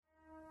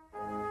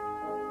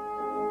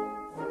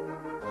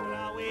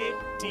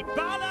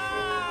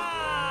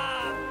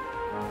Dybala!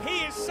 He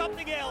is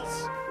something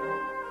else.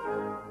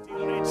 Di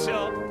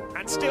Lorenzo,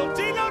 and still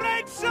Di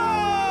Lorenzo!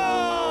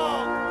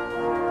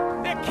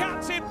 The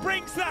captain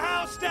brings the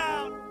house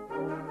down.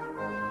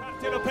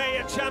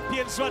 Partenopea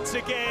champions once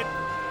again,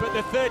 but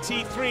the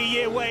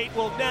 33-year wait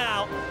will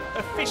now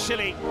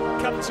officially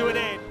come to an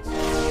end.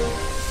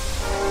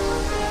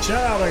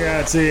 Ciao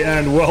ragazzi,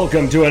 and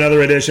welcome to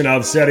another edition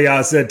of Serie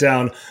A Sit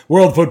Down,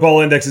 World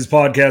Football Index's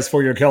podcast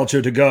for your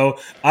culture to go.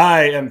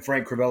 I am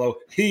Frank Crivello.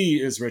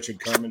 He is Richard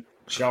Carmen.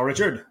 Ciao,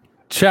 Richard.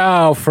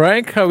 Ciao,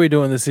 Frank. How are we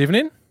doing this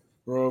evening?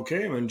 We're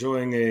okay. I'm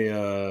enjoying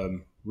a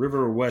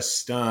River West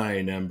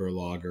Stein Amber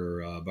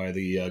Lager by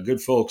the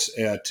good folks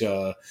at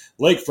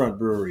Lakefront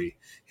Brewery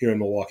here in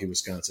Milwaukee,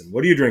 Wisconsin.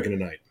 What are you drinking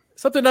tonight?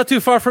 Something not too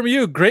far from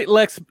you. Great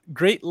Lakes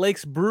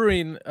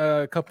Brewing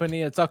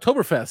Company. It's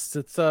Oktoberfest.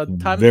 It's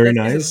time. Very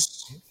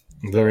nice.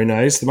 Very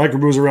nice. The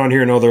microbrews around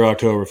here know their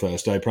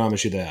Oktoberfest. I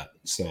promise you that.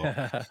 So,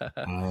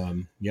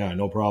 yeah,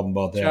 no problem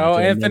about that. Ciao,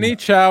 Anthony.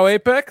 Ciao,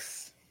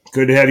 Apex.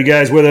 Good to have you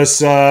guys with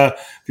us.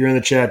 If you're in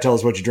the chat, tell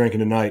us what you're drinking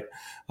tonight.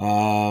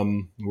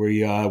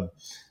 We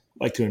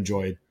like to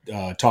enjoy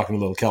talking a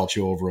little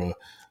calcio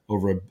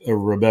over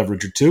a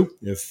beverage or two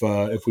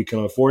if we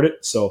can afford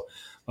it. So.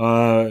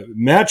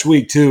 Match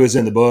week 2 is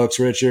in the books,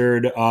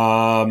 Richard.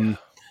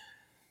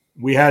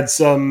 We had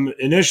some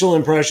initial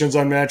impressions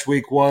on match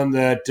week 1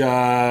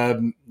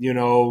 that,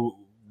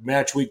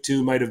 match week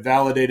 2 might have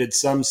validated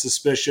some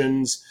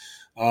suspicions.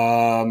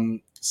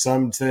 Some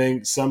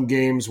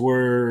games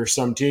were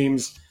some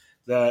teams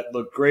that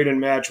looked great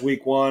in match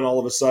week 1. All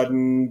of a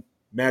sudden,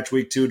 match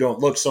week 2 don't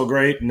look so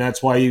great. And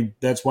that's why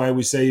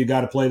we say you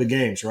got to play the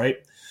games, right?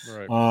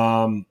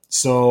 Right.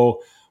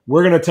 So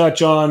we're going to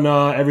touch on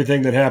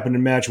everything that happened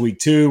in match week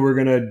 2. We're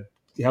going to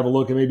have a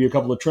look at maybe a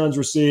couple of trends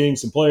we're seeing,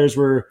 some players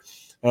we're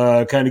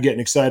kind of getting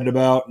excited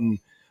about, and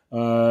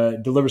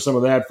deliver some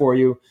of that for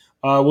you.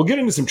 We'll get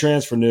into some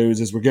transfer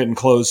news as we're getting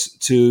close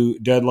to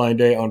deadline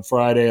day on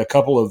Friday. A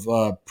couple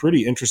of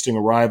pretty interesting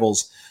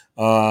arrivals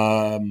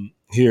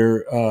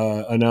here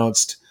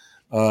announced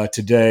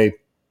today.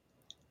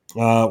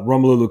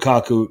 Romelu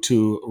Lukaku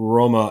to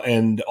Roma,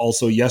 and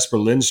also Jesper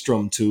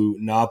Lindstrom to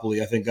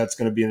Napoli. I think that's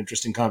going to be an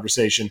interesting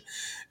conversation.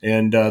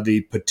 And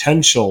the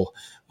potential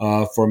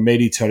for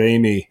Mehdi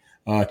Taremi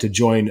to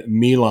join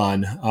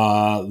Milan.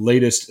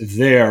 Latest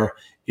there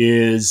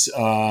is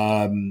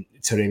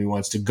Taremi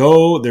wants to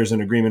go. There's an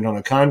agreement on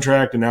a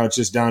contract, and now it's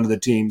just down to the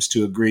teams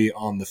to agree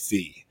on the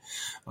fee.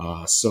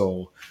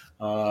 So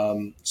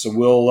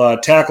we'll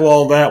tackle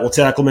all that. We'll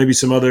tackle maybe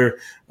some other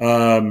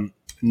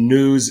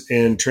news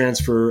and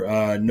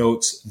transfer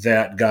notes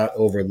that got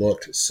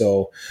overlooked.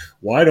 So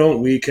why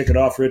don't we kick it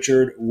off,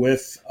 Richard,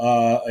 with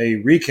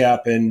a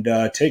recap and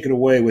take it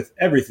away with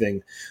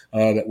everything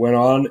that went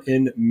on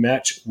in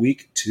match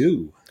week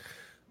 2.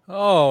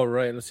 All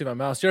right. Let's see my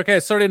mouse here. Okay,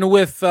 starting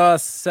with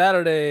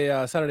Saturday's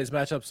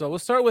matchup. So we'll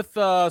start with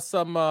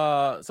some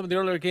of the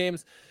earlier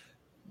games.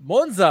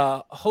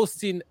 Monza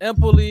hosting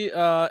Empoli,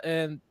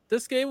 and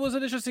this game was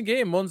an interesting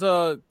game.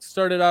 Monza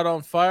started out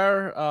on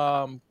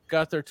fire.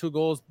 Got their two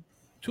goals,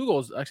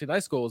 actually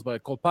nice goals by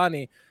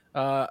Colpani.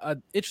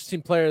 An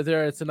interesting player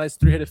there. It's a nice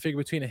three-headed figure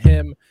between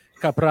him,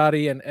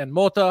 Caprari, and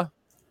Mota.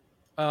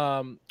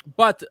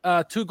 But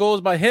 2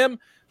 goals by him.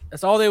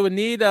 That's all they would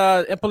need.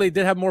 Empoli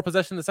did have more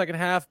possession in the second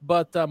half,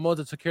 but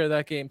Monza took care of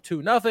that game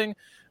 2-0.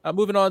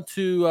 Moving on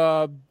to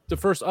the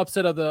first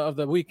upset of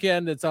the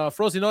weekend. It's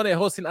Frosinone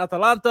hosting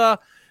Atalanta.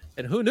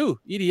 And who knew?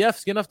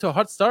 EDF's getting off to a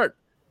hot start.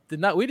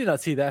 We did not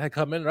see that had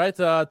come in, right?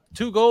 2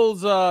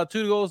 goals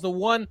to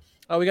 1.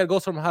 We got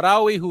goals from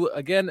Harawi, who,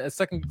 again, a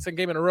second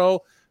game in a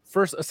row.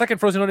 A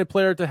second Frosinone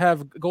player to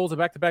have goals in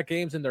back-to-back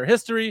games in their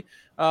history.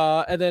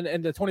 And then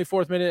in the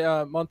 24th minute,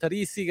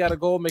 Montarisi got a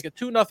goal, make it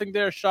 2-0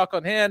 there, shock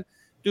on hand.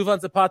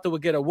 Duvan Zapata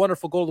would get a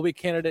wonderful goal of the week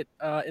candidate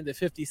in the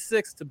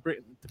 56th to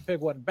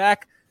pick one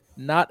back.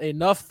 Not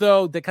enough,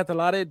 though. De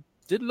Catalare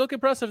did look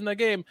impressive in that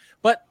game,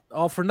 but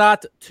all for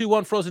naught.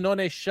 2-1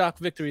 Frosinone, shock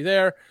victory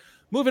there.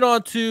 Moving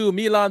on to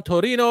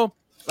Milan-Torino.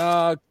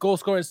 Goal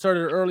scoring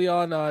started early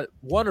on.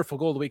 Wonderful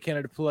goal of the week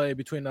candidate play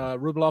between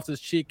Ruben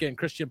Loftus-Cheek and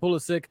Christian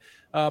Pulisic.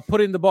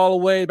 Putting the ball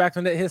away, back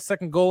to net, his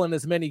second goal in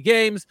as many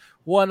games.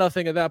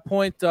 1-0 at that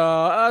point.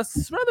 A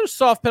rather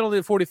soft penalty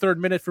at 43rd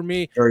minute for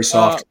me. Very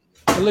soft.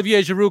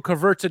 Olivier Giroud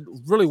converted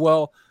really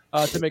well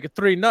to make it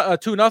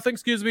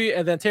 2-0,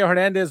 and then Teo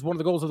Hernandez, one of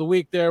the goals of the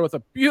week there, with a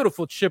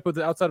beautiful chip with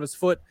the outside of his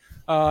foot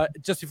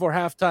just before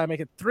halftime, make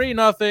it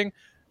 3-0.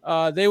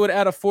 They would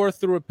add a fourth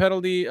through a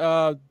penalty.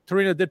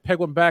 Torino did peg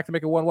one back to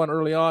make it 1-1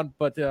 early on,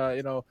 but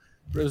it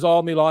was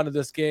all Milan in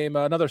this game.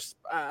 Another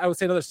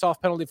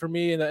soft penalty for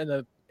me in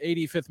the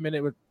 85th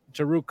minute with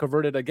Giroud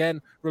converted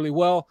again really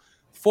well.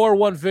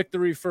 4-1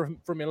 victory for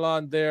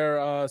Milan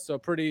there. So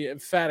pretty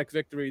emphatic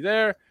victory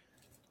there.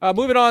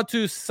 Moving on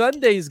to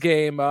Sunday's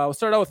game. We'll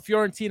start out with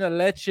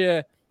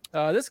Fiorentina-Lecce.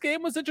 This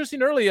game was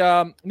interesting early.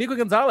 Nico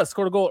Gonzalez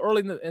scored a goal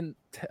early in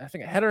I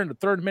think a header in the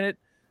 3rd minute.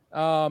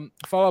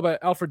 Followed by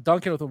Alfred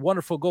Duncan with a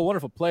wonderful goal,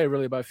 wonderful play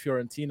really by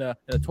Fiorentina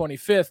in the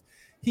 25th.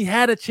 He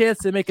had a chance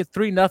to make it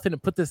 3-0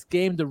 and put this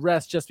game to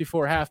rest just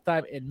before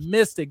halftime and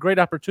missed a great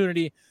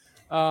opportunity.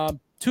 2-0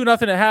 at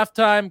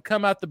halftime,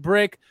 come out the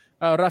break.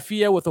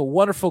 Rafinha with a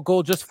wonderful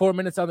goal just 4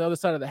 minutes on the other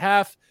side of the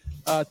half.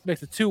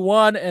 Makes it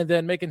 2-1, and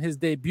then making his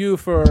debut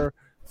for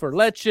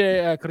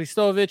Lecce,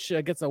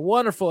 Kristovic gets a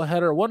wonderful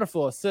header,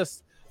 wonderful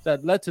assist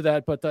that led to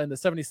that. But in the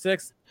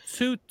 76th,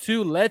 2-2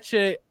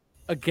 Lecce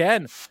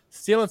again,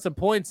 stealing some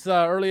points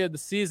earlier in the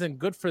season.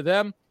 Good for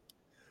them.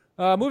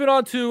 Moving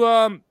on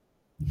to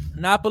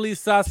Napoli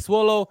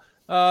Sassuolo.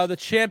 The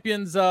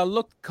champions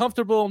looked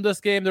comfortable in this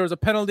game. There was a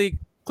penalty,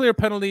 clear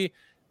penalty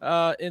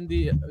in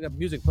the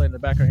music playing in the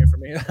background here for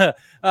me.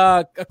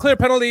 A clear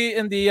penalty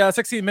in the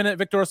 16th-minute.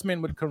 Victor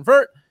Osimhen would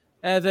convert,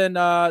 and then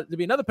there'd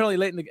be another penalty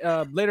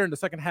later in the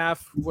second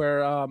half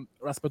where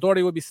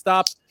Raspadori would be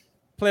stopped.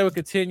 Play would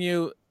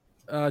continue.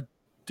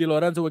 Di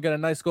Lorenzo would get a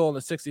nice goal in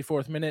the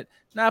 64th minute.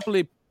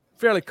 Napoli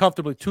fairly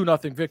comfortably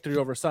 2-0 victory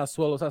over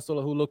Sassuolo.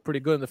 Sassuolo, who looked pretty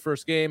good in the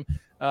first game.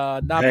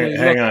 Napoli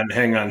hang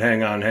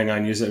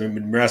on. You said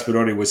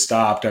Raspadori was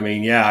stopped. I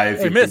mean, yeah,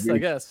 if he missed, I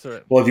guess.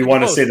 Well, if you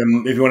want to say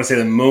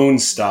the moon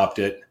stopped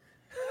it,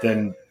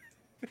 then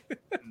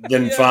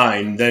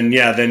fine. Then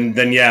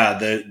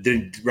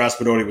the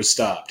Raspadori was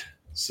stopped.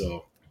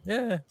 So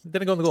yeah,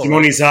 didn't go in the goal.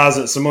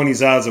 Simone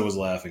Zaza was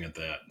laughing at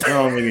that.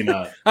 No, maybe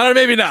not. I don't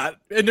know, maybe not.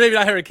 And maybe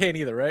not Harry Kane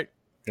either, right?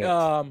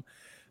 Yeah.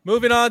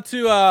 Moving on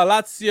to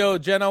Lazio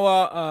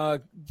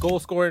Genoa, goal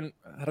scoring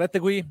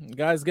Retegui.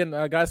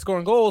 Guys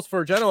scoring goals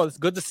for Genoa. It's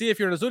good to see if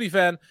you're an Azzurri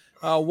fan.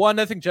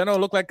 1-0 Genoa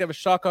looked like they have a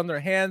shock on their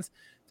hands.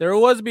 There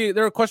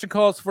were question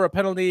calls for a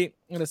penalty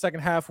in the second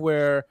half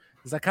where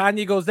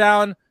Zaccagni goes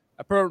down.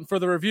 For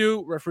the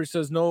review, referee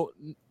says no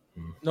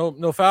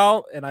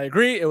foul, and I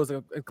agree. It was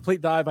a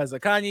complete dive by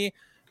Zaccagni.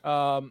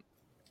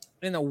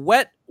 In a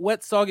wet,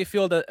 soggy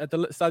field at the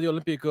Stadio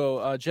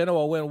Olimpico,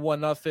 Genoa win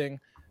 1-0.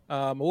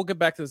 We'll get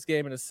back to this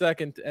game in a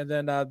second, and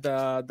then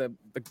the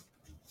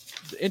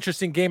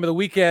interesting game of the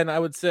weekend, I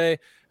would say,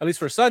 at least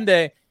for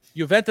Sunday,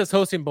 Juventus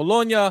hosting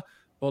Bologna.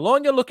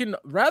 Bologna looking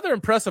rather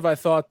impressive, I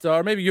thought,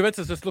 or maybe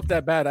Juventus just looked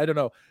that bad. I don't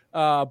know.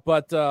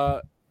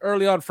 But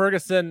early on,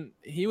 Ferguson,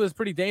 he was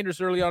pretty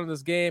dangerous early on in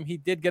this game. He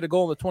did get a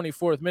goal in the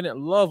 24th minute.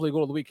 Lovely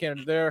goal of the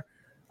weekend there.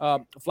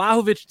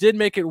 Vlahovic did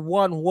make it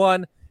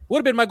 1-1. Would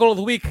have been my goal of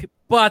the week,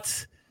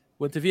 but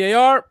went to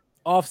VAR.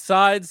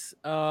 Offsides.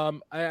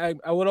 I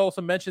would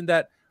also mention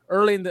that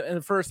early in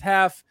the first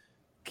half,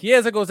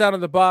 Chiesa goes down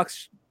in the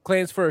box,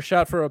 claims for a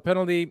shot for a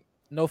penalty.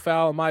 No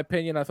foul, in my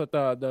opinion. I thought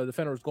the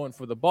defender was going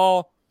for the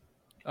ball.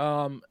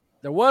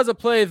 There was a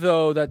play,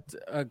 though,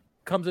 that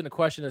comes into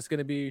question that's going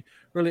to be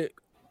really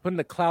putting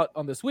the clout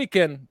on this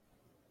weekend.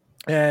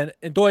 And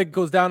Ndoye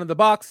goes down in the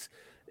box.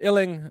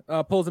 Illing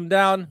pulls him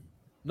down.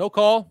 No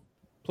call.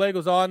 Play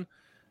goes on.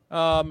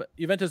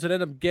 Juventus would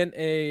end up getting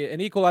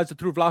an equalizer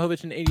through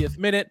Vlahovic in the 80th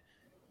minute.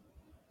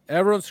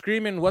 Everyone's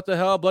screaming, what the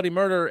hell, bloody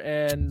murder.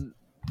 And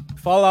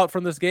fallout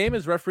from this game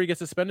is referee gets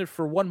suspended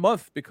for 1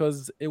 month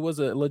because it was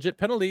a legit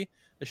penalty.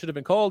 It should have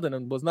been called and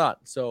it was not.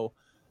 So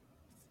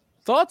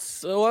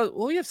thoughts? Well,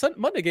 we have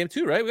Monday game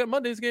too, right? We got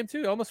Monday's game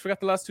too. I almost forgot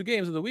the last two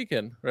games of the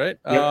weekend, right?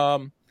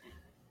 Yep.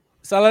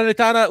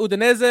 Salernitana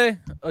Udinese,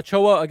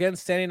 Ochoa again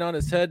standing on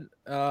his head.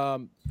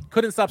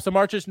 Couldn't stop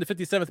Samardzic in the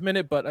 57th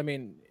minute, but I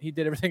mean, he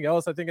did everything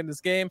else, I think, in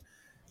this game.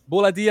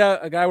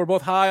 Buladia, a guy we're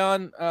both high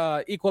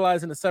on,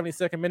 equalized in the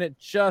 72nd minute,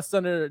 just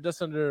under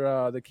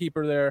the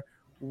keeper there.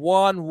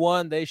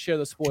 1-1, they share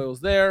the spoils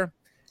there.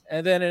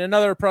 And then in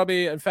another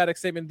probably emphatic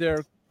statement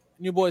there,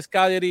 New Boys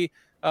Cagliari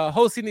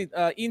hosting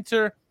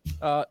Inter,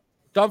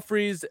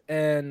 Dumfries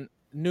and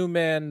new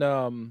man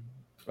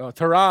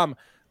Thuram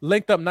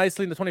linked up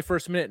nicely in the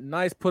 21st minute.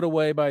 Nice put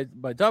away by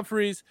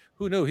Dumfries.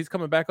 Who knew? He's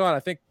coming back on. I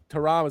think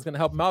Thuram is going to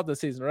help him out this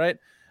season, right?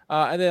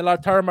 And then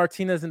Lautaro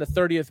Martinez in the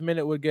 30th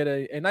minute would get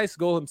a nice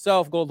goal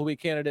himself, goal of the week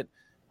candidate.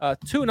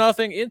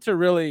 2-0. Inter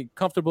really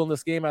comfortable in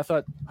this game. I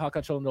thought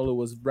Hakan Çalhanoğlu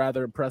was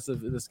rather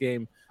impressive in this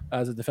game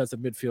as a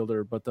defensive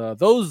midfielder. But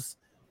those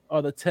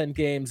are the 10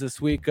 games this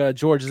week.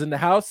 George is in the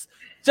house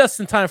just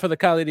in time for the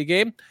Cagliari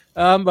game.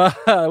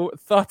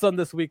 Thoughts on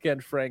this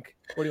weekend, Frank?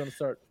 Where do you want to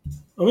start?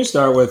 Let me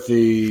start with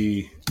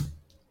the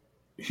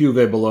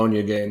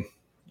Juve-Bologna game.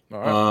 All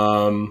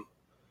right.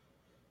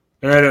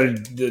 And I know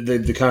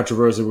the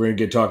controversy we're going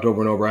to get talked over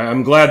and over.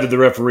 I'm glad that the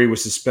referee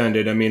was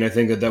suspended. I mean, I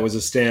think that was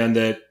a stand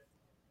that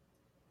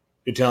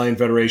Italian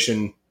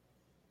Federation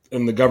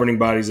and the governing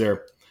bodies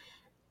there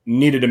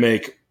needed to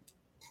make.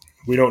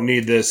 We don't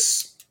need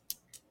this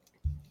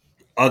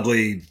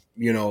ugly,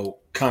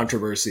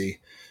 controversy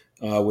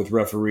with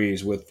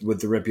referees, with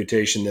the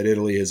reputation that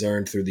Italy has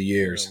earned through the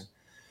years.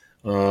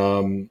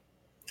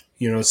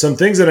 Some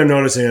things that I'm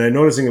noticing, and I'm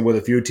noticing it with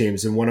a few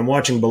teams, and when I'm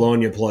watching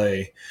Bologna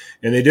play,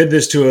 and they did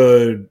this to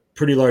a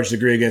pretty large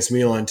degree against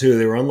Milan too.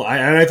 They were, and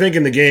I think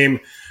in the game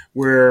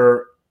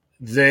where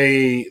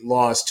they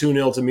lost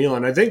 2-0 to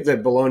Milan, I think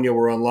that Bologna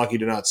were unlucky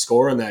to not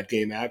score in that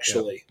game,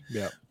 actually.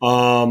 Yeah.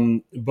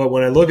 But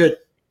when I look at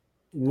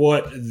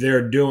what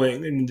they're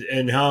doing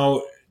and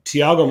how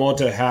Thiago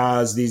Motta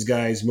has these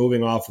guys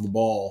moving off of the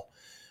ball,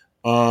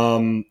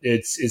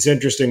 It's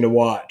interesting to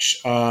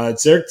watch.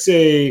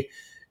 Xerxes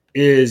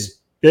is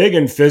big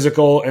and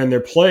physical, and they're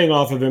playing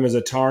off of him as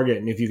a target.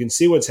 And if you can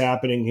see what's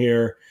happening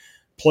here,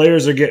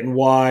 players are getting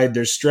wide.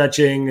 They're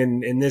stretching,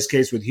 and in this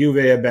case with Juve,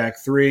 a back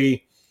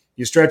three.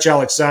 You stretch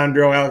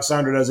Alexandro.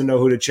 Alexandro doesn't know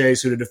who to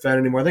chase, who to defend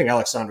anymore. I think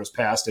Alexandro's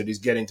past it. He's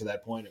getting to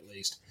that point at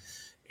least.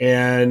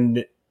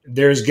 And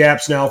there's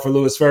gaps now for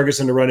Lewis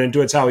Ferguson to run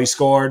into. It's how he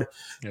scored.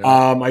 Yeah.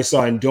 I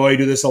saw Ndoye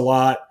do this a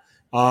lot.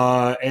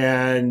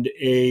 And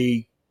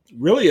a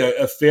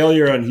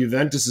failure on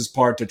Juventus's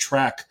part to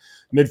track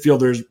the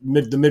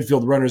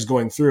midfield runners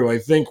going through. I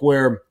think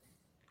where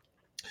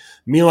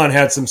Milan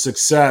had some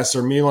success,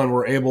 or Milan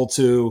were able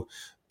to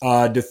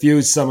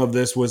diffuse some of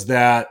this, was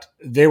that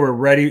they were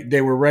ready.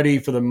 They were ready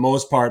for the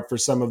most part for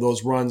some of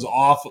those runs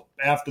off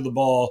after the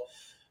ball,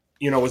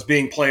 was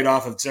being played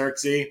off of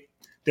Xerxes.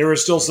 There were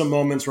still some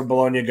moments where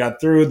Bologna got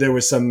through. There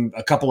was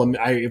a couple of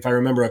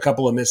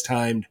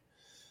mistimed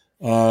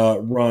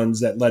runs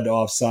that led to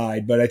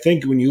offside. But I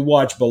think when you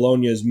watch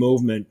Bologna's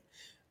movement,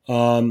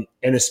 and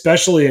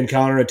especially in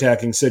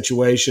counterattacking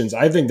situations,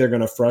 I think they're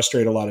going to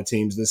frustrate a lot of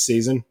teams this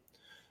season.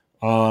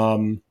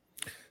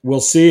 We'll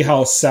see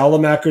how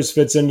Salamakers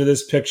fits into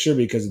this picture,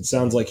 because it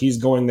sounds like he's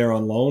going there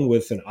on loan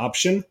with an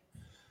option.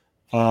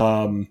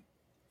 Where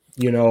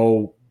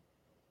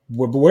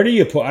do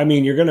you put? I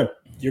mean, you're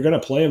gonna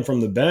play him from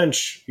the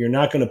bench. You're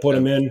not going to put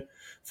him in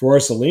for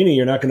Orsolini.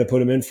 You're not going to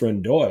put him in for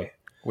Ndoye.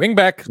 Wing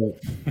back.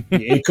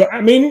 But you're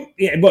going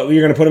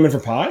to put him in for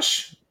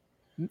Posh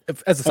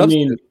as a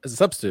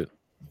substitute.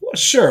 Well,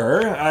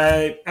 sure.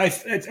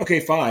 Okay,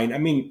 fine. I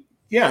mean,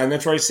 yeah, and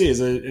that's what I see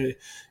as a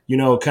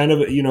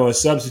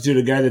substitute,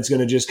 a guy that's going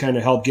to just kind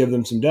of help give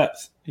them some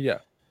depth. Yeah.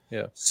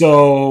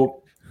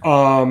 So,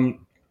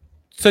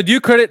 so do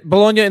you credit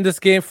Bologna in this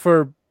game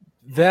for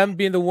them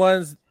being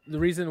the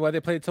reason why they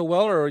played so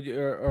well,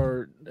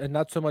 or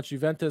not so much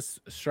Juventus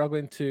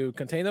struggling to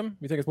contain them?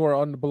 You think it's more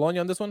on Bologna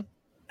on this one?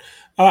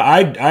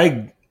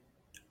 I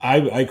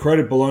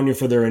credit Bologna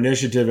for their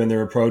initiative and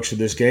their approach to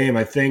this game.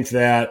 I think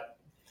that,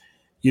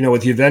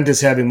 with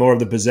Juventus having more of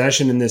the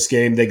possession in this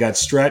game, they got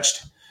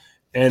stretched,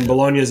 and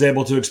Bologna is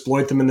able to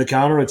exploit them in the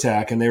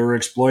counterattack, and they were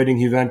exploiting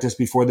Juventus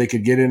before they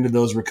could get into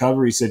those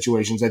recovery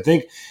situations. I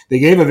think they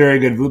gave a very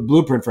good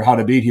blueprint for how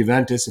to beat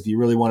Juventus if you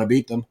really want to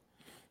beat them.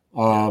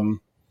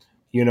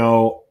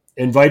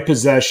 Invite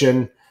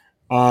possession.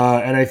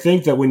 And I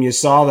think that when you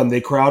saw them,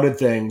 they crowded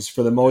things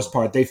for the most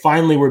part. They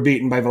finally were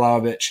beaten by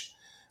Vlahovic.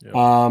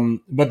 Yeah.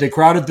 But they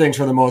crowded things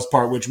for the most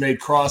part, which made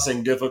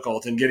crossing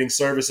difficult and getting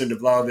service into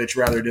Vlahovic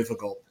rather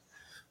difficult.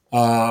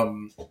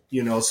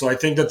 So I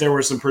think that there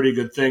were some pretty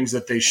good things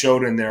that they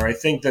showed in there. I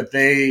think that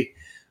they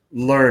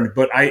learned,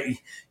 but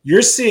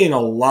you're seeing a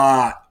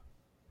lot,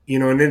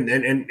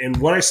 and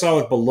what I saw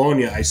with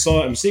Bologna,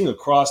 I'm seeing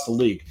across the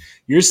league,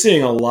 you're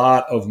seeing a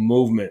lot of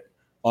movement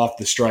off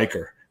the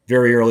striker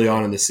very early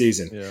on in the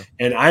season. Yeah.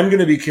 And I'm going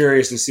to be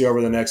curious to see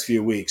over the next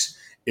few weeks,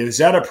 is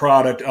that a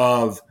product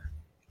of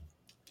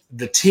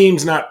the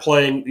teams not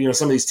playing,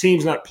 some of these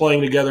teams not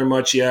playing together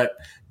much yet,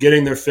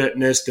 getting their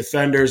fitness,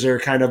 defenders are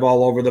kind of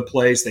all over the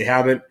place. They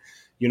haven't,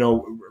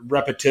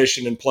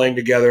 repetition and playing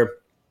together,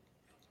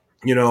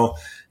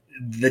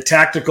 the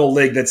tactical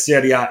league that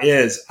Serie A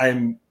is.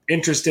 I'm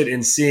interested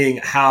in seeing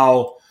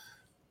how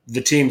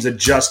the teams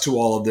adjust to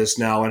all of this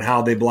now and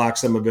how they block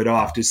some of it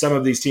off. Do some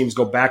of these teams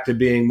go back to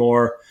being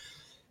more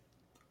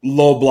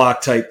low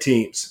block type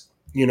teams,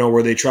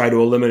 where they try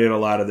to eliminate a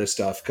lot of this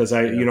stuff? Because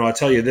I'll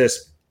tell you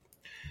this.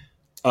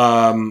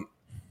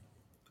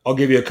 I'll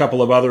give you a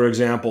couple of other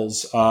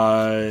examples.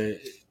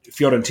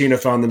 Fiorentina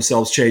found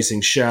themselves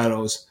chasing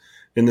shadows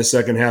in the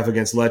second half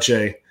against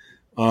Lecce.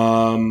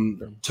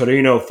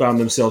 Torino found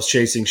themselves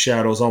chasing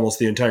shadows almost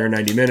the entire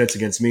 90 minutes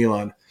against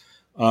Milan.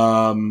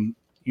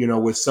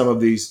 With some of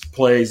these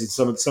plays and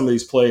some of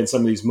these play and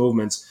some of these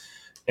movements.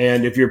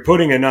 And if you're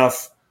putting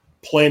enough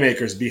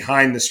playmakers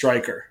behind the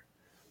striker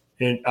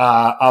in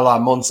a la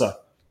Monza,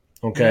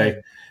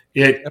 okay,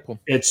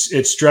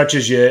 it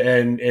stretches you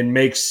and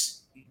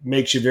makes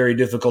you very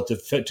difficult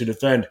to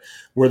defend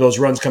where those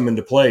runs come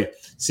into play.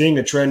 Seeing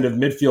a trend of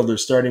midfielders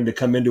starting to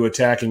come into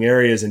attacking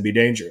areas and be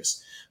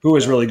dangerous. Who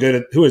is really good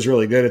at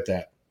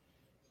that?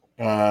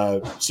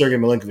 Sergej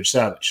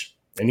Milinkovic-Savic,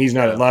 and he's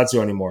not at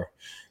Lazio anymore.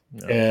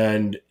 No.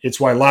 And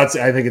it's why I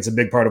think it's a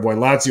big part of why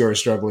Lazio are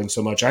struggling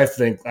so much. I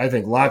think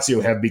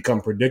Lazio have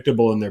become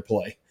predictable in their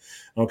play.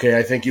 Okay,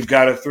 I think you've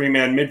got a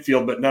three-man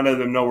midfield, but none of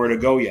them know where to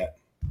go yet.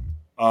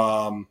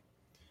 And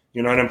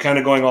I'm kind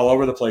of going all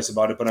over the place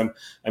about it, but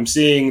I'm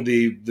seeing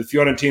the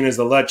Fiorentinas,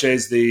 the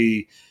Lecces,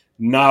 the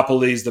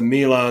Napolis, the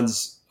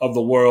Milans of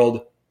the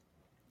world.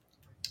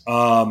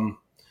 And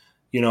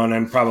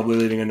I'm probably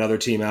leaving another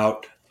team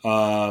out.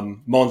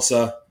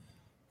 Monza,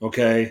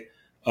 okay.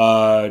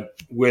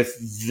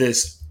 With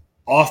this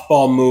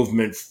off-ball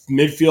movement,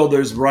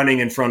 midfielders running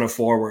in front of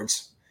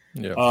forwards,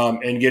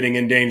 and getting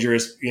in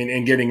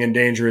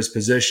dangerous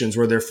positions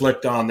where they're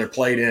flicked on, they're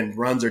played in,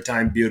 runs are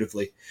timed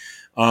beautifully.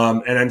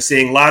 And I'm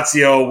seeing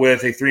Lazio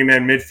with a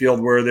three-man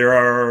midfield where there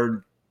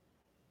are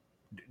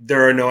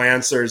there are no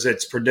answers.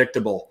 It's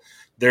predictable.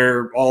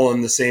 They're all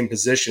in the same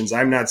positions.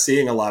 I'm not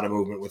seeing a lot of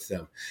movement with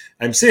them.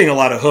 I'm seeing a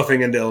lot of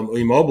hoofing into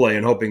Immobile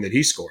and hoping that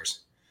he scores.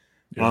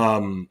 Yeah.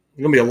 It's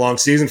going to be a long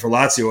season for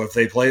Lazio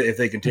if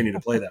they continue to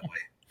play that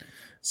way.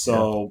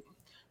 So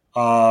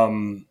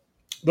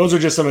those are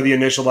just some of the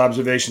initial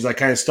observations. I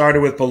kind of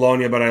started with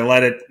Bologna, but I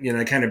let it,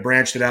 I kind of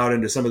branched it out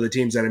into some of the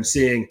teams that I'm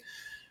seeing,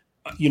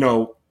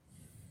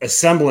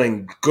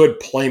 assembling good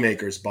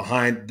playmakers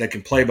behind that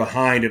can play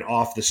behind and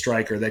off the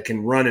striker, that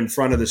can run in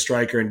front of the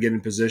striker and get in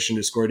position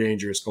to score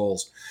dangerous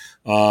goals.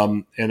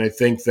 And I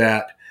think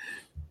that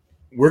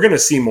we're going to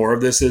see more of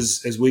this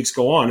as weeks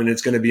go on, and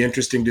it's going to be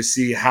interesting to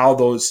see how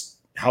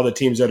the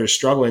teams that are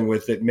struggling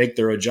with it make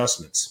their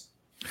adjustments.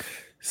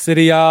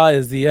 Serie A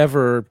is the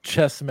ever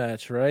chess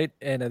match, right?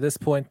 And at this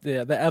point,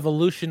 the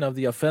evolution of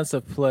the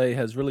offensive play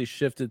has really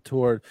shifted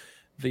toward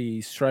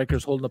the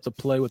strikers holding up the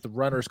play with the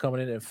runners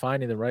coming in and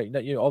finding them, right?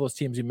 All those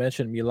teams you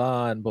mentioned,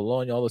 Milan,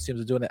 Bologna, all those teams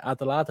are doing it.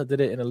 Atalanta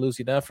did it in a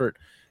losing effort.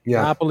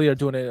 Yeah. Napoli are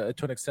doing it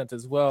to an extent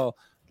as well.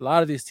 A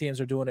lot of these teams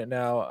are doing it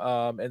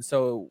now. And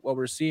so what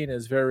we're seeing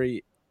is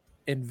very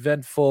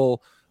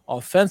inventful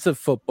offensive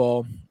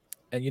football.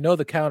 And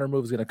the counter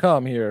move is going to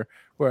come here,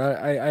 where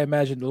I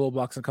imagine the little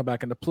blocks can come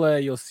back into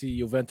play. You'll see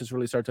Juventus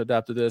really start to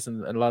adapt to this,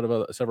 and a lot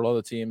of several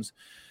other teams.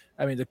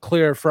 I mean, the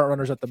clear front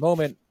runners at the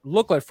moment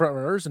look like front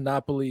runners in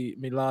Napoli,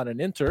 Milan,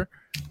 and Inter.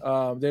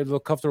 They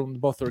look comfortable in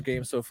both their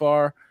games so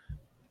far.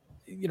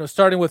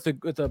 Starting with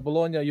the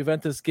Bologna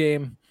Juventus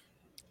game,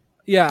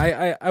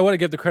 I want to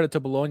give the credit to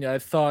Bologna. I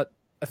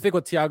think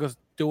what Thiago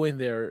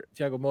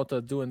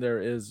Motta doing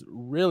there is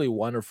really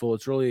wonderful.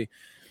 It's really,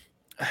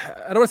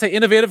 I don't want to say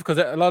innovative, because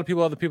a lot of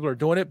other people are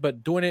doing it,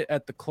 but doing it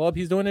at the club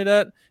he's doing it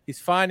at, he's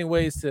finding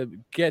ways to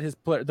get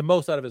the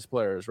most out of his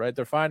players, right?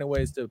 They're finding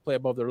ways to play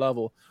above their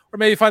level, or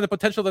maybe find the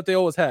potential that they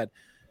always had.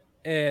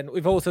 And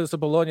we've always said this to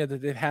Bologna,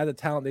 that they've had the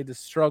talent, they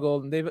just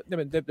struggled, and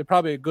they're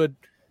probably a good,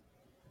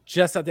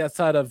 just at the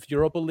outside of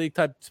Europa League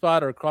type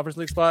spot or Conference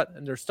League spot,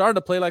 and they're starting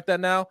to play like that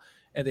now,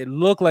 and they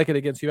look like it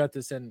against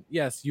Juventus. And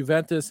yes,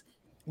 Juventus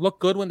looked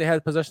good when they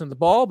had possession of the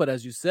ball, but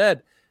as you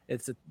said,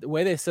 it's the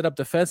way they set up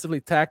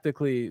defensively,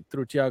 tactically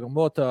through Thiago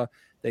Motta.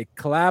 They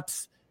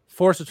collapse,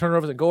 force the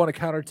turnovers, and go on a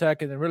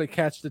counterattack, and then really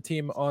catch the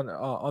team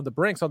on the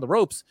brinks, on the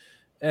ropes.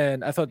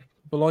 And I thought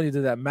Bologna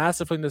did that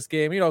massively in this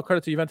game.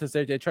 Credit to Juventus,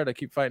 they try to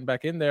keep fighting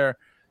back in there,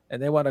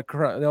 and they want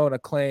to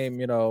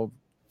claim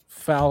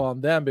foul on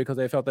them because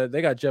they felt that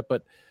they got gypped.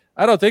 But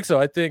I don't think so.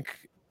 I think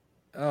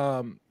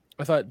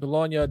I thought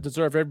Bologna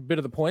deserved every bit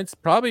of the points.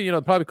 Probably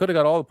could have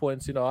got all the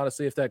points.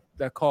 Honestly, if that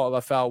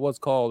foul was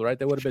called, right,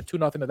 they would have been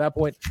 2-0 at that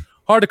point.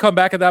 Hard to come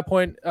back at that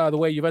point. The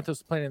way Juventus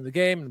was playing in the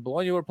game and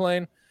Bologna were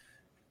playing.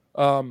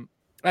 I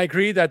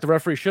agree that the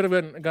referee should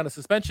have gotten a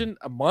suspension.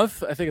 A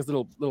month, I think, is a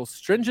little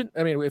stringent.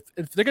 I mean,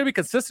 if they're going to be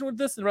consistent with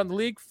this and around the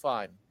league,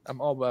 fine.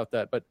 I'm all about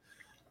that. But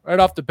right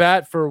off the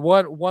bat, for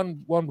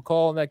one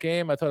call in that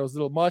game, I thought it was a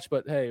little much.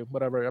 But hey,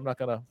 whatever. I'm not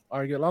going to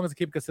argue as long as they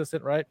keep it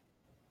consistent, right?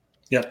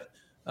 Yeah.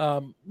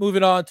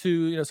 Moving on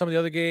to some of the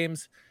other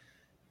games,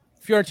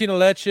 Fiorentina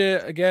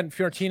Lecce. Again,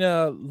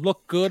 Fiorentina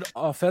looked good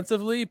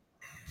offensively,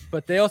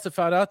 but they also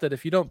found out that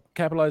if you don't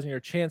capitalize on your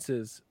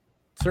chances,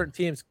 certain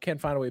teams can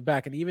find a way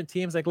back. And even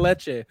teams like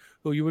Lecce,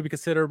 who you would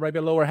consider maybe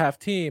a lower half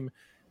team,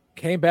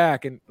 came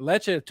back. And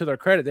Lecce, to their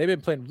credit, they've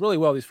been playing really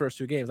well these first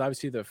two games.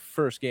 Obviously, the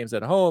first games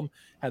at home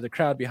had the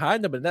crowd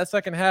behind them, but in that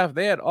second half,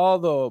 they had all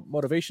the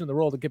motivation in the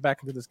world to get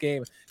back into this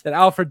game. That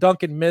Alfred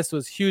Duncan miss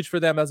was huge for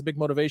them. That's a big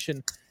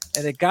motivation.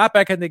 And they got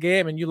back in the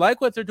game, and you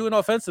like what they're doing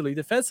offensively.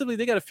 Defensively,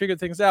 they got to figure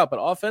things out, but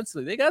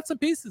offensively, they got some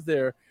pieces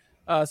there,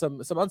 some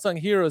unsung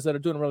heroes that are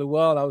doing really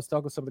well. And I was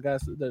talking with some of the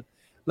guys, the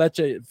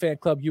Lecce Fan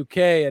Club UK,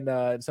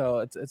 and so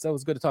it's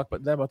always good to talk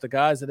about them, about the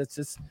guys. And it's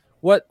just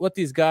what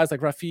these guys like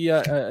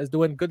Rafia is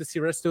doing. Good to see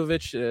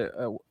Restovic,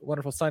 a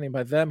wonderful signing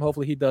by them.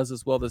 Hopefully he does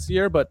as well this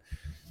year. But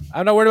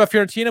I'm not worried about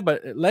Fiorentina,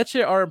 but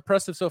Lecce are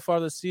impressive so far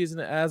this season,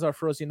 as are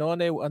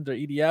Frosinone under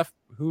EDF.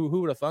 Who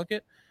would have thunk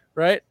it,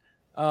 right?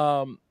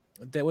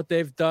 What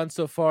they've done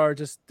so far,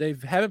 they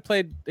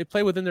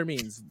play within their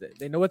means.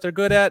 They know what they're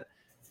good at.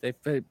 They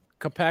play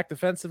compact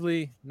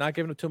defensively, not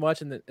giving them too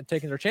much, and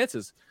taking their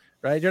chances.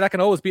 Right, you're not going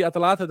to always beat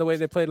Atalanta the way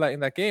they played like in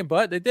that game,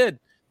 but they did.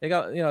 They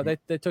got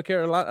they took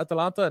care of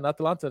Atalanta, and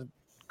Atalanta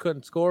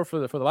couldn't score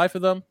for the life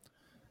of them.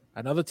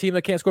 Another team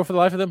that can't score for the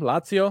life of them,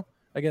 Lazio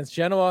against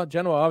Genoa.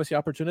 Genoa obviously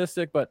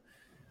opportunistic, but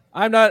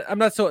I'm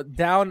not so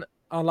down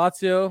on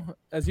Lazio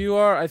as you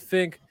are. I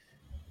think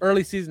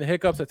early season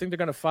hiccups. I think they're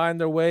going to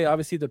find their way.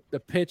 Obviously, the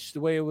pitch, the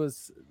way it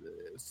was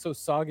so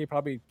soggy,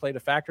 probably played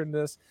a factor in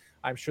this.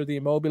 I'm sure the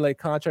Immobile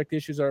contract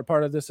issues are a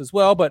part of this as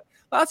well. But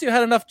Lazio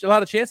had a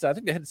lot of chances. I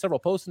think they had several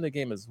posts in the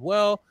game as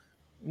well.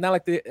 Not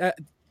like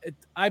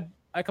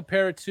I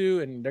compare it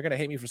to, and they're going to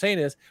hate me for saying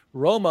this,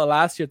 Roma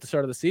last year at the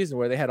start of the season,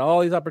 where they had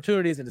all these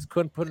opportunities and just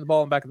couldn't put the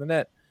ball in the back of the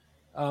net.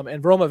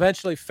 And Roma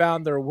eventually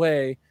found their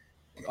way,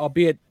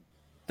 albeit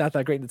not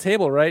that great in the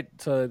table, right?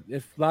 So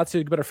if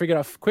Lazio better figure it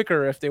out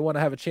quicker if they want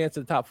to have a chance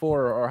at the top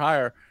four or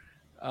higher.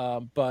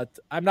 But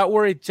I'm not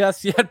worried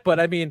just yet.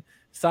 But I mean,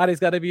 Sarri's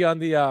got to be on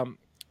the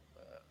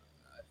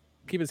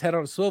keep his head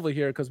on a swivel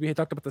here because we had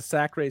talked about the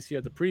sack race here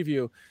at the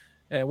preview.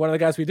 And one of the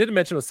guys we didn't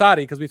mention was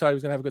Sadi because we thought he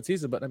was going to have a good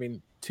season. But, I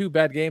mean, 2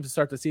 bad games to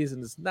start the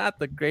season is not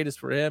the greatest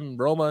for him.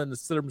 Roma in the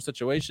similar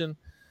situation.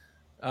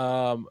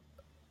 What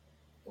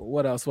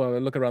else? Well, I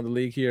look around the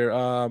league here.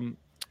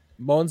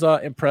 Monza,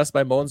 impressed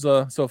by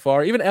Monza so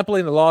far. Even Empoli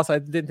in the loss, I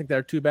didn't think they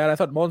were too bad. I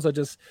thought Monza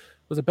just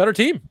was a better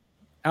team.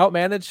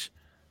 Outmanaged.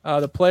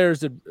 The players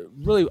did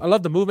really – I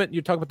love the movement.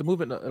 You talk about the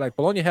movement. Like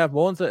Bologna have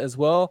Monza as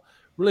well.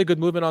 Really good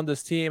movement on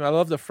this team. I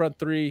love the front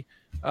 3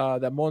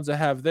 that Monza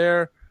have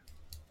there.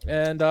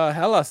 And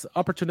Hellas,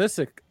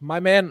 opportunistic. My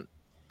man,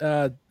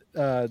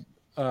 Andre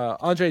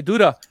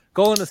Duda,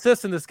 goal and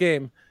assist in this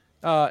game.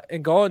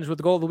 And Gollins with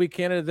the goal of the week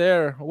candidate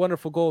there. A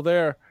wonderful goal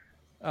there.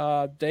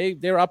 They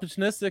were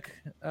opportunistic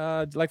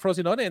like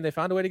Frosinone, and they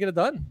found a way to get it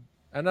done.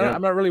 And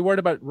I'm not really worried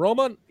about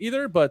Roma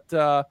either, but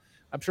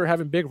I'm sure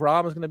having Big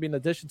Rom is going to be an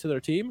addition to their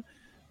team.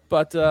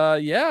 But,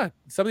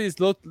 some of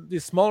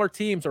these smaller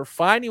teams are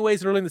finding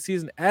ways early in the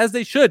season, as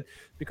they should,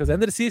 because at the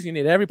end of the season, you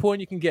need every point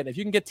you can get. And if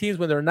you can get teams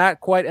when they're not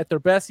quite at their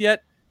best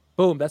yet,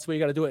 boom, that's where you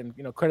got to do it.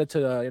 And, credit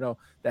to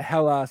the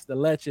Hellas, the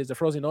Lecces, the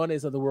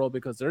Frosinones of the world,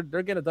 because they're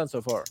getting it done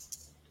so far.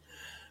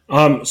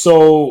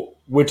 So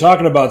we're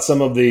talking about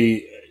some of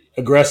the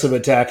aggressive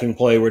attacking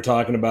play. We're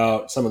talking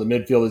about some of the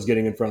midfielders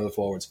getting in front of the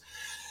forwards.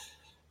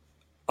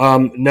 Now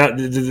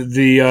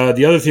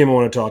the other theme I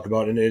want to talk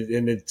about, and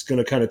it's going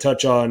to kind of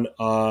touch on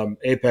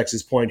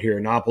Apex's point here: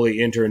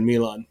 Napoli, Inter, and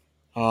Milan,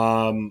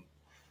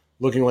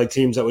 looking like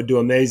teams that would do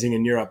amazing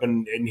in Europe.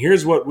 And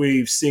here's what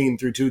we've seen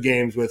through 2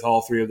 games with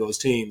all 3 of those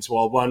teams.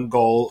 Well, 1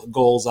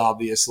 goals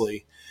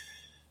obviously,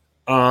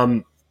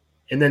 and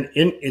then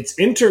it's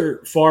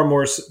Inter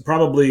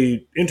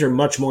probably Inter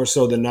much more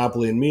so than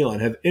Napoli and Milan.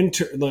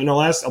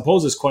 I'll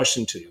pose this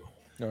question to you.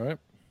 All right.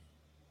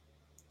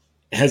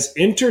 Has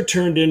Inter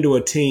turned into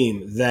a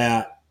team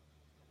that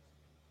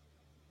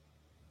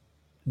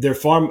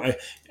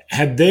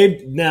have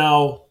they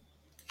now?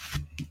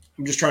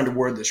 I'm just trying to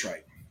word this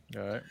right.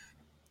 All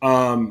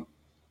right.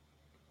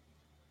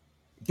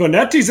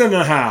 Bonetti's in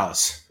the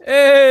house.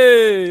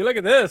 Hey, look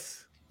at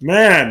this.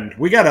 Man,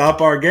 we got to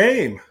up our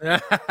game.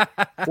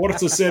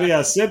 Forza City,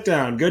 sit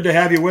down. Good to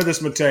have you with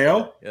us,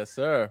 Matteo. Yes,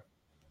 sir.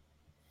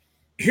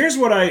 Here's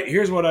what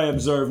I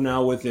observe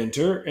now with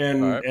Inter,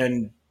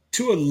 and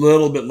to a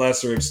little bit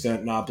lesser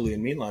extent, Napoli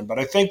and Milan. But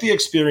I think the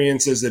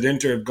experiences that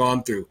Inter have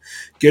gone through,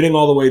 getting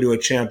all the way to a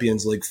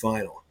Champions League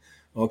final,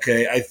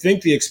 okay, I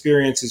think the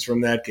experiences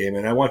from that game,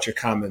 and I want your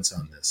comments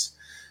on this,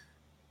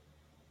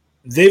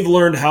 they've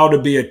learned how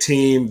to be a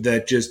team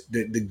that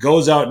that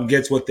goes out and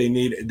gets what they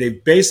need.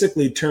 They've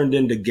basically turned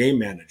into game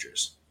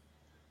managers,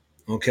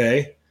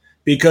 okay?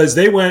 Because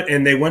they went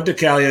to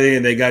Cagliari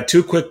and they got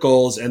 2 quick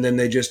goals, and then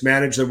they just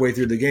managed their way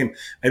through the game.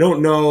 I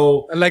don't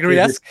know.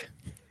 Allegri-esque?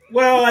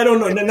 Well, I don't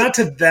know. Not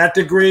to that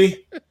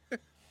degree.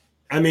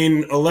 I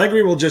mean,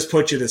 Allegri will just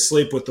put you to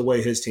sleep with the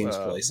way his teams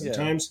play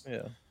sometimes.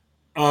 Yeah.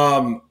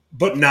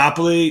 But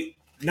Napoli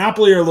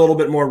are a little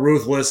bit more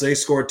ruthless. They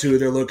scored 2.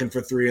 They're looking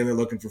for 3, and they're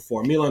looking for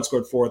 4. Milan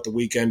scored 4 at the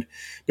weekend.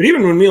 But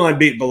even when Milan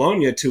beat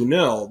Bologna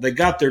 2-0, they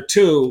got their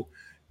 2.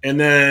 And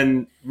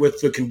then with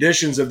the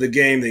conditions of the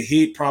game, the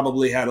heat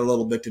probably had a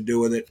little bit to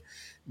do with it.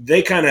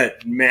 They kind of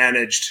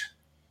managed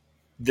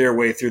their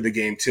way through the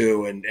game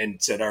too and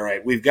said, all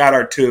right, we've got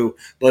our 2.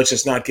 Let's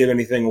just not give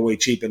anything away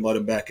cheap and let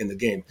them back in the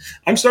game.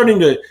 I'm starting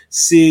to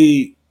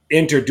see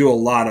Inter do a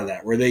lot of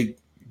that, where they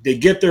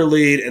get their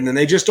lead and then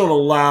they just don't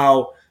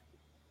allow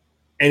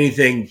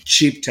anything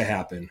cheap to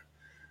happen,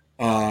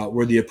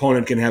 where the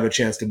opponent can have a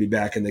chance to be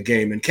back in the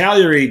game. And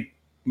Cagliari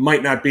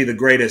might not be the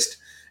greatest.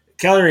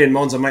 Cagliari and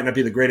Monza might not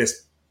be the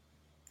greatest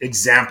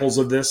examples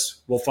of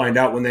this. We'll find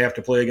out when they have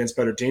to play against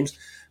better teams.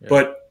 Yeah.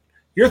 But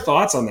your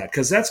thoughts on that?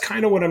 Because that's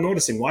kind of what I'm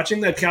noticing.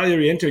 Watching that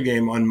Cagliari-Inter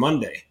game on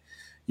Monday,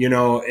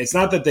 it's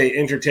not that they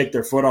Inter take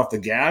their foot off the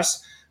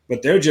gas,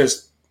 but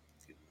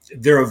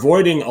they're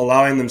avoiding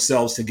allowing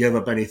themselves to give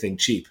up anything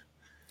cheap.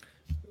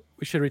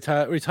 We should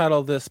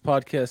retitle this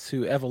podcast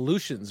to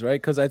Evolutions,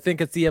 right? Because I think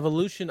it's the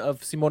evolution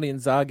of Simone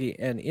Inzaghi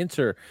and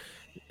Inter.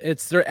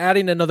 They're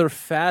adding another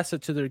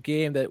facet to their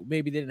game that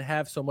maybe they didn't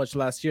have so much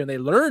last year, and they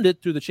learned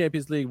it through the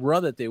Champions League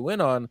run that they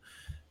went on.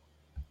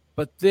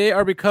 But they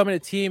are becoming a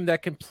team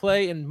that can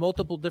play in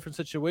multiple different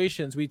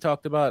situations. We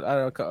talked about,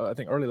 I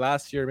think early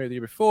last year, maybe the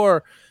year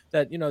before,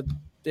 that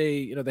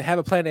they have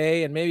a plan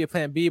A and maybe a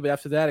plan B, but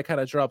after that it kind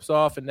of drops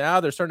off. And now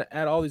they're starting to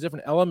add all these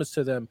different elements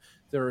to them.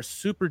 They're a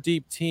super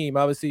deep team,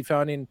 obviously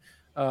finding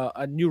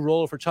a new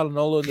role for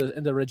Calhanoglu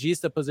in the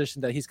regista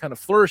position that he's kind of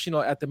flourishing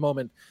at the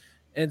moment.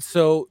 And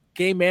so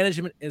game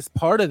management is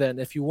part of that. And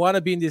if you want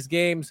to be in these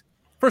games,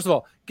 first of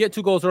all, get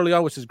 2 goals early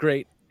on, which is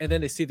great. And then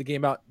they see the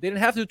game out. They didn't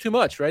have to do too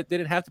much, right? They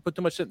didn't have to put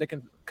too much in. They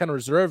can kind of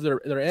reserve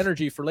their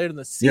energy for later in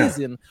the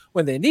season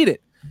when they need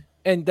it.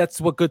 And that's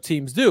what good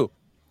teams do.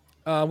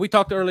 We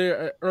talked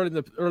early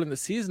in the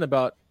season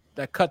about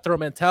that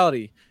cutthroat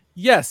mentality.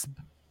 Yes,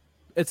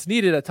 it's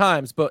needed at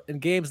times, but in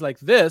games like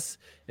this,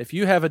 if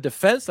you have a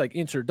defense like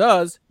Inter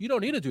does, you don't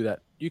need to do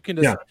that. You can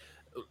just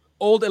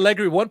old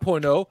Allegri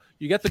 1.0.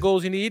 You get the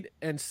goals you need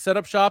and set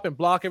up shop and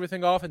block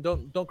everything off and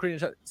don't create a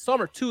shot.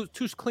 Sommer, two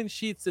clean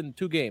sheets in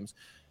 2 games,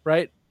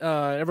 right?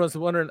 Everyone's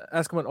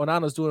asking what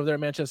Onana's doing over there at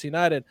Manchester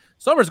United.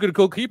 Sommer's a good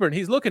goalkeeper, and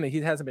he's looking at. He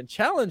hasn't been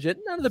challenged yet.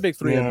 None of the big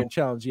 3 have been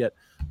challenged yet.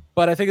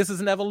 But I think this is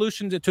an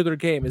evolution to their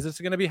game. Is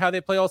this going to be how they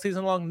play all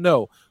season long?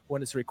 No.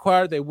 When it's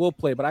required, they will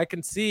play. But I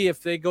can see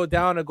if they go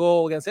down a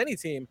goal against any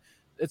team,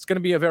 it's going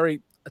to be a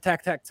very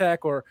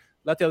attack, or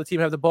let the other team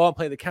have the ball and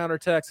play the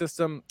counterattack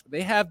system.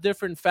 They have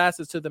different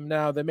facets to them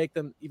now that make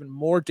them even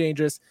more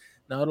dangerous,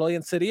 not only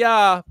in Serie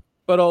A,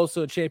 but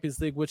also in Champions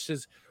League, which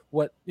is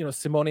what,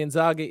 Simone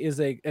Inzaghi is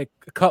a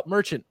cup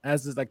merchant,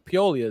 as is like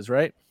Pioli is,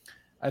 right?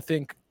 I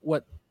think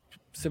what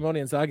Simone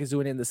Inzaghi is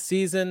doing in the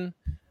season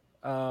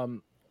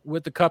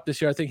with the cup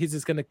this year, I think he's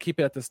just going to keep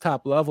it at this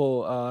top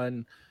level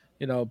and,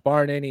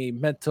 barring any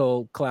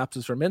mental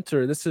collapses from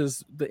Inter, this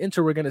is the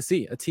Inter we're going to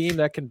see, a team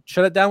that can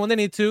shut it down when they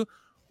need to,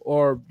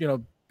 or,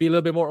 be a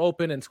little bit more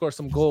open and score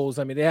some goals.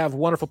 I mean, they have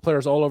wonderful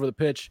players all over the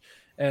pitch,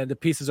 and the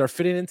pieces are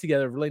fitting in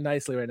together really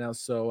nicely right now.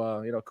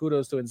 So,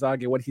 kudos to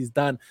Inzaghi, what he's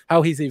done,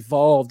 how he's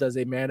evolved as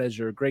a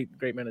manager. Great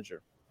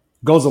manager.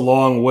 Goes a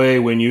long way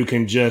when you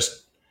can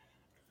just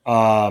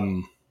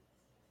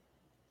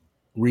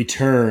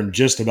return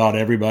just about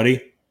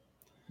everybody.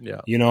 Yeah.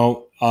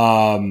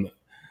 And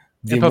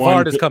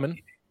Pavard is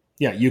coming.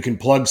 Yeah, you can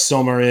plug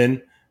Sommer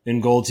in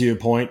goal, to your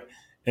point.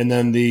 And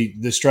then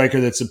the striker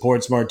that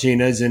supports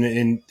Martinez, and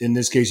in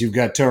this case, you've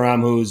got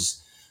Thuram,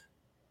 who's,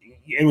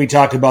 and we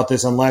talked about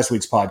this on last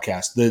week's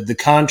podcast, the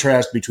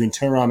contrast between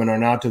Thuram and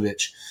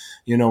Arnautovic,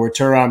 where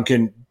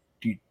Thuram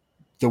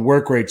the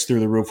work rate's through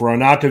the roof, where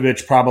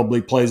Arnautovic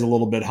probably plays a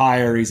little bit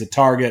higher. He's a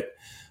target,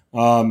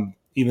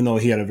 even though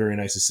he had a very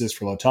nice assist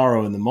for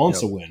Lautaro in the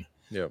Monza win.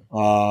 Yeah.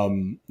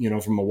 From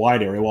a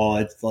wide area.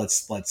 Well,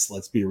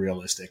 let's be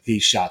realistic. He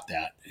shot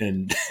that,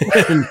 and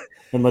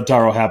and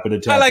Lautaro happened to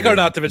tap. I like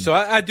Arnautovic, so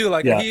I do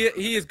like it.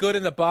 He is good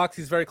in the box.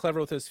 He's very clever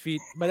with his feet,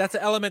 but that's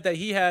an element that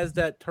he has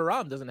that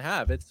Thuram doesn't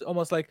have. It's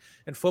almost like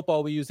in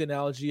football we use the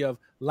analogy of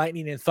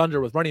lightning and thunder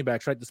with running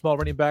backs, right? The small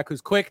running back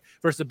who's quick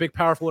versus a big,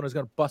 powerful one who's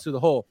going to bust through the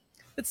hole.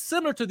 It's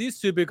similar to these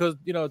two because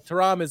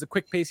Thuram is a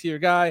quick, pacier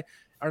guy.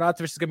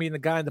 Arnautovic is going to be the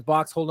guy in the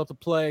box holding up the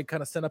play,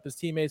 kind of send up his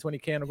teammates when he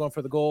can or going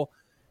for the goal.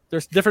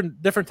 There's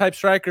different type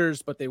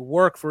strikers, but they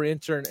work for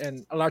Inter,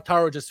 and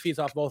Lautaro just feeds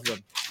off both of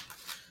them.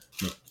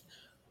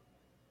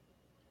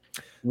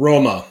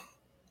 Roma,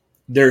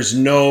 there's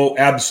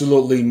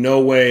absolutely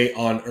no way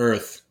on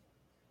earth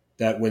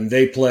that when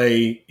they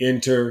play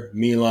Inter,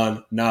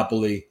 Milan,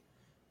 Napoli,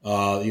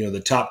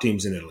 the top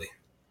teams in Italy,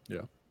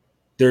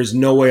 there's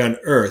no way on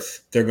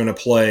earth they're going to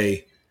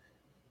play.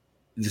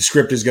 The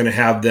script is going to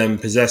have them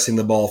possessing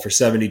the ball for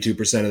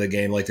 72% of the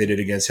game like they did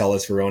against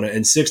Hellas Verona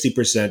and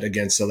 60%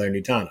 against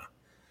Salernitana.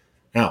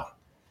 Now,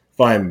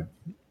 if I'm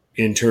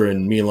Inter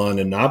and Milan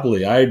and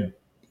Napoli, I'd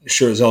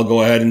sure as hell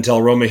go ahead and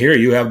tell Roma, here,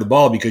 you have the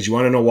ball, because you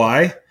want to know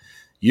why?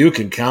 You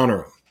can counter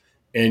them.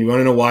 And you want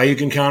to know why you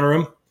can counter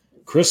them?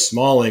 Chris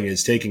Smalling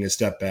is taking a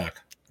step back.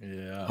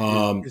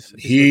 Yeah.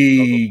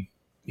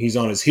 He's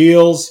on his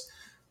heels.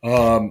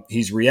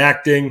 He's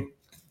reacting.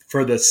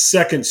 For the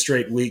second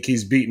straight week,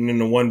 he's beaten in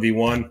the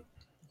 1v1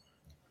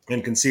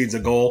 and concedes a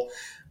goal.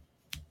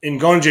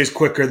 Ngonje's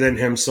quicker than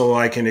him, so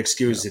I can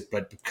excuse it.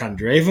 But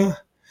Kandreva,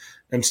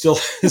 I'm still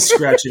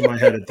scratching my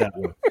head at that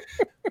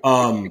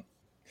one.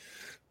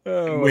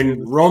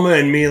 When Roma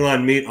and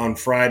Milan meet on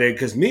Friday,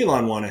 because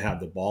Milan want to have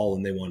the ball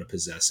and they want to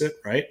possess it,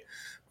 right?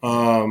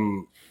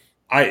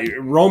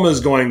 Roma's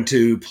going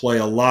to play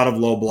a lot of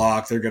low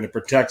block. They're going to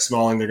protect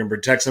Smalling. They're going to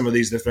protect some of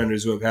these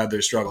defenders who have had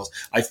their struggles.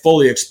 I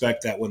fully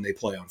expect that when they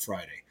play on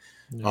Friday.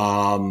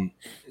 Yeah.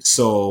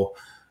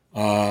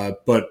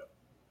 But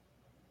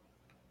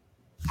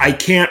I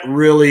can't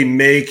really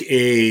make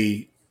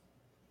a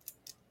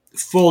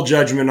full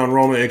judgment on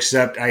Roma,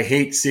 except I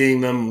hate seeing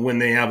them when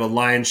they have a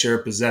lion's share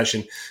of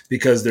possession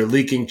because they're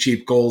leaking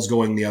cheap goals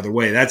going the other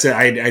way. That's it.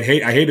 I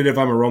hate it if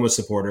I'm a Roma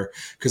supporter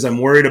because I'm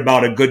worried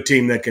about a good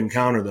team that can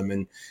counter them.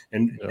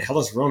 And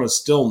Hellas Verona is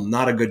still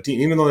not a good team,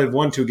 even though they've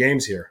won 2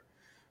 games here.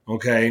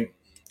 Okay,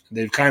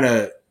 they've kind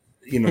of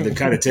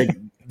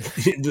taken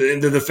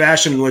the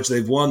fashion in which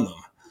they've won them.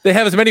 They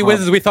have as many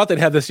wins as we thought they'd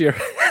have this year.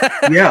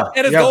 Yeah,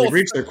 they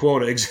reached their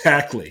quota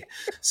exactly.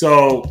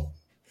 So.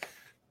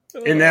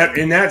 In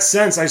that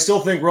sense, I still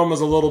think Roma's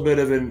a little bit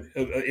of an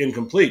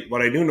incomplete.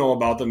 What I do know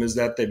about them is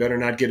that they better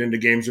not get into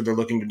games where they're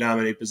looking to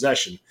dominate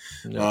possession,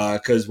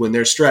 because when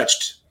they're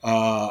stretched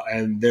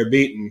and they're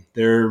beaten,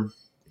 they're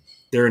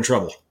in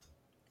trouble.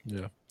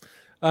 Yeah.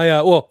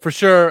 Well, for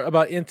sure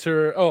about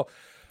Inter. Oh,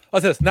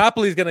 I'll say this: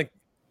 Napoli's going to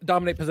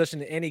dominate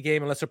possession in any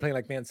game unless they're playing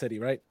like Man City,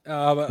 right?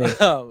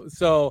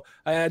 So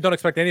I don't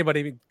expect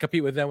anybody to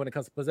compete with them when it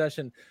comes to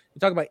possession. You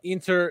talk about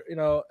Inter,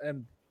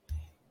 and.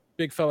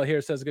 Big fella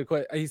here says a good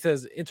question. He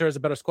says Inter has a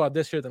better squad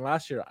this year than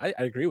last year. I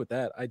agree with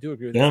that. I do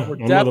agree with that. More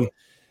depth.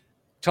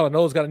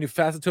 Cialanoglu's got a new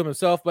facet to him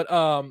himself, but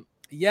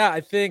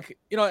I think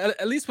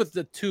at least with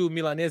the 2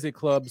 Milanese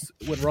clubs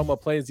when Roma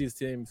plays these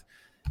teams,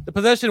 the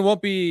possession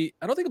won't be.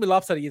 I don't think it'll be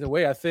lopsided either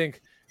way. I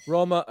think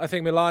Roma, I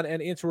think Milan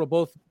and Inter will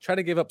both try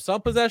to give up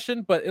some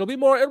possession, but it'll be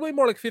more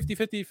like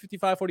 50-50,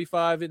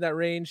 55-45 in that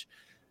range.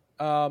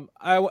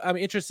 I'm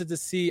interested to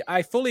see.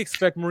 I fully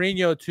expect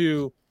Mourinho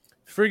to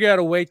figure out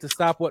a way to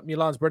stop what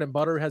Milan's bread and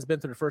butter has been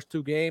through the first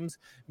 2 games,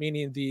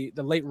 meaning the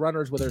late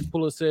runners, whether it's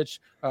Pulisic,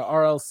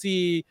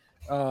 RLC,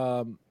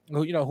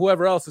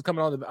 whoever else is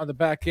coming on the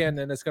back end,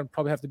 and it's going to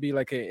probably have to be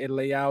like a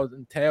Leao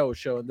and Teo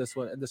show in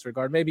this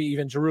regard. Maybe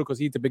even Giroud, because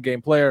he's the big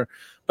game player.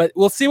 But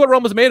we'll see what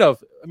Roma's made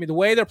of. I mean, the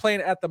way they're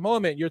playing at the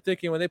moment, you're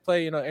thinking when they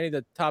play, any of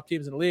the top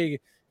teams in the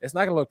league, it's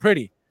not going to look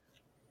pretty.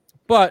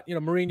 But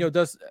Mourinho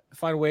does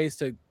find ways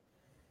to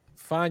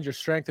find your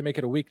strength and make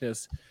it a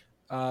weakness,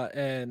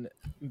 and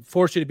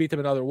force you to beat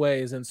them in other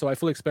ways. And so I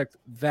fully expect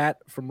that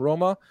from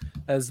Roma.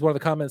 As one of the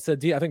comments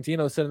said, I think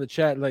Dino said in the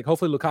chat, like,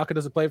 hopefully Lukaku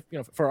doesn't play,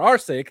 for our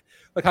sake,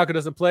 Lukaku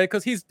doesn't play,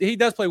 because he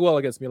does play well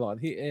against Milan.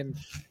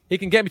 He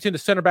can get between the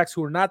center backs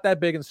who are not that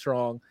big and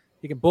strong.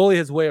 He can bully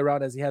his way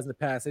around as he has in the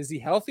past. Is he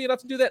healthy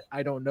enough to do that?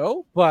 I don't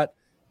know, but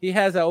he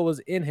has that always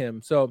in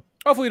him. So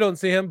hopefully we don't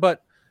see him,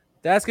 but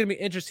that's going to be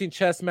an interesting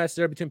chess match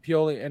there between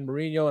Pioli and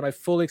Mourinho, and I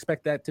fully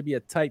expect that to be a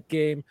tight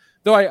game.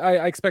 Though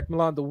I expect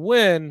Milan to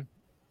win,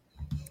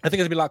 I think it's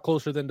going to be a lot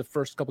closer than the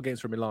first couple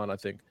games for Milan, I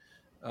think.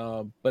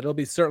 But it'll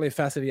be certainly a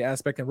fascinating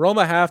aspect. And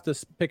Roma have to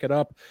pick it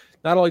up.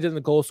 Not only did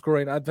the goal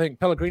scoring, I think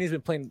Pellegrini's been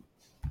playing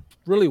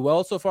really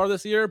well so far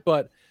this year,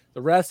 but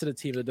the rest of the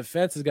team, the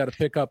defense has got to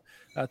pick up.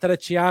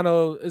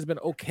 Terracciano has been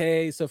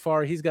okay so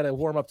far. He's got to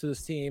warm up to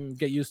this team,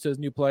 get used to his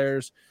new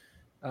players.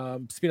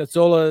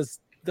 Spinazzola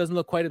doesn't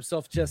look quite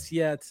himself just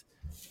yet.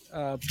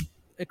 And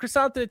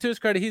Cristante, to his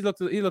credit, he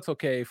looks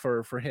okay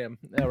for him.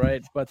 All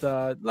right. But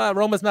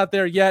Roma's not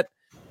there yet.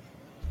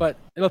 But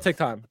it'll take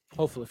time,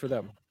 hopefully, for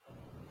them.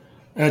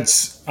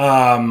 It's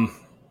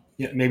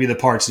maybe the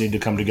parts need to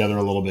come together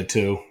a little bit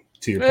too.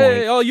 To your point.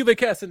 Hey, oh, Juve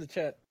Cast in the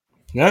chat.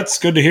 That's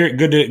good to hear.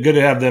 Good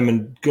to have them,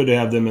 and good to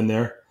have them in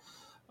there.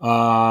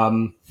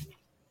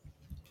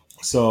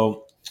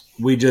 So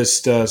we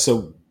just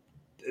so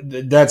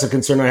that's a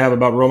concern I have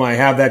about Roma. I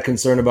have that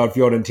concern about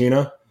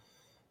Fiorentina.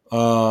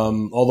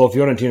 Although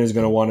Fiorentina is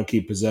going to want to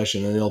keep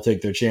possession and they'll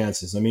take their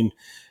chances. I mean,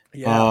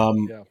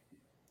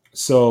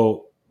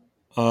 So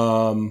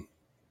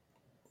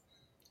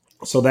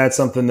that's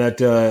something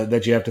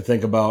that you have to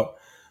think about.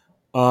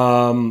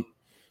 But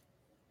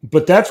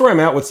that's where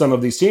I'm at with some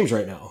of these teams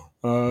right now.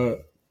 I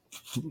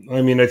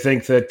mean, I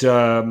think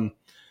that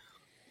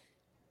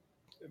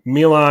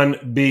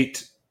Milan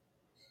beat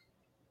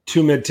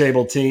 2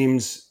 mid-table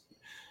teams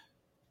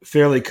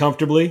fairly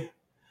comfortably.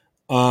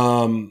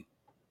 Coming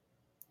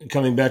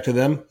back to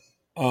them,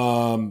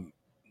 2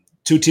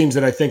 teams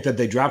that I think that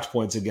they dropped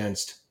points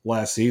against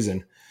last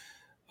season.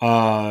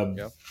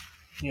 And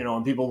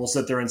people will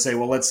sit there and say,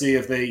 well, let's see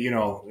if they,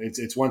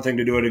 it's one thing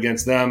to do it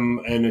against them,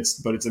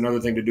 but it's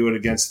another thing to do it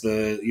against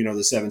the,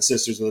 the Seven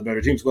Sisters or the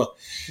better teams. Well,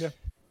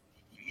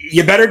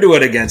 you better do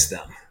it against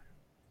them.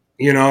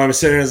 I was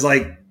sitting as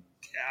like,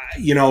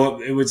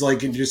 it was like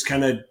just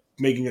kind of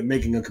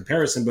making a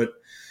comparison, but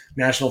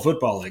National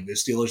Football League, the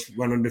Steelers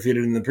went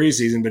undefeated in the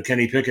preseason, but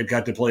Kenny Pickett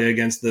got to play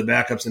against the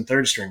backups and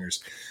third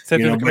stringers.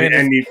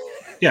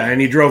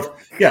 And he drove.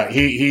 Yeah,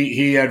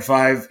 he had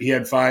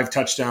 5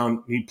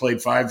 touchdown. He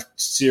played 5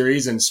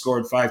 series and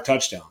scored 5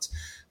 touchdowns.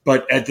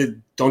 But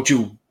don't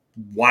you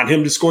want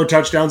him to score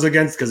touchdowns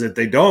against? Because if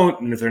they don't,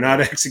 and if they're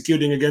not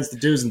executing against the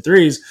 2s and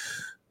 3s,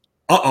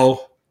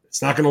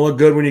 it's not going to look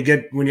good when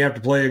you have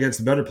to play against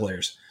the better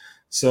players.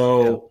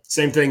 So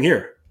same thing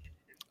here.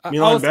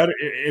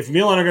 If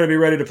Milan are going to be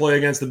ready to play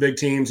against the big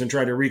teams and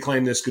try to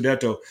reclaim this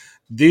Scudetto,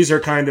 these are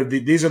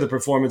the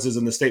performances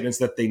and the statements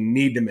that they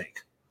need to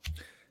make.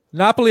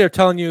 Napoli are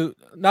telling you,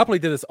 Napoli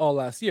did this all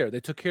last year. They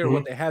took care of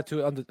what they had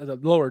to on the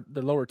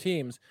lower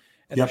teams,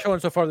 and they're showing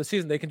so far this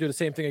season they can do the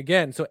same thing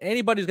again. So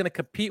anybody's going to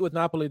compete with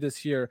Napoli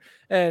this year,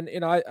 and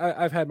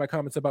I've had my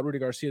comments about Rudy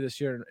Garcia this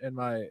year and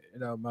my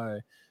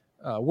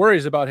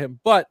worries about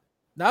him, but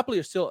Napoli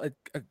are still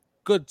a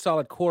good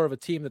solid core of a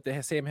team that they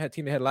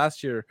had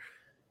last year.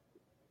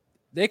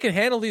 They can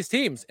handle these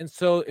teams, and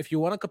so if you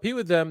want to compete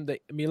with them, the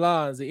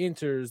Milans, the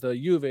Inters, the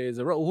Juves,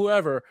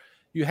 whoever,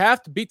 you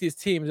have to beat these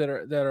teams that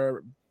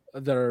are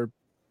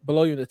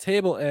below you in the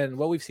table. And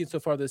what we've seen so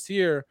far this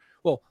year,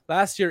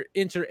 last year,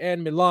 Inter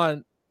and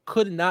Milan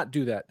could not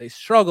do that. They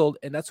struggled,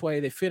 and that's why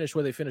they finished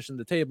where they finished in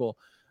the table,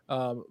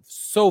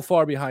 so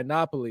far behind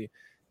Napoli.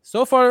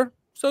 So far,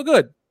 so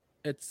good.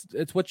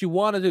 It's what you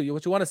want to do,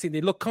 what you want to see.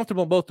 They look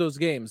comfortable in both those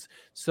games,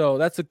 so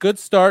that's a good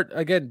start.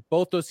 Again,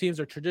 both those teams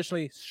are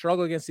traditionally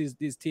struggle against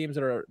these teams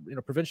that are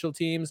provincial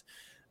teams.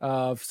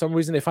 For some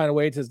reason, they find a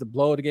way to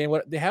blow the game.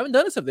 They haven't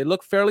done this stuff. They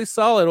look fairly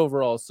solid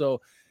overall. So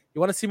you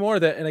want to see more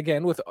of that. And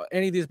again, with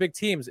any of these big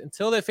teams,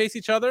 until they face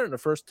each other, and the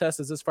first test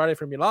is this Friday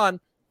for Milan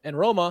and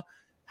Roma,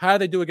 how do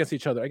they do against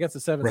each other, against the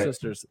Seven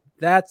Sisters?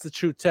 That's the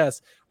true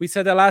test. We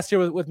said that last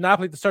year with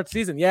Napoli to start the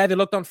season. Yeah, they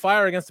looked on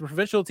fire against the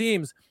provincial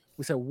teams.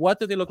 We said, what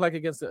did they look like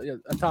against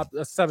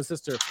a Seven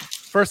Sister?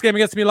 First game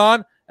against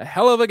Milan, a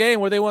hell of a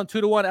game where they won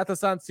 2-1 at the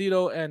San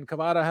Siro, and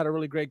Cavada had a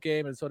really great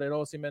game, and so did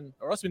Osimhen.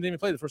 Or Osimhen didn't even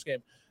play the first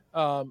game.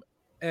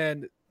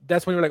 And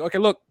that's when you're like, okay,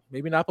 look,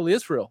 maybe Napoli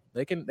is for real.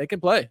 They can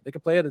play. They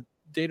can play at a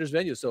dangerous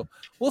venue. So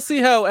we'll see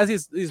how,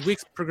 as these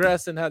weeks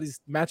progress and how these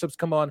matchups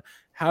come on,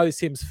 how these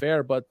teams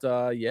fare. But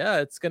yeah,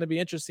 it's going to be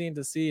interesting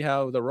to see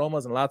how the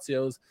Romas and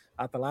Lazios,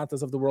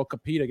 Atalantas of the world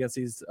compete against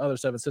these other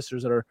Seven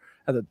Sisters that are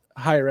at the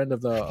higher end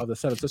of the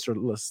Seven Sister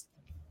list.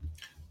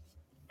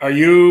 Are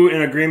you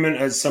in agreement,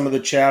 as some of the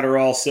chat are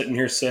all sitting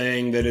here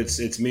saying that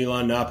it's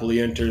Milan, Napoli,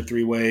 Inter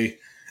three-way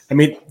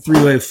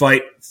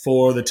fight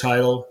for the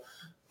title?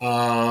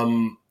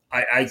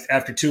 I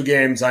after 2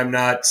 games, I'm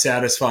not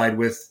satisfied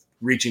with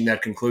reaching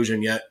that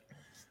conclusion yet.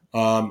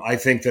 I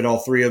think that all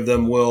 3 of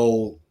them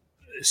will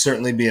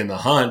certainly be in the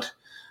hunt,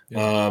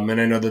 and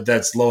I know that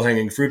that's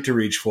low-hanging fruit to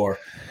reach for.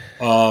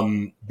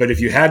 But if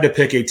you had to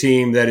pick a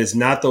team that is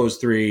not those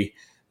 3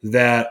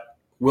 that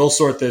will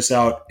sort this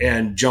out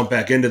and jump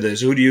back into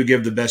this, who do you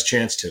give the best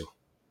chance to?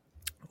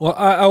 Well,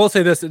 I will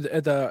say this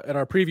at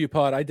our preview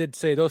pod. I did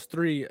say those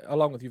 3,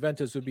 along with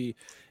Juventus, would be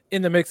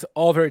in the mix,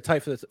 all very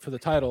tight for the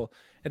title.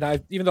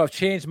 And even though I've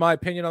changed my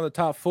opinion on the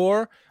top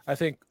 4, I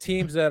think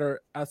teams that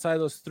are outside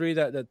those 3,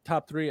 that the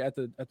top 3 at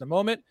the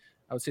moment,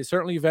 I would say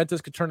certainly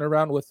Juventus could turn it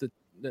around with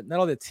not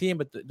only the team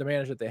but the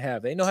manager that they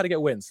have. They know how to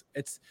get wins.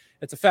 It's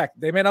a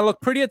fact. They may not look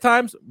pretty at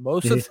times.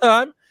 Most of the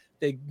time,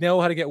 they know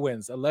how to get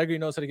wins. Allegri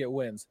knows how to get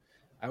wins.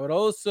 I would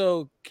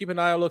also keep an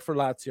eye out, look for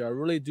Lazio. I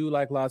really do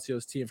like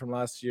Lazio's team from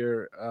last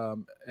year,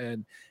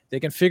 and they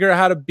can figure out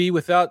how to be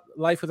without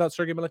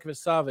Sergei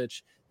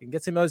Milinkovic-Savic. They can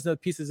get some other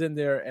pieces in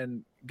there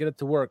and get it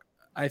to work.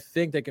 I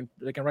think they can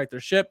right their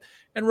ship,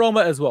 and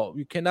Roma as well.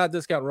 You cannot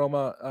discount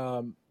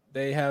Roma.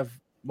 They have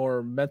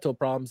more mental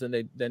problems than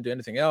do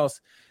anything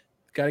else.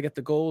 Got to get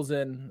the goals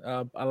in.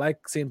 I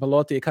like seeing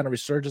Belotti, a kind of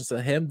resurgence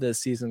of him this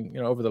season,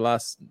 over the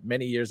last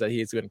many years that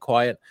he's been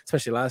quiet,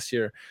 especially last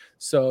year.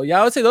 So,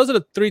 yeah, I would say those are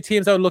the 3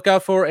 teams I would look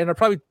out for. And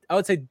I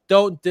would say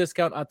don't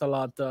discount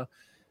Atalanta.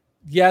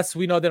 Yes,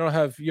 we know they don't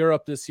have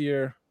Europe this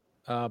year,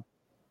 but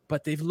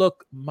they've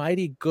looked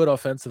mighty good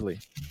offensively.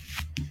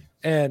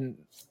 And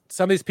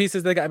some of these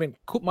pieces they got,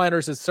 Koop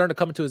Meiners is starting to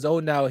come into his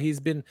own now.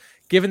 He's been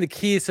given the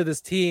keys to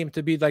this team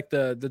to be like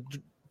to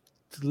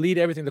lead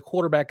everything, the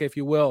quarterback, if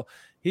you will.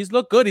 He's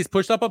looked good. He's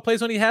pushed up on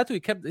plays when he had to.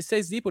 He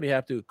stays deep when he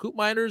have to. Koop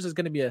Meiners is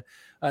going to be a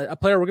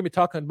player we're going to be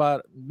talking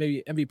about,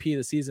 maybe MVP of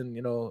the season,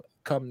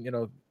 come the end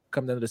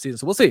of the season.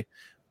 So we'll see.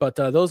 But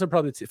those are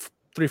probably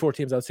 3-4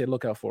 teams I would say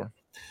look out for.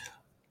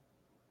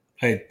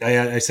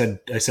 I said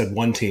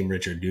one team,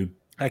 Richard, dude.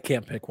 I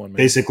can't pick one, man.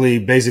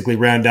 Basically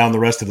ran down the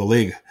rest of the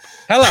league.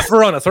 Hellas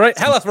Verona, right?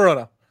 Hellas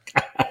Verona.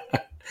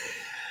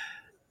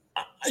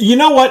 You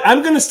know what?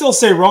 I'm going to still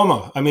say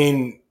Roma.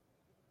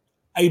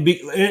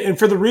 And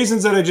for the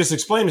reasons that I just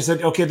explained, I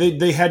said, okay,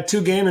 they had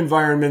 2 game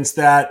environments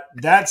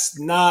that's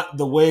not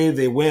the way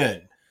they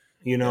win,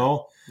 Yeah.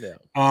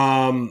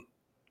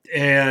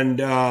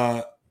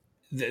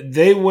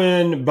 They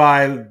win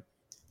by,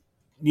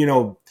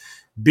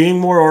 being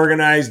more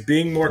organized,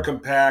 being more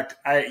compact.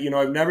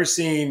 I've never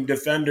seen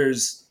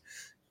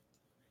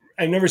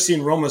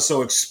Roma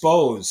so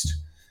exposed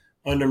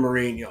under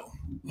Mourinho.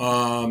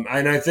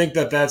 And I think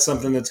that's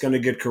something that's going to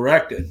get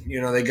corrected.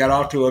 They got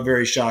off to a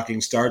very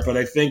shocking start, but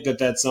I think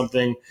that's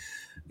something,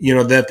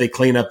 that they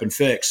clean up and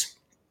fix.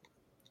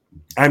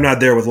 I'm not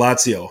there with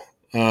Lazio.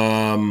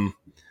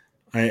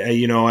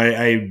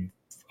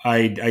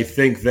 I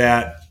think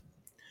that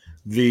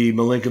the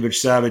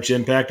Milinkovic-Savic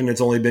impact, and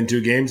it's only been 2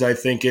 games, I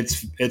think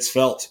it's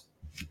felt.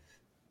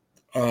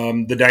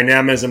 The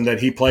dynamism that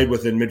he played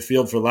with in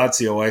midfield for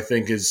Lazio, I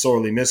think, is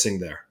sorely missing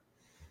there.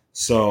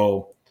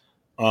 So,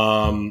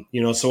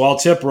 so I'll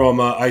tip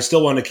Roma. I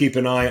still want to keep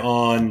an eye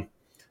on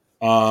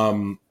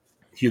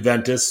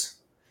Juventus.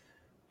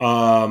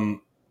 My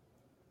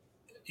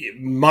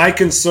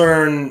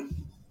concern,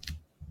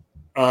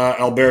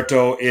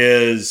 Alberto,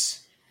 is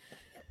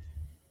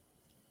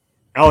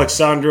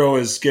Alexandro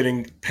is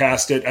getting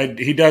past it.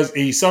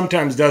 He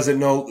sometimes doesn't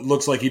know.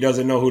 Looks like he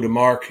doesn't know who to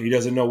mark. He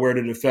doesn't know where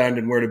to defend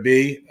and where to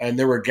be. And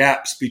there were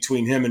gaps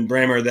between him and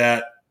Bremer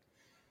that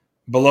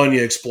Bologna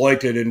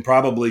exploited and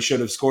probably should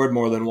have scored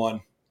more than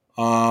one.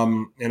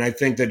 And I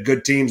think that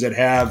good teams that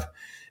have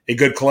a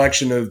good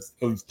collection of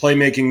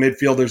playmaking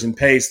midfielders and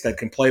pace that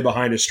can play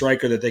behind a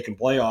striker that they can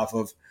play off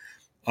of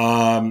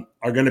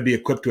are going to be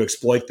equipped to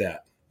exploit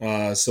that.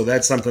 So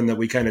that's something that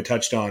we kind of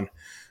touched on.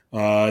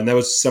 And that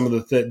was some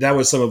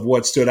of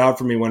what stood out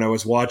for me when I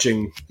was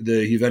watching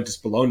the Juventus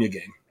Bologna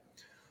game.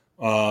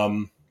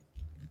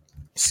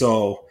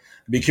 So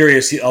I'd be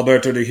curious,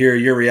 Alberto, to hear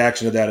your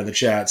reaction to that in the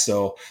chat.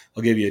 So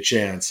I'll give you a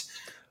chance.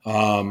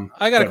 I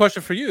got a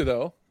question for you,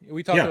 though.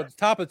 We talked about the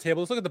top of the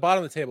table. Let's look at the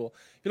bottom of the table.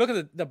 If you look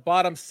at the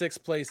bottom 6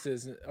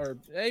 places, or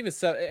even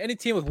 7, any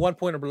team with 1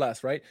 point or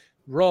less, right?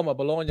 Roma,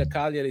 Bologna,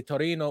 Cagliari,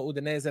 Torino,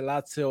 Udinese,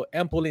 Lazio,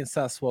 Empoli, and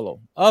Sassuolo.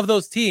 Of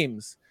those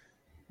teams,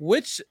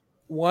 which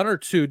 1 or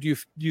 2 do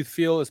you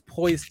feel is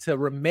poised to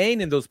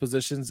remain in those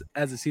positions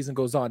as the season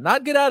goes on?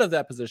 Not get out of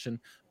that position,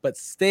 but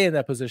stay in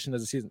that position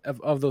as the season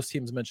of those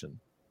teams mentioned.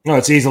 No,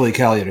 it's easily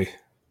Cagliari.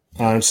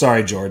 I'm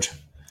sorry, George.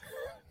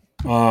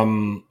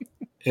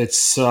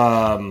 It's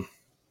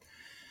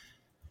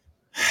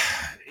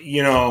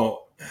you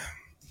know,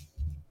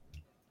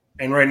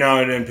 and right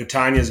now, and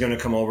Petagna is going to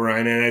come over,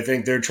 and I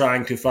think they're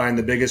trying to find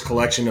the biggest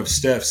collection of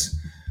stiffs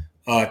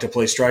to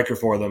play striker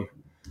for them,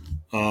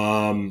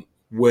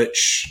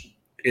 which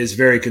is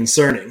very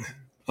concerning.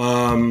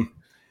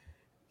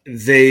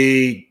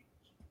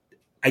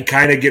 I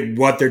kind of get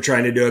what they're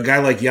trying to do. A guy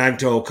like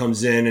Yanto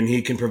comes in and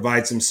he can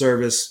provide some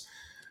service.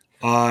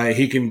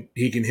 He can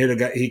hit a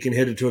guy. He can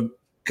hit it to a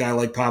guy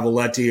like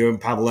Pavoletti, or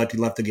Pavoletti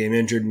left the game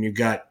injured, and you've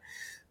got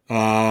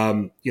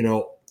Oristano.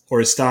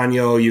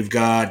 You've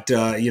got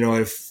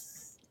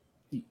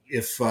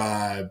if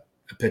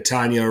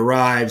Petagna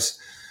arrives,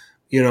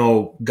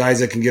 guys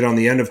that can get on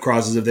the end of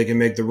crosses if they can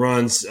make the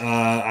runs.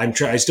 I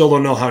still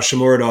don't know how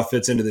Shomurodov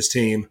fits into this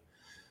team.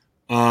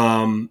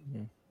 And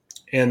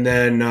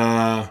then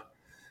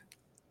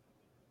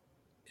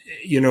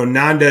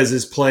Nandez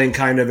is playing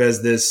kind of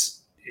as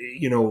this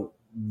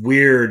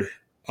weird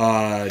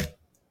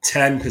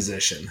 10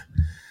 position.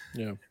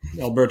 Yeah,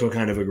 Alberto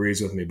kind of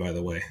agrees with me, by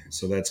the way,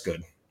 so that's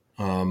good.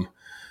 And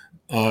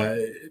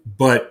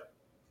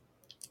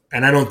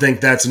I don't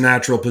think that's a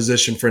natural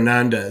position for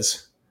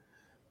Nandez.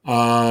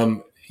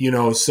 So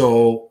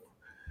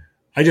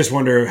I just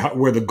wonder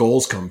where the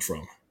goals come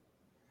from.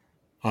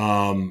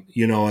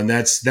 And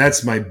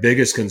that's my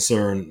biggest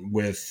concern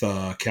with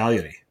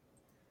Cagliari.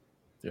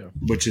 Yeah,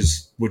 which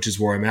is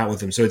where I'm at with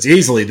them. So it's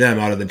easily them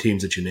out of the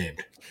teams that you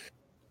named.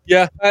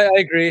 Yeah, I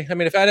agree. I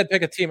mean, if I had to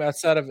pick a team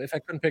if I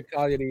couldn't pick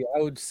Cagliari,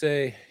 I would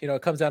say,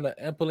 it comes down to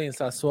Empoli and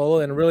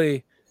Sassuolo. And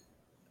really,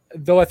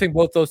 though I think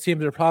both those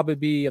teams would probably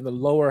be in the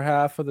lower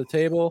half of the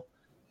table,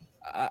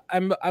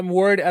 I'm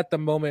worried at the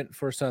moment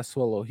for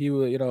Sassuolo.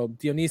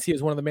 Dionisi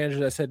is one of the managers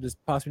that said just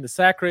possibly the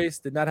sack race,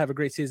 did not have a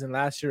great season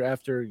last year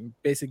after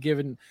basically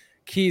giving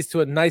keys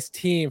to a nice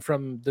team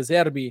from De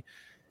Zerbi.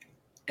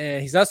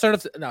 And he's not starting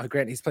to – now,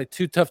 granted, he's played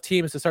two tough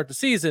teams to start the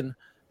season.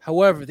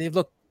 However, they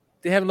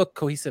haven't looked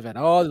cohesive at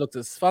all. They look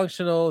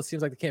dysfunctional. It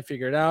seems like they can't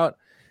figure it out.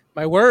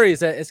 My worry is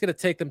that it's going to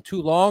take them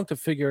too long to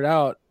figure it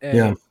out.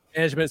 And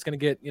management is going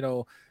to get,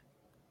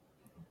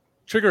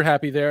 trigger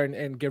happy there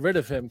and get rid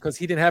of him because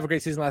he didn't have a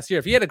great season last year.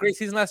 If he had a great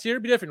season last year,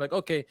 it'd be different. Like,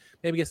 okay,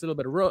 maybe gets a little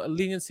bit of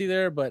leniency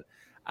there. But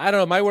I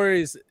don't know. My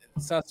worry is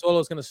Sassuolo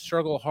is going to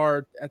struggle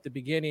hard at the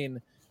beginning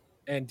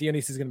and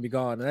Dionisi is going to be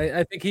gone. And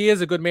I think he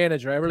is a good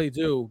manager. I really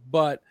do.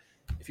 But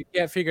if you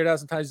can't figure it out,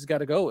 sometimes you just got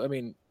to go. I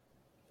mean,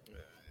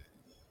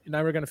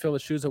 now we're going to fill the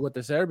shoes of what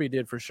the Zerbi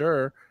did for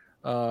sure,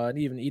 and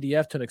even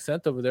EDF to an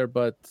extent over there.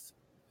 But,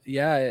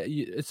 yeah,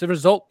 it's a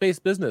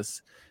result-based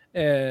business.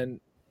 And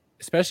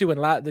especially when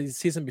the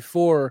season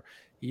before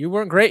you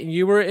weren't great and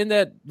you were in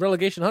that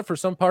relegation hunt for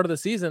some part of the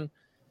season,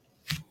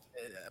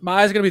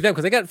 my eyes are going to be them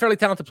because they got fairly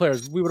talented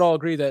players. We would all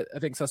agree that I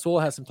think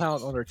Sassuolo has some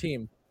talent on their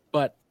team,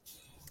 but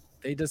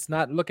they just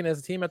not looking as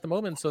a team at the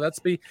moment. So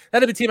that'd be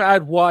a team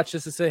I'd watch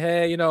just to say,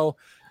 hey,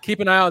 keep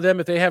an eye on them.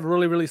 If they have a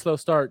really, really slow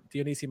start,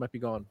 Dionisi might be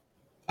gone.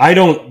 I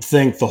don't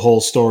think the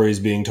whole story is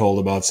being told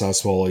about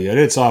Sassuolo yet.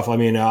 It's off. I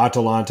mean,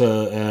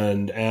 Atalanta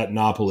and at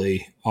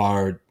Napoli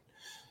are,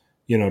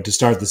 to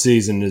start the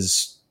season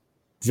is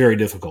very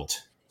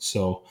difficult.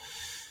 So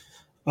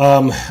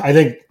I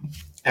think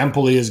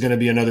Empoli is going to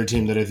be another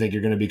team that I think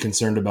you're going to be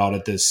concerned about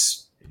at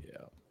this,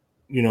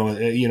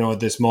 at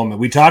this moment.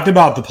 We talked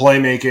about the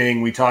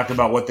playmaking. We talked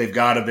about what they've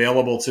got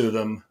available to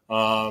them.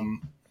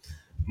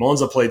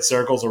 Monza played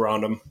circles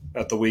around them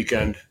at the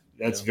weekend.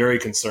 That's very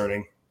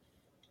concerning.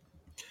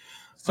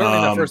 Certainly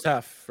in the first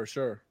half, for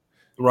sure.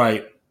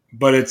 Right.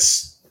 But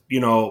it's,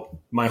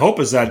 my hope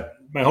is that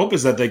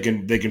they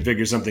can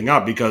figure something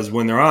out because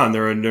when they're on,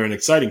 they're an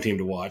exciting team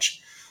to watch.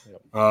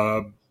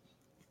 Yep.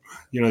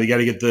 You got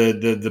to get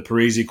the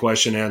Parisi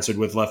question answered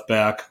with left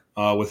back,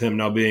 with him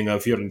now being a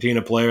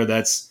Fiorentina player.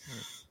 That's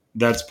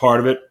part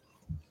of it.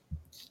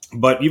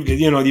 But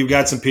you've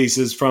got some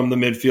pieces from the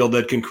midfield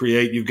that can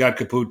create. You've got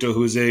Caputo,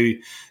 who's a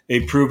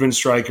proven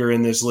striker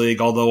in this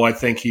league, although I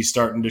think he's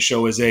starting to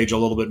show his age a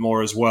little bit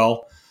more as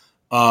well.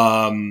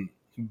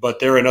 But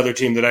they're another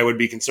team that I would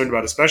be concerned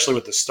about, especially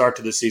with the start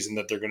to the season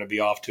that they're going to be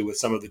off to with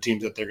some of the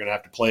teams that they're going to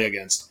have to play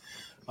against.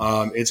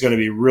 It's going to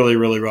be really,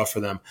 really rough for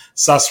them.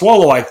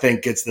 Sassuolo, I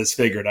think, gets this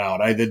figured out.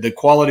 The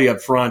quality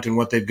up front and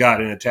what they've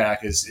got in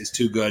attack is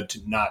too good to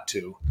not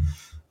to.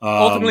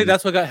 Ultimately,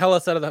 that's what got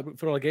Hellas out of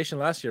the relegation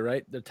last year,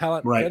 right? The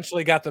talent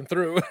eventually got them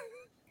through.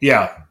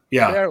 Yeah.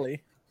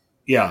 Barely.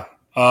 Yeah.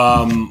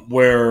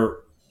 Where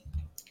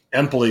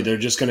Empoli, they're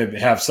just going to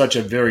have such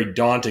a very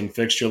daunting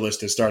fixture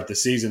list to start the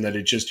season that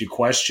you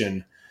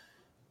question,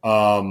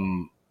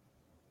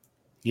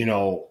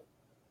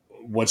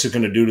 what's it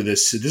going to do to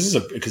this? This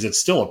is because it's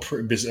still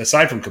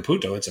aside from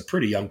Caputo, it's a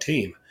pretty young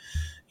team.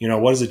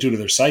 What does it do to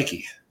their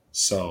psyche?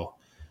 So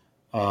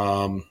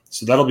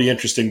that'll be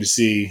interesting to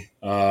see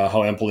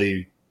how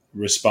Empoli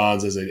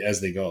responds as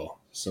they go.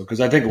 So,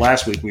 because I think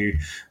last week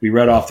we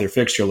read off their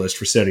fixture list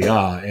for Serie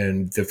A,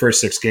 and the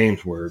first 6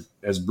 games were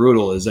as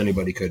brutal as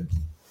anybody could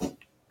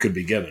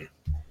be given.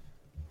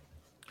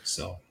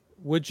 So,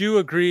 would you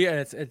agree? And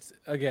it's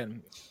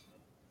again,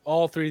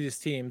 all three of these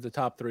teams, the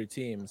top 3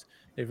 teams,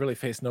 they've really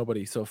faced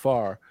nobody so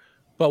far.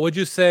 But would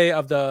you say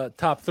of the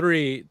top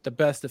three, the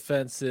best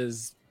defense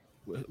is,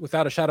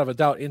 without a shadow of a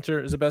doubt, Inter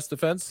is the best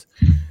defense?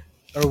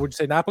 Or would you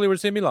say Napoli or would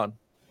you say Milan?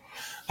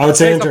 I would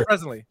say Inter.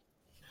 Presently.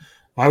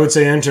 I would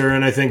say Inter,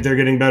 and I think they're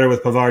getting better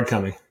with Pavard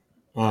coming.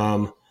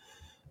 I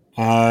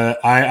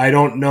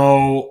don't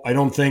know. I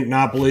don't think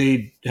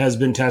Napoli has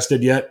been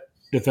tested yet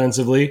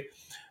defensively.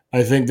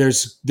 I think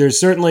there's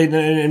certainly,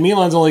 and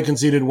Milan's only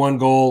conceded one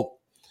goal.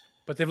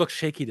 But they've looked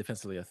shaky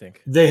defensively, I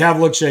think. They have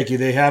looked shaky.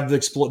 They have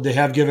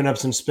given up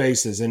some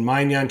spaces, and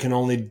Maignan can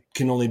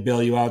only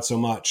bail you out so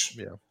much.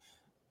 Yeah.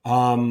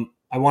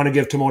 I want to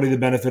give Tomori the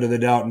benefit of the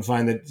doubt and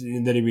find that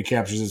he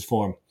recaptures his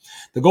form.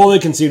 The goal they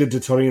conceded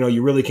to Torino,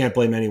 you really can't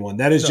blame anyone.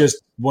 That is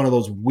just one of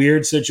those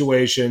weird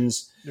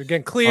situations. You're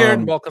getting cleared,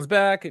 and ball comes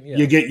back, and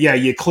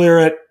you clear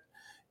it.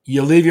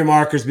 You leave your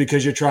markers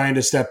because you're trying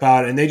to step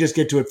out, and they just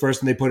get to it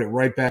first, and they put it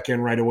right back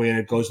in right away, and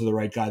it goes to the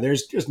right guy.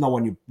 There's no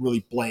one you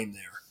really blame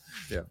there.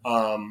 Yeah.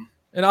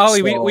 And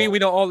Ollie, we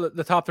know all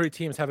the top three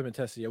teams haven't been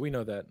tested yet. We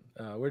know that.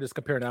 We're just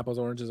comparing apples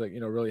and oranges, like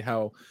really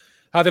how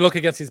they look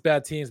against these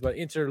bad teams. But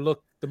Inter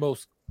looked the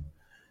most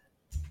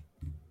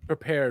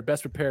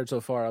best prepared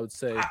so far, I would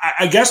say.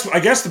 I guess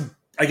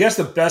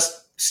the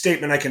best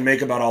statement I can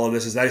make about all of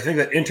this is that I think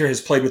that Inter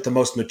has played with the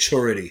most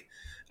maturity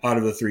out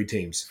of the three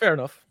teams. Fair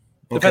enough.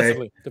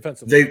 Okay?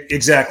 Defensively.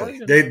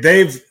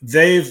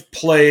 They've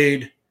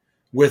played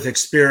with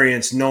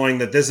experience, knowing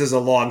that this is a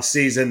long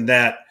season,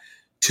 that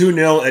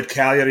 2-0 at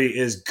Cagliari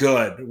is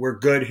good. We're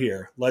good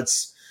here.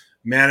 Let's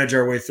manage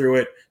our way through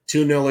it.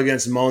 2-0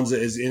 against Monza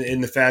is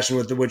in the fashion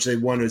with which they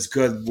won is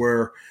good.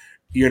 We're,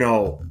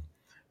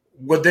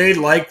 would they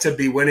like to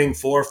be winning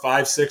 4,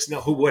 5, 6? No,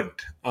 who wouldn't?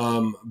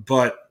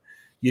 But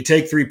you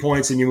take 3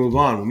 points and you move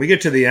on. When we get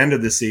to the end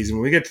of the season,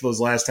 when we get to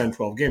those last 10,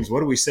 12 games,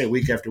 what do we say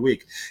week after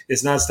week?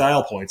 It's not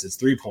style points. It's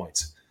 3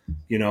 points.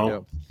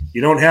 Yeah.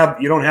 You don't have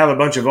a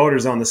bunch of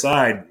voters on the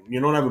side. You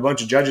don't have a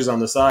bunch of judges on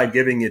the side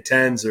giving you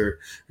 10s or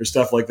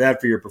stuff like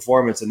that for your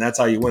performance, and that's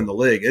how you win the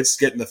league. It's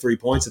getting the 3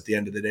 points at the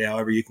end of the day,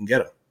 however you can get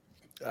them.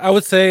 I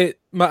would say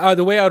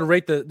the way I would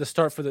rate the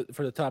start for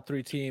the top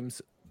three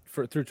teams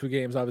through 2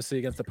 games, obviously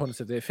against the opponents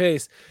that they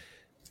face.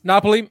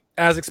 Napoli,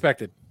 as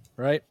expected,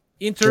 right?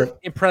 Inter,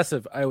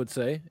 impressive, I would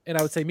say, and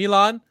I would say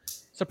Milan,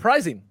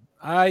 surprising.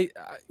 I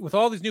with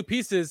all these new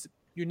pieces,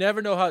 you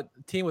never know how a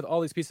team with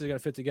all these pieces are going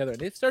to fit together,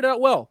 and it started out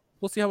well.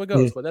 We'll see how it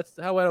goes, but that's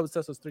how I would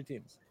assess those 3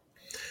 teams.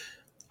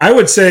 I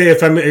would say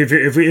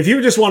if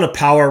you just want to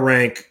power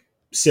rank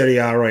Serie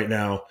A right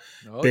now,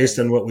 based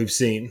on what we've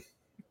seen,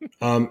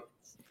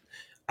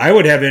 I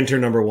would have Inter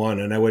number 1,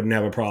 and I wouldn't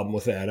have a problem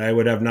with that. I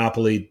would have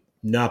Napoli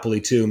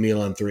 2,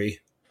 Milan 3.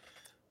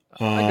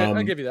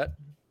 I give you that.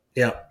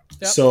 Yeah.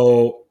 Yep.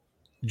 So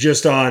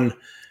just on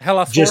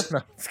Hellas, just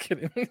no, just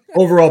kidding.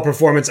 overall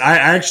performance, I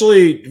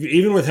actually,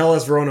 even with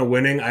Hellas Verona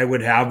winning, I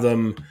would have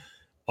them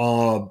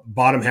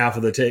bottom half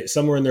of the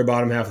somewhere in their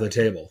bottom half of the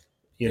table.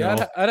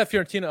 I'd have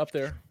Fiorentina up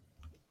there.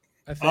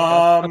 I think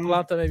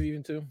Atalanta maybe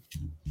even 2.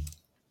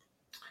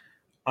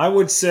 I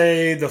would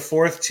say the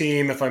 4th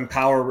team, if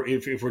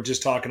we're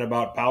just talking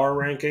about power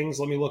rankings.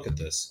 Let me look at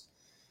this.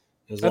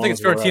 I think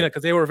it's Fiorentina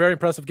because they were very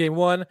impressive game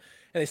 1, and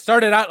they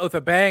started out with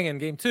a bang in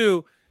game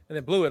 2, and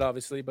then blew it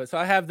obviously. But so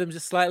I have them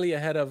just slightly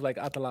ahead of like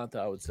Atalanta,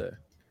 I would say.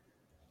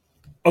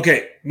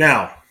 Okay,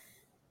 now.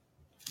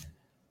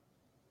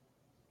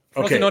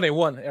 Okay. Frosinone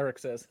won, Eric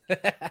says.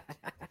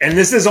 And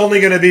this is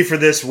only going to be for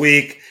this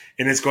week,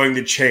 and it's going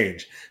to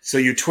change. So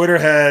you Twitter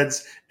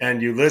heads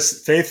and you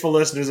faithful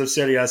listeners of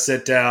Serie A,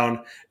 sit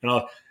down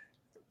and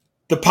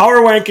the power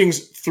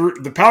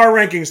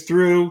rankings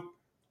through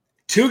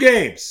 2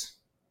 games.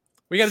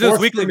 We got to do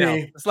this weekly now.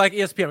 It's like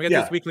ESPN. We got to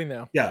do this weekly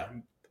now. Yeah.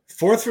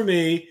 4th for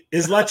me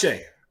is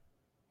Lecce.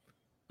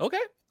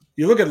 Okay.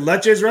 You look at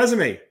Lecce's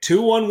resume: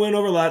 2-1 win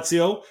over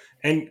Lazio,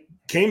 and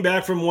came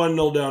back from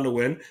 1-0 down to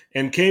win,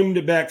 and came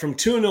back from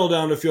 2-0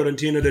 down to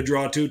Fiorentina to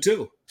draw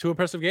 2-2. 2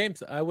 impressive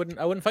games. I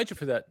wouldn't fight you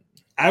for that.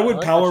 I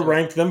would power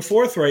rank them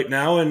 4th right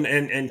now,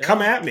 and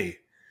come at me.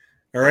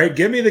 All right,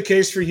 give me the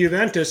case for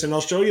Juventus, and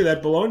I'll show you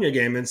that Bologna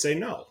game and say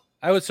no.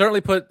 I would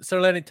certainly put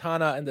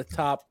Salernitana in the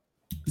top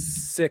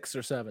 6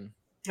 or 7.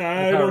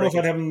 I don't know if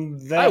I'd have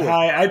them that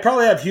high. I'd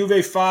probably have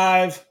Juve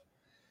 5,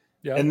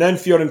 and then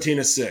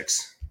Fiorentina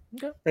 6.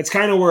 Okay. That's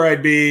kind of where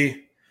I'd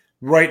be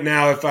right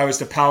now if I was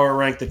to power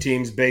rank the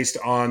teams based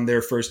on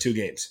their first 2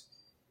 games.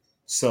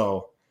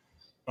 So,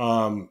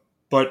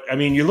 but I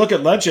mean, you look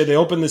at Lecce, they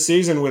opened the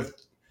season with,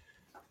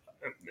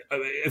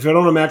 if I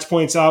don't know, max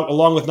points out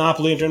along with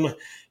Napoli and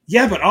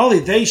yeah, but Ollie,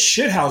 they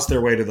shithoused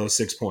their way to those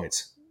 6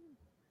 points.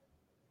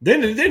 They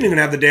didn't even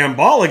have the damn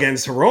ball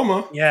against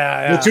Roma.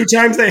 Yeah. The 2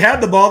 times they had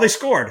the ball, they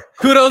scored.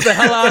 Kudos to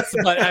Hellas,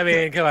 but I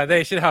mean, come on,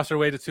 they shithoused their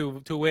way to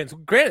two wins.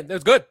 Granted,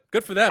 that's good.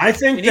 Good for them. I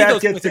think that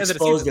gets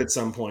exposed at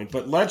some point.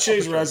 But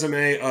Lecce's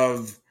resume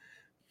of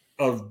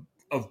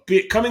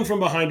coming from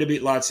behind to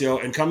beat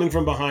Lazio and coming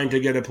from behind to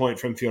get a point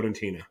from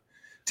Fiorentina,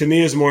 to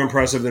me, is more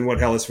impressive than what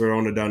Hellas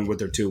Verona done with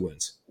their 2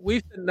 wins.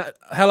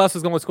 Hellas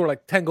is going to score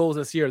like 10 goals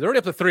this year. They're already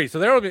up to 3, so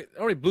they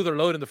already blew their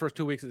load in the first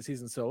 2 weeks of the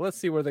season. So let's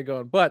see where they're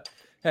going. But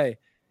hey,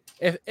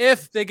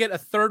 If they get a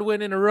third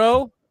win in a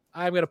row,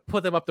 I'm gonna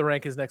put them up the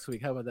rankings next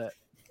week. How about that?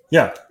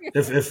 Yeah.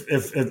 If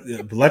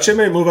Lecce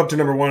may move up to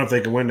number 1 if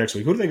they can win next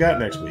week. Who do they got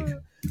next week?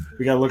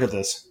 We got to look at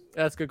this.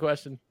 That's a good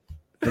question.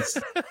 We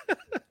gotta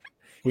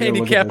look at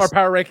Handicap our this.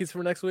 power rankings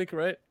for next week,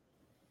 right?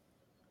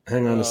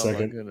 Hang on Oh, a my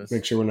second. goodness.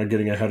 Make sure we're not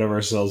getting ahead of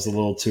ourselves a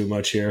little too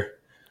much here.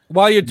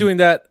 While you're doing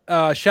that,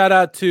 shout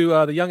out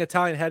to the Young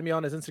Italian, had me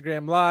on his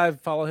Instagram Live.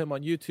 Follow him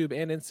on YouTube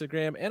and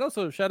Instagram, and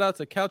also shout out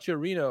to Calcio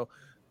Reno,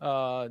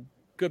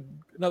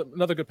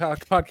 another good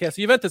podcast,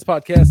 the Juventus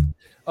podcast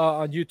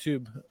on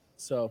YouTube.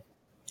 So,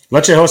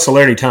 Lecce hosts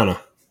Salernitana.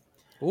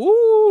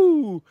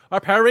 ooh,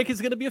 our power ranking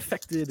is going to be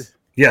affected.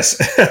 Yes,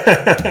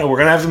 we're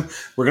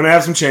gonna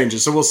have some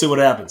changes, so we'll see what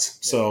happens.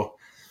 So,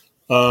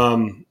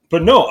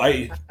 but no,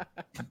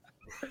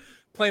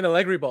 Playing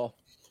Allegri ball.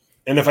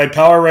 and if I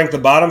power rank the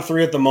bottom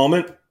 3 at the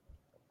moment,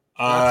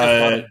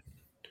 I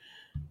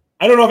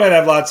don't know if I'd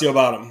have Lazio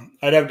bottom.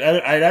 I'd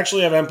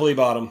actually have Empoli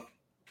bottom.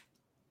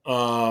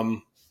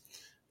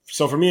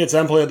 So for me, it's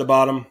Empoli at the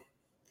bottom.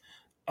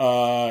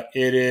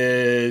 It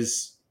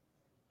is.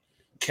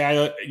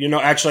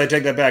 Actually, I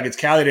take that back. It's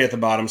Cagliari at the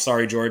bottom.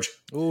 Sorry, George.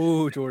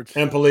 Ooh, George.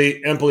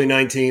 Empoli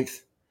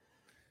 19th.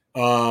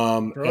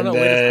 Verona And away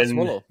to then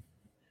Sassuolo.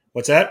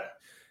 what's that?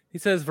 He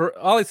says,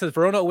 Ollie says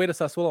Verona away to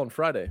Sassuolo on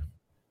Friday.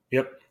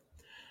 Yep.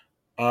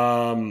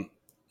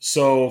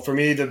 So for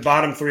me, the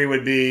bottom 3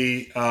 would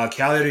be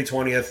Cagliari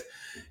 20th,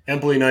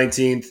 Empoli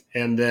 19th,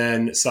 and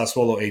then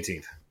Sassuolo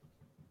 18th.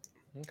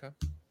 Okay.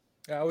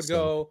 Yeah, I would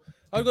go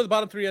the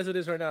bottom 3 as it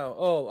is right now.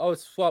 Oh, I would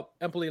swap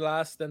Empoli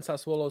last, then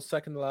Sassuolo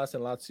second to last,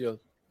 and Lazio,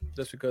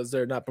 just because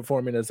they're not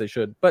performing as they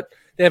should. But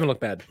they haven't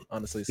looked bad,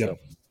 honestly. So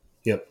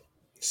Yep.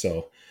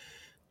 So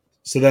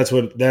that's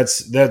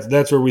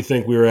where we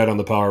think we were at on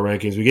the power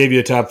rankings. We gave you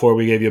a top 4,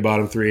 we gave you a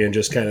bottom 3, and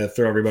just kind of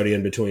throw everybody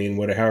in between.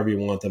 However you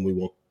want them, we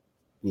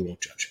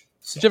won't judge.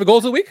 So. Did you have a goal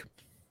of the week?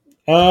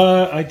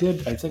 I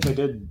did. I think I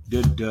did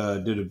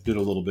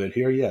a little bit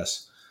here.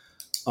 Yes.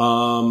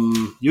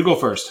 You go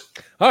first.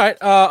 All right.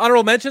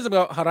 Honorable mentions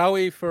about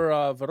Harawi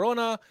for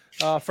Verona.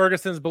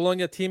 Ferguson's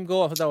Bologna team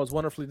goal. I thought that was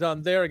wonderfully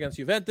done there against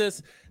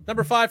Juventus.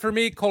 Number 5 for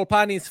me,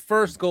 Colpani's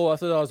first goal. I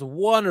thought that was a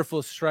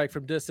wonderful strike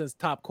from distance,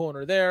 top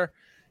corner there.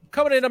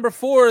 Coming in number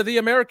 4, the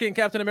American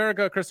Captain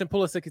America, Christian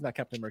Pulisic. He's not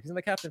Captain America. He's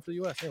the captain for the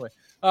U.S. Anyway.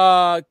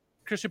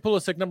 Christian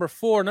Pulisic, number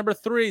 4. Number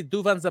 3,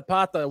 Duvan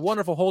Zapata.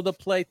 Wonderful hold-up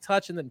play,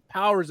 touch, and then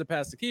powers it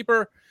past the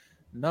keeper.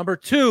 Number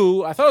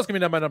 2, I thought it was going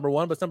to be my number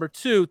 1, but it's number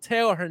 2,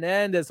 Teo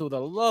Hernandez with a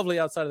lovely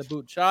outside of the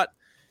boot shot.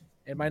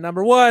 And my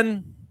number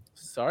 1,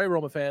 sorry,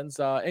 Roma fans,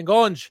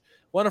 Ngonge.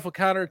 Wonderful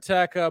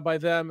counterattack by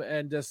them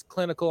and just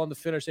clinical on the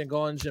finish.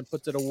 Ngonge and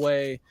puts it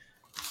away.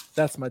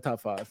 That's my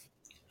top 5.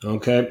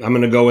 Okay. I'm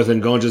going to go with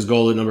Ngonge's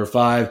goal at number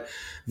 5.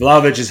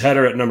 Vlahovic's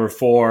header at number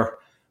 4.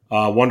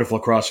 Wonderful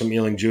cross from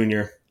Ealing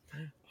Jr.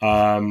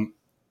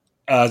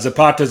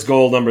 Zapata's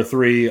goal, number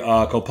 3.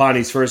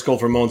 Colpani's first goal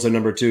for Monza,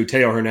 number 2.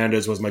 Teo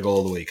Hernandez was my goal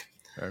of the week.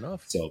 Fair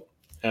enough. So,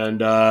 and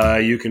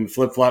you can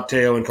flip-flop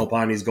Teo and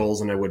Colpani's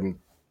goals, and I wouldn't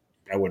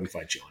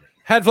fight you on it.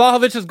 Had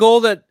Vlahovic's goal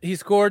that he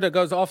scored that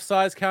goes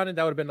offsides counted,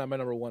 that would have been my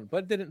number 1,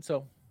 but it didn't.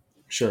 So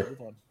Sure.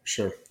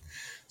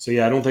 So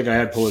yeah, I don't think I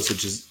had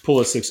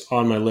Pulisic's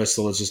on my list,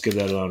 so let's just give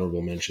that an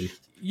honorable mention.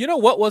 you know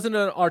what wasn't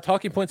our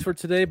talking points for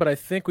today, but I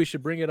think we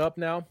should bring it up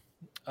now.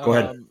 Go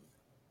ahead.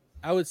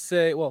 I would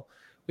say, well,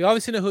 we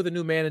obviously know who the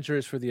new manager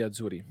is for the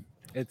Azzurri.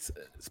 It's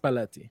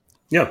Spalletti.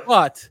 Yeah.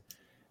 But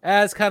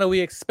as kind of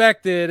we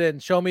expected,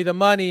 and show me the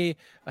money,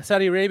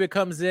 Saudi Arabia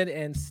comes in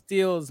and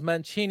steals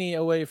Mancini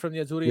away from the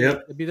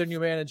Azzurri to be their new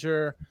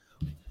manager.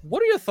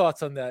 What are your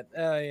thoughts on that?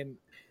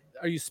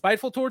 Are you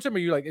spiteful towards him? Or are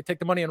you like, take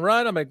the money and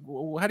run? I'm like,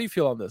 how do you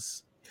feel on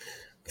this?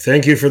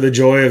 Thank you for the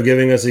joy of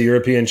giving us a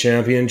European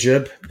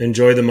championship.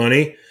 Enjoy the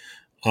money.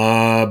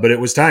 But it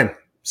was time.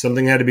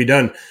 Something had to be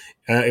done.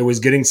 It was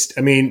getting,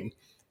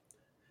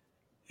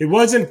 it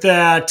wasn't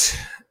that,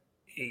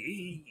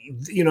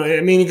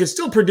 he could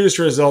still produce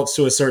results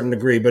to a certain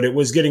degree, but it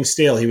was getting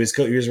stale. He was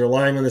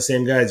relying on the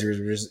same guys.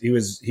 He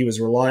was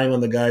relying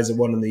on the guys that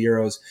won in the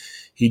Euros.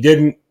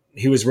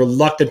 He was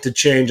reluctant to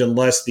change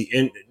unless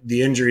the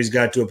injuries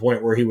got to a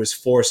point where he was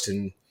forced,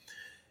 and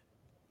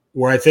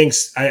where I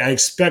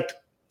expect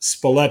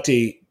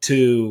Spalletti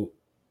to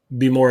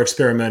be more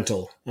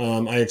experimental.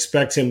 I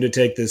expect him to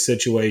take this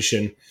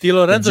situation. Di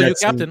Lorenzo, you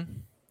captain.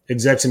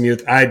 Exec some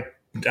youth. I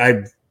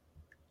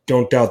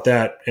don't doubt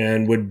that,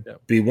 and would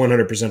be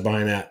 100%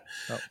 behind that.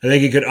 I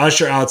think he could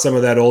usher out some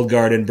of that old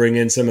guard and bring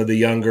in some of the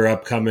younger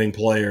upcoming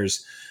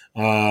players,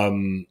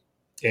 and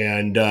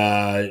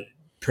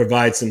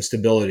provide some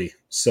stability.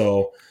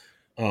 So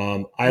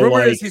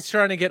Rumor is he's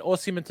trying to get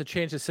Osimhen to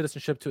change his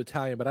citizenship to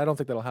Italian, but I don't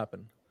think that'll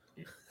happen.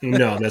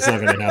 No, that's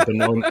not going to happen.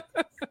 No.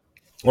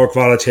 Or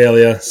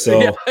Kvaratskhelia,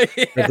 so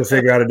have to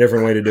figure out a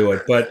different way to do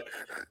it. But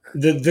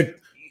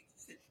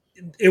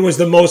it was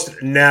the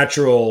most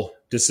natural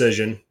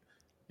decision.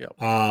 Yep.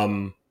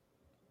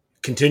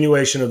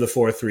 Continuation of the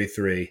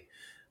 4-3-3.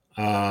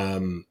 A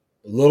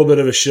little bit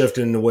of a shift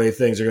in the way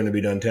things are going to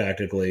be done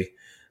tactically.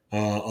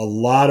 A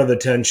lot of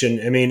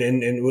attention. I mean,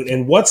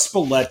 and what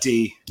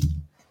Spalletti,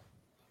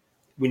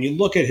 when you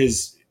look at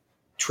his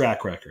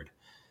track record,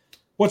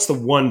 what's the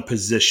one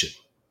position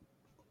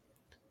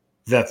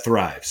that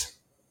thrives?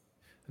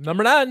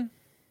 Number 9.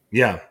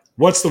 Yeah.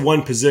 What's the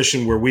one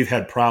position where we've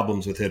had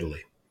problems with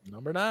Italy?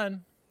 Number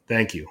 9.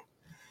 Thank you.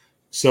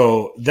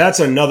 So that's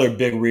another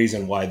big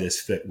reason why this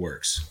fit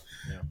works.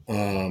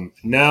 Yeah.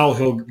 Now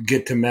he'll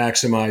get to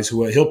maximize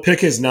he'll pick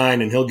his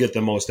 9 and he'll get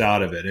the most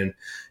out of it. And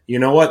you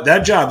know what?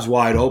 That job's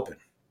wide open.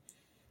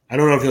 I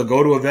don't know if he'll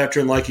go to a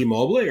veteran like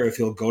Immobile or if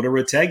he'll go to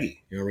Retegui.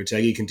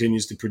 Retegui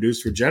continues to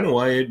produce for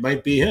Genoa. It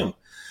might be him.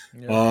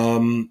 Yeah.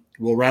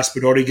 Will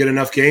Raspadori get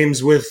enough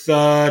games with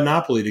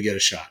Napoli to get a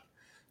shot?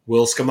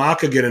 Will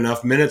Scamacca get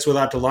enough minutes with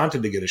Atalanta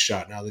to get a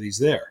shot now that he's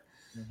there?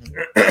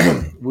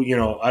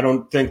 Mm-hmm. I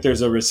don't think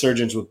there's a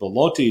resurgence with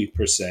Belotti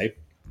per se,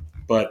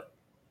 but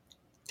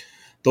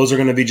those are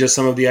going to be just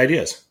some of the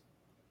ideas.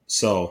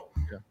 So,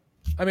 yeah.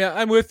 I mean,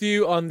 I'm with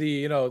you on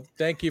the,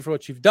 thank you for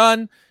what you've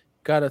done.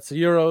 Got us to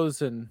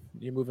Euros and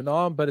you're moving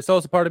on. But it's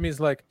also part of me is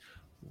like,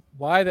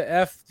 why the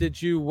F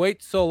did you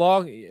wait so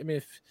long? I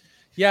mean,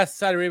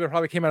 Saudi Arabia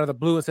probably came out of the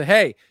blue and said,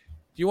 hey,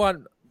 do you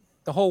want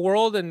the whole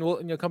world and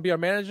you'll come be our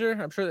manager?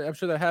 I'm sure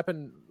that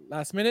happened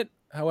last minute.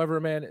 However,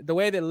 man, the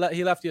way that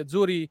he left the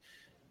Azzurri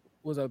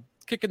was a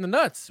kick in the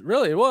nuts.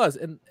 Really, it was.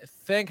 And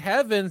thank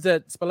heavens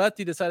that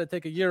Spalletti decided to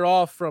take a year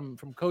off from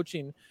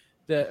coaching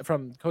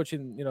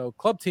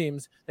club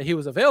teams, that he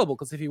was available.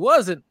 Because if he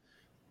wasn't,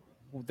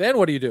 then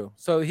what do you do?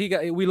 So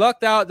we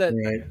lucked out that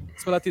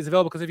Spalletti is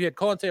available, because if you had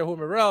Conte or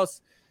whomever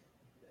else,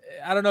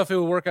 I don't know if it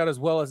would work out as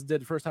well as it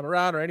did the first time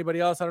around, or anybody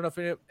else. I don't know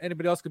if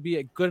anybody else could be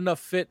a good enough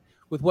fit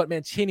with what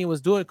Mancini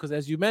was doing, because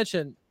as you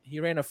mentioned, he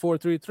ran a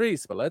 4-3-3.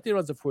 Spalletti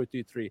runs a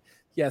 4-3-3.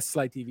 Yes,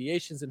 slight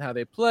deviations in how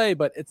they play,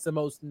 but it's the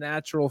most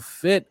natural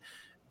fit.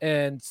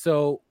 And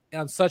so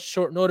on such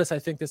short notice, I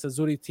think this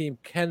Azzurri team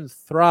can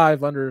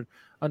thrive under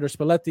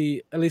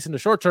Spalletti, at least in the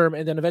short term.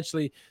 And then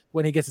eventually,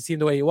 when he gets the team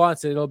the way he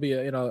wants it, it'll be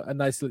a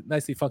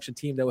nicely functioned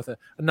team there with a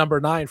number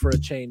 9 for a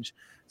change.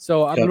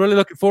 So I'm really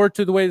looking forward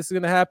to the way this is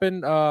going to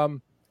happen.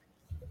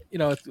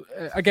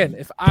 Again,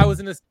 if I was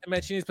in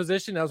Mancini's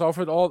position, I was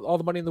offered all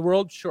the money in the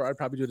world, sure, I'd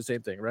probably do the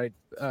same thing, right?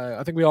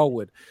 I think we all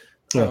would.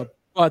 Yeah.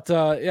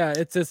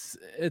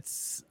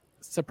 It's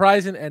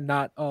surprising and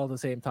not all at the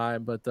same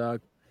time. But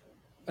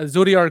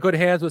Azzurri are in good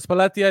hands with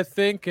Spalletti, I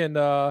think, and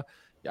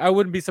I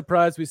wouldn't be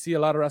surprised we see a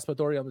lot of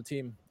Raspadori on the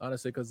team,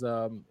 honestly, because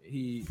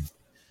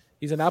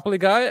he's a Napoli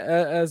guy,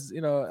 as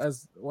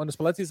one of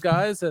Spalletti's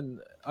guys, and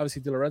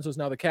obviously Di Lorenzo is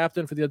now the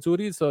captain for the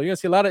Azzurri. So you're gonna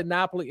see a lot of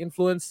Napoli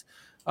influence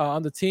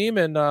on the team,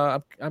 and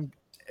I'm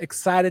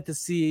excited to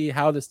see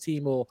how this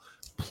team will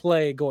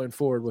play going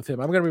forward with him.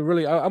 I'm gonna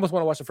be I almost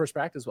want to watch the first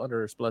practice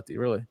under Spalletti,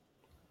 really.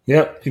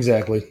 Yeah,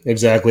 exactly. I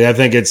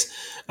think it's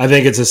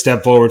a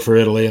step forward for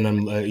Italy, and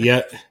I'm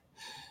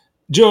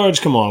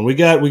George, come on, we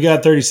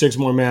got 36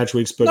 more match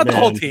weeks, but not the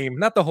whole team.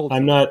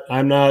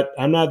 I'm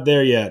not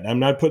there yet. I'm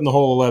not putting the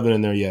whole 11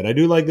 in there yet. I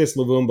do like this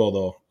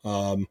Luvumbo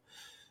though.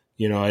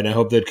 And I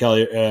hope that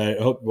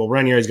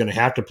Ranieri is going to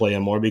have to play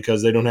him more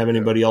because they don't have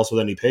anybody else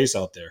with any pace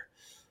out there.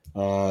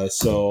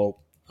 So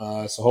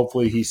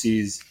hopefully he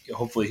sees a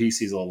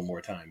little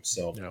more time.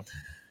 So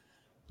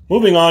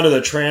moving on to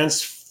the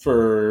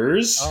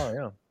transfers.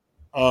 Oh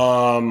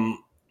yeah.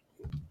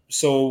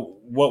 So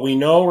what we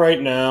know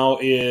right now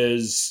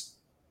is,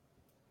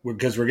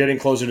 because we're getting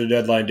closer to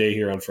deadline day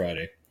here on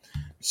Friday,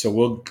 so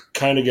we'll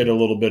kind of get a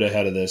little bit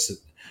ahead of this.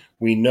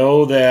 We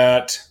know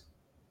that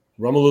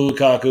Romelu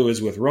Lukaku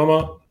is with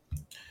Roma.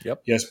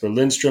 Yep. Jesper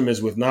Lindstrom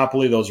is with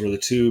Napoli. Those were the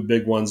two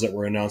big ones that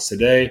were announced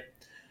today.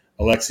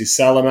 Alexis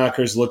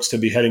Salamakers looks to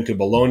be heading to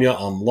Bologna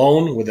on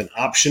loan with an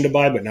option to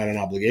buy, but not an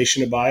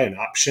obligation to buy, an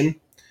option.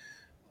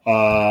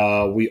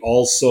 We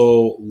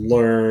also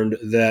learned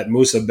that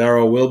Moussa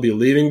Barrow will be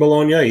leaving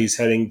Bologna. He's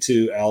heading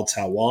to Al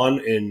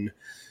Tawan in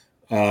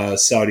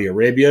Saudi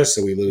Arabia,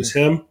 so we lose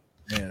him.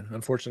 Man,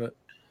 unfortunate.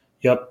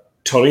 Yep.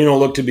 Torino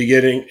look to be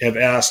have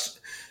asked,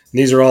 and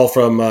these are all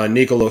from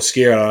Nicolo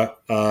Schiera,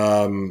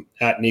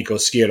 at Nico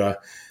Schiera.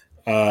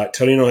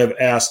 Torino have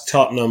asked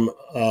Tottenham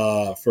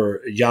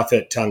for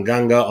Yaphet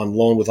Tanganga on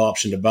loan with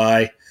option to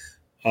buy.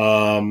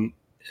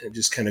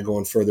 Just kind of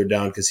going further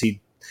down because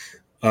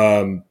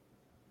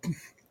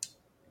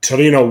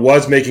Torino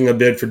was making a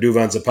bid for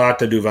Duvan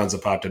Zapata. Duvan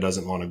Zapata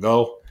doesn't want to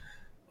go.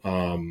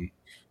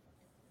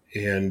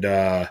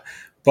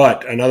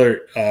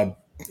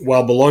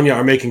 While Bologna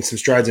are making some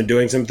strides and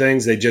doing some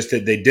things, they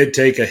did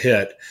take a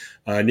hit.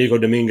 Nico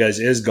Dominguez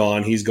is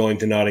gone. He's going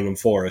to Nottingham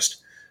Forest.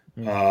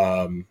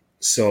 But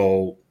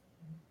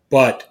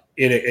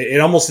it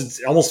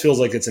almost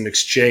feels like it's an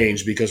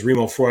exchange because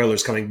Remo Freuler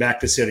is coming back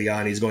to Serie A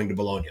and he's going to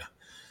Bologna.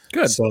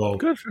 Good. So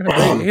good for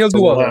him. He'll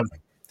do well.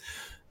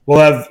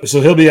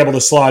 So he'll be able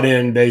to slot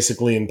in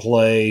basically and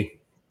play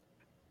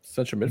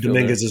central midfielder.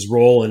 Dominguez's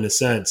role in a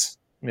sense.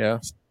 Yeah.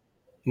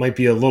 Might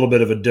be a little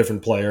bit of a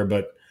different player,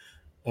 but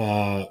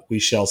we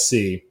shall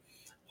see.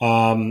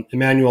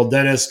 Emmanuel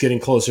Dennis getting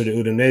closer to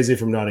Udinese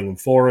from Nottingham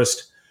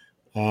Forest.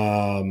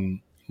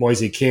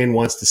 Moise Kean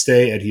wants to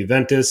stay at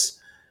Juventus.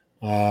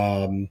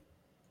 Milan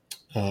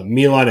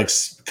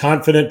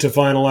confident to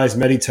finalize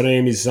Mehdi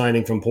Taremi's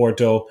signing from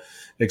Porto.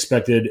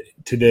 Expected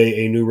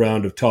today a new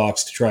round of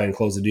talks to try and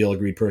close the deal.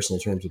 Agreed personal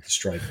terms with the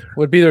striker.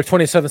 Would be their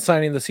 27th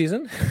signing of the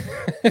season.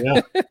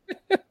 Yeah.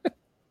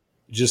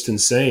 Just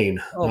insane.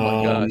 Oh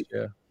my gosh,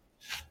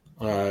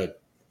 yeah.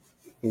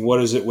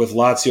 What is it with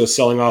Lazio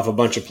selling off a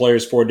bunch of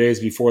players 4 days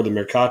before the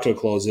Mercato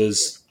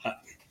closes?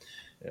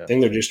 I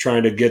think they're just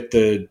trying to get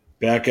the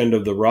back end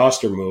of the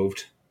roster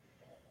moved.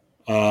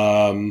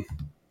 I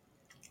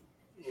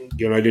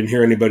didn't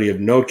hear anybody of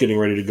note getting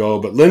ready to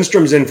go, but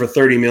Lindstrom's in for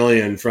 $30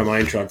 million from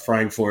Eintracht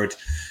Frankfurt.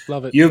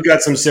 Love it. You've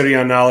got some Serie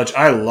A knowledge.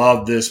 I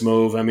love this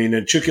move. I mean,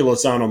 Chucky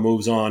Lozano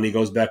moves on. He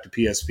goes back to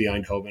PSV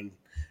Eindhoven.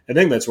 I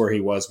think that's where he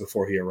was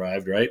before he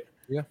arrived, right?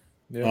 Yeah.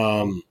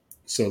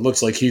 So it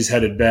looks like he's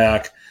headed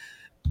back.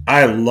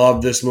 I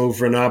love this move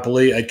for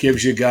Napoli. It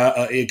gives you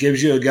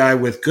a guy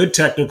with good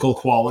technical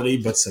quality,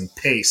 but some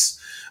pace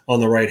on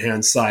the right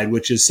hand side,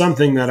 which is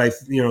something that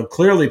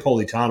clearly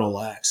Politano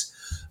lacks.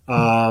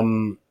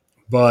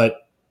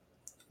 But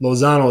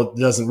Lozano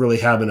doesn't really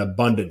have an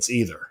abundance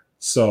either.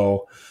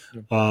 So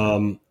I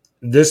think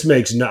this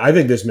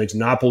makes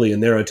Napoli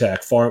and their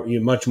attack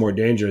much more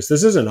dangerous.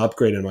 This is an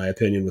upgrade, in my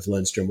opinion, with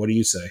Lindstrom. What do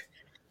you say?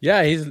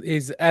 Yeah,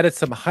 he's added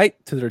some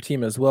height to their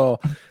team as well.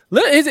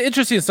 He's an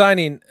interesting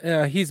signing.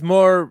 He's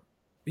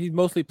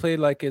mostly played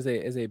like as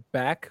a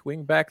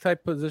wing back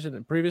type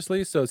position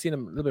previously, so seeing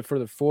him a little bit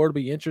further forward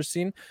would be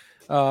interesting.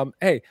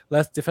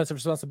 Less defensive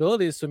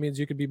responsibilities, so it means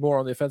you can be more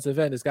on the offensive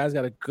end. This guy's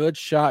got a good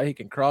shot. He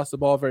can cross the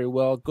ball very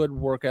well. Good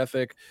work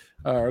ethic,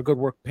 or good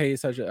work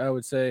pace, I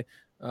would say.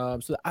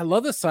 So I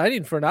love the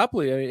signing for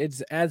Napoli. I mean, it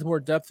just adds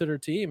more depth to their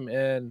team,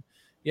 and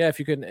yeah,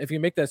 if you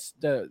make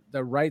the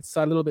right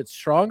side a little bit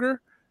stronger,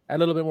 add a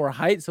little bit more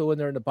height, so when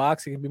they're in the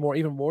box, it can be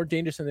even more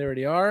dangerous than they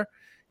already are.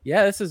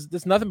 Yeah, this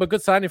is nothing but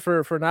good signing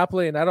for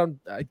Napoli, and I don't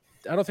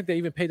think they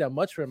even paid that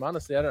much for him.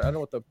 Honestly, I don't know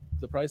what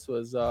the price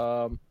was.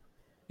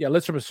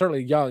 Lindstrom is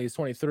certainly young. He's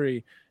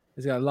 23.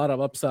 He's got a lot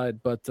of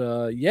upside, but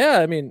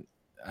I mean,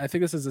 I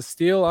think this is a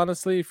steal,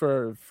 honestly,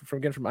 from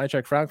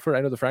Eintracht Frankfurt.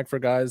 I know the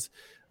Frankfurt guys.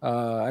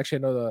 Actually,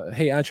 I know the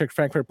Hey Eintracht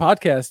Frankfurt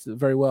podcast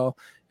very well,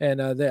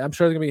 and I'm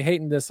sure they're gonna be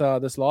hating this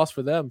loss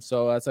for them.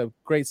 So that's a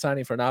great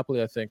signing for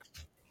Napoli, I think.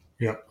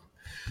 Yeah.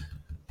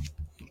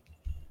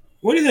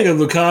 What do you think of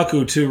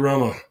Lukaku to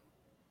Roma?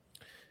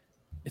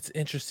 It's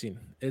interesting.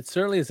 It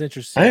certainly is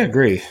interesting. I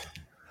agree.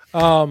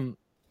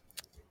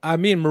 I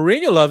mean,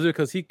 Mourinho loves it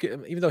because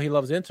even though he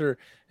loves Inter,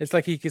 it's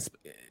like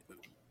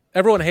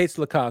everyone hates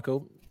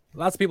Lukaku.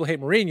 Lots of people hate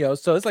Mourinho,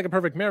 so it's like a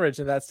perfect marriage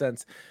in that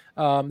sense.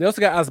 They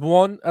also got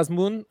Azmoun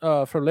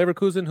for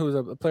Leverkusen, who's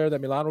a player that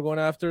Milan were going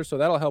after, so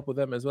that'll help with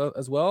them as well.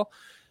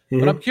 Mm-hmm.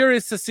 But I'm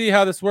curious to see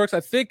how this works. I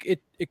think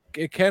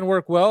it can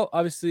work well.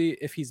 Obviously,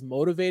 if he's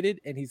motivated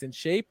and he's in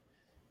shape,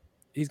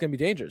 he's going to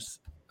be dangerous.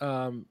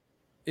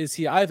 Is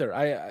he either?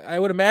 I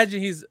would imagine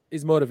he's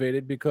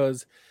motivated,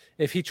 because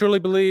if he truly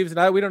believes,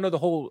 and we don't know the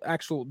whole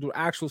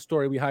actual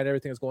story behind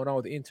everything that's going on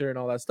with Inter and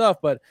all that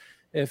stuff, but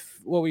if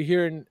what we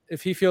hear,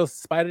 if he feels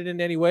spited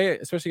in any way,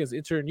 especially against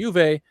Inter and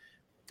Juve,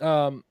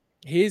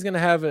 he's going to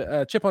have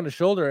a chip on his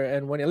shoulder.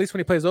 And at least when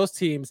he plays those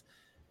teams,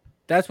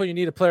 that's when you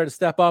need a player to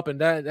step up, and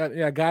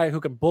that guy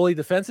who can bully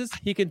defenses,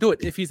 he can do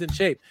it if he's in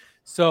shape.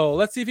 So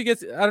let's see if he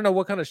gets. I don't know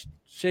what kind of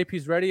shape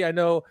he's ready. I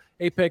know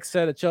Apex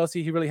said at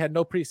Chelsea he really had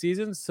no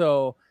preseason,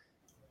 so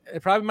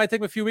it probably might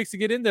take him a few weeks to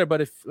get in there. But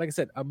if, like I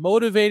said, a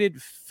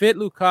motivated, fit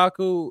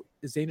Lukaku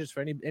is dangerous for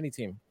any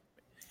team,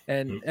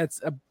 and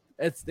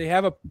they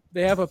have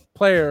a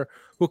player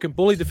who can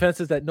bully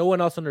defenses that no one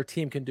else on their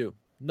team can do.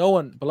 No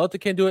one. Belotti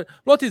can do it.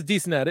 Belotti's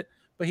decent at it,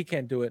 but he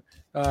can't do it.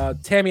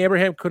 Tammy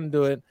Abraham couldn't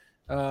do it.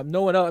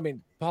 No one else. I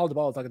mean, Paul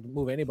Dybala is not going to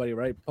move anybody,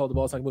 right? Paul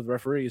Dybala is not going to move the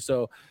referee.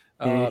 So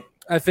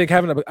I think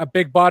having a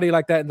big body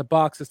like that in the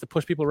box is to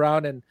push people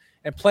around and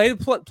play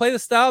the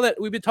style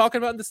that we've been talking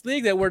about in this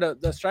league, that where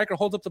the striker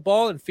holds up the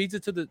ball and feeds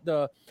it to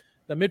the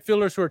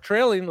midfielders who are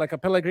trailing, like a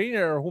Pellegrini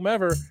or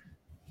whomever.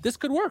 This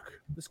could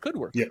work.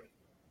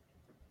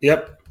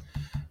 Yep.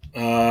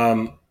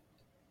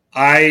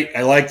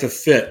 I like the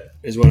fit,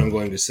 is what I'm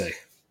going to say.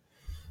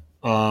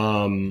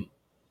 I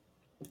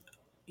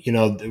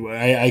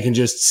can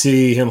just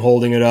see him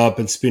holding it up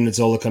and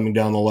Spinazzola coming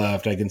down the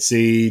left. I can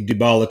see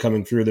Dybala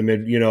coming through the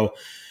mid.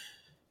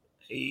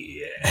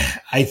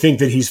 I think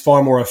that he's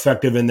far more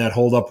effective in that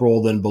hold-up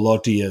role than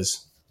Belotti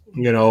is.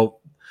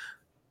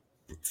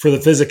 For the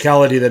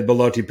physicality that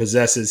Belotti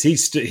possesses, I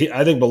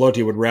think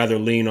Belotti would rather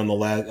lean on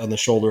the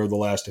shoulder of the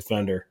last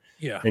defender,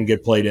 and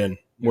get played in.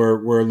 Where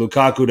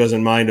Lukaku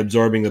doesn't mind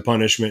absorbing the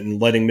punishment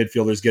and letting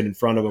midfielders get in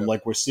front of him,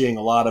 like we're seeing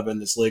a lot of in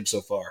this league so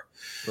far.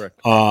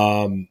 Correct.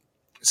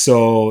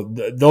 So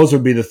those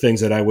would be the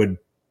things that I would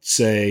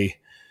say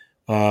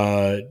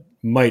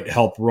might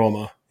help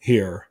Roma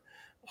here.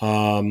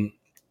 And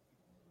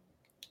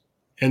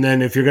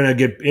then if you're going to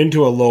get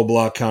into a low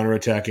block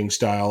counterattacking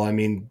style, I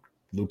mean,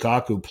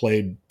 Lukaku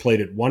played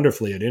it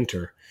wonderfully at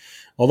Inter.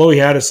 although he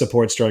had a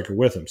support striker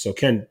with him. So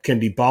can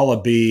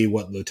Dybala be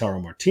what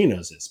Lautaro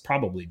Martinez is?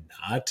 Probably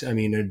not. I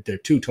mean, they're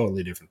two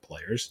totally different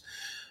players.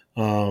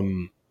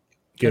 So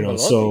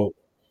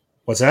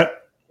what's that?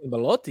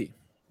 Belotti.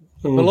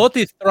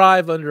 Belotti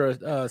thrive under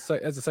as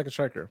a second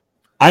striker.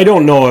 I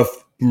don't know if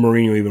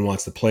Mourinho even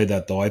wants to play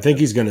that, though. I think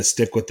he's going to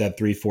stick with that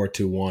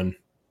 3-4-2-1.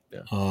 Yeah.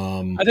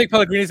 I think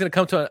Pellegrini's going to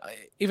come to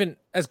even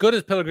as good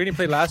as Pellegrini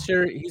played last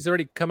year. He's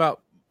already come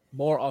out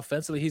more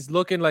offensively. He's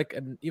looking like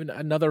even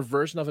another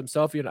version of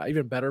himself,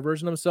 even better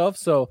version of himself.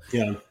 So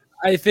yeah,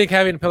 I think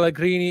having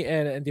Pellegrini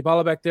and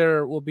Dybala back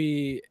there will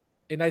be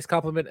a nice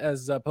compliment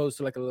as opposed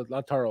to like a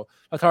Lautaro.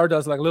 Lautaro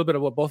does like a little bit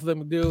of what both of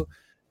them do.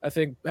 I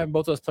think having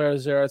both those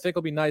players there, I think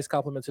will be nice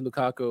compliment to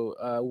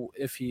Lukaku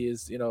if he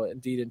is,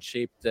 indeed in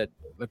shape that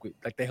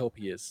like they hope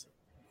he is.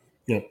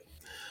 Yeah.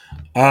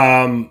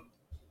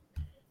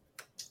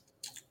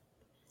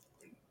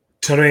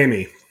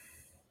 Taremi.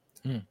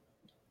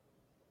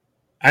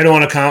 I don't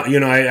want to count.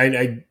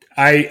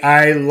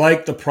 I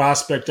like the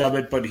prospect of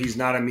it, but he's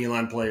not a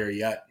Milan player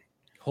yet.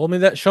 Show me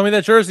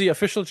that jersey,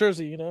 official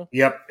jersey.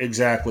 Yep,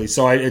 exactly.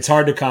 So it's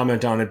hard to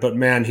comment on it, but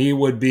man, he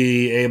would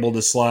be able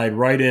to slide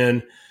right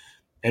in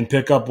and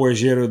pick up where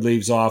Giroud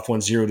leaves off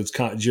when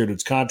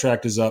Giroud's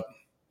contract is up.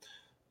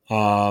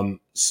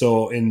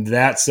 So in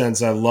that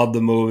sense, I love the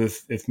move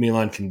if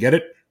Milan can get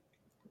it,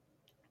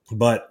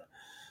 but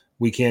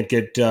we can't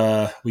get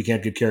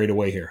carried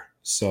away here.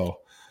 So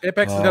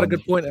Apex has got a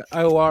good point.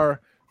 IOR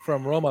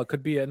from Roma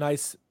could be a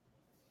nice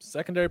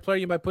secondary player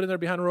you might put in there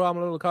behind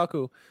Romelu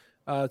Lukaku.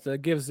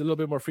 That gives a little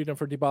bit more freedom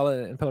for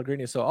Dybala and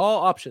Pellegrini. So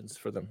all options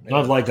for them.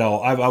 I've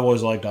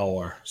always liked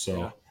IOR. So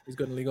yeah, he's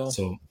good in legal.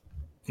 So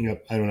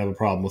I don't have a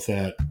problem with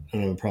that. I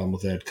don't have a problem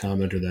with that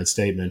comment or that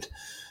statement.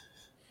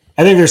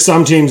 I think there's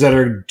some teams that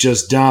are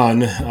just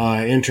done.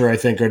 Inter, I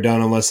think, are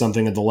done unless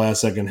something at the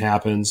last second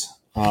happens.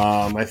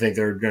 I think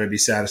they're going to be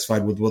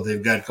satisfied with what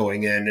they've got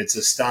going in. It's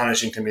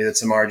astonishing to me that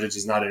Samardzic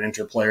is not an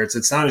Inter player. It's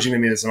astonishing to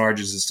me that Samardzic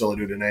is still a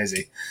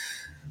Udinese.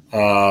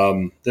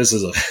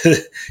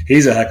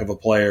 He's a heck of a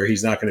player.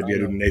 He's not going to be at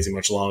Udinese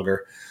much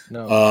longer.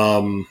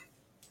 No.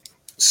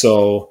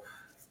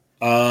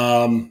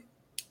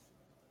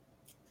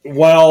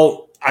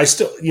 Well, I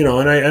still,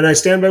 and I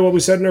stand by what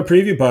we said in our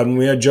preview pod when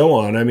we had Joe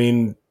on. I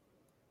mean,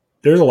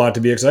 there's a lot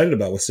to be excited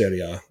about with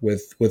Serie A,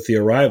 with the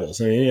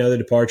arrivals. I mean, the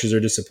departures are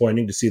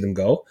disappointing to see them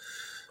go.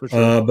 For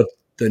sure. But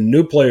the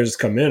new players that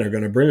come in are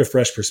going to bring a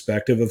fresh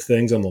perspective of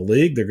things on the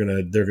league. They're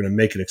going to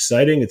make it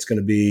exciting. It's going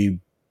to be,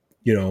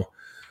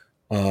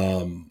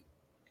 I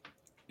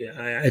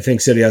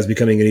think Serie A is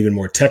becoming an even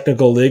more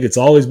technical league. It's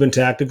always been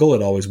tactical.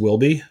 It always will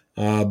be.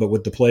 But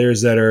with the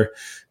players that are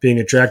being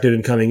attracted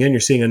and coming in,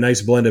 you're seeing a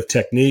nice blend of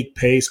technique,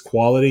 pace,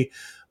 quality.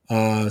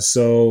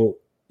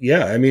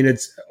 Yeah, I mean,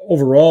 it's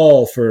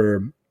overall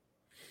for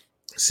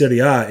Serie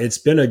A, it's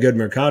been a good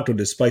mercato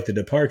despite the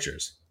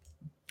departures.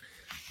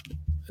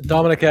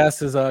 Dominic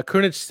asks, is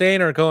Krunic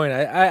staying or going?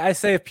 I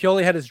say if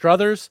Pioli had his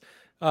druthers,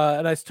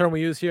 a nice term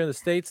we use here in the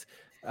States,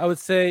 I would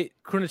say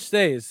Krunic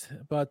stays.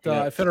 But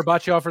if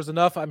Fenerbahce offers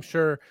enough, I'm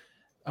sure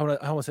I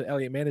almost said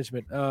Elliott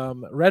Management.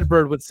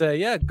 Redbird would say,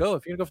 yeah, go.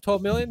 If you're going to go for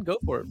 12 million, go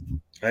for it.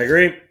 I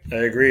agree.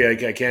 I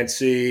can't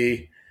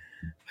see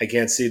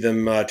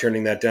them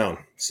turning that down.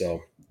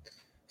 So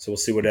we'll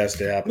see what has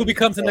to happen. Who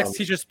becomes the next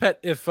teacher's pet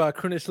if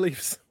Krunic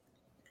leaves?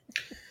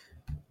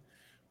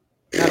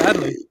 Not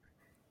Adley.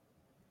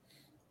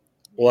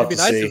 We'll have to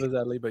see. It'd be nice if it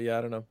was Adley, but yeah,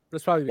 I don't know.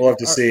 We'll have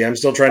to see. I'm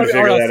still trying to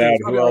figure that out.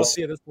 Who else?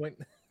 At this point.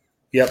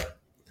 Yep.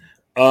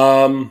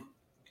 I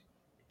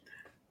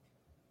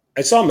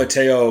saw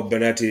Matteo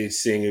Bonetti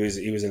seeing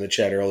he was in the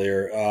chat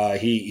earlier.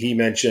 He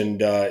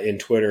mentioned in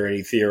Twitter, and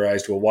he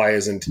theorized, well, why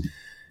isn't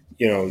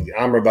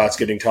Amrabat's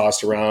getting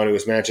tossed around? It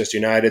was Manchester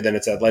United, then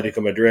it's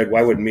Atletico Madrid.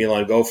 Why wouldn't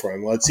Milan go for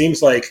him? Well, it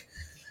seems like,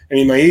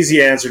 my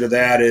easy answer to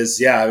that is,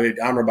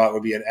 Amrabat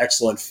would be an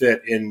excellent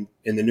fit in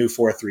the new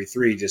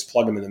 4-3-3. Just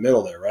plug him in the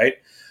middle there, right?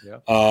 Yeah.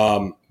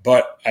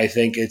 But I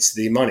think it's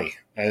the money.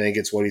 I think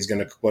it's what it's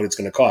going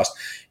to cost.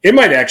 It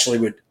might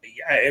actually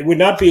it would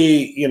not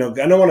be, I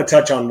don't want to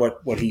touch on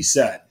what he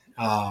said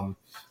and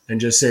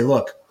just say,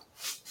 look,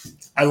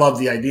 I love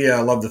the idea.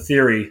 I love the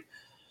theory.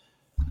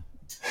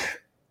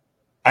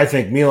 I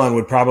think Milan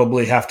would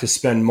probably have to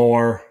spend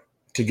more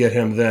to get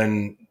him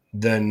than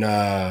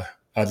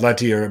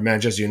Atleti or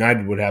Manchester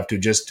United would have to,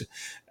 just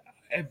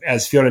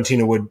as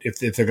Fiorentina would.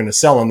 If they're going to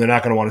sell him, they're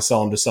not going to want to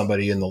sell him to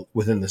somebody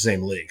within the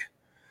same league.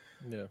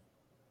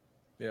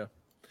 Yeah.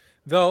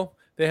 Though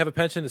they have a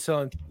penchant to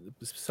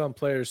selling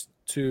players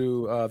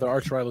to their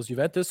arch rivals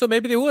Juventus, so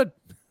maybe they would.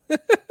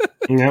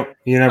 You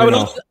never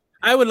know.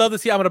 I would love to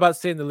see Amrabat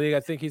stay in the league. I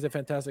think he's a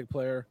fantastic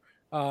player.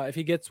 If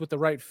he gets with the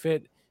right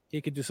fit,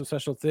 he could do some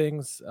special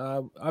things.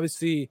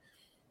 Obviously,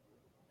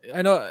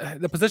 I know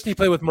the position he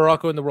played with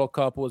Morocco in the World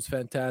Cup was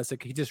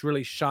fantastic. He just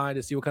really shined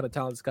to see what kind of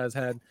talent this guy's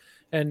had.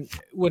 And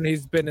when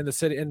he's been in the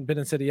city and been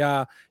in Serie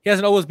A, he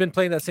hasn't always been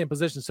playing that same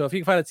position. So if he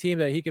can find a team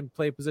that he can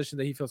play a position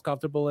that he feels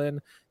comfortable in,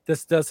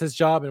 this does his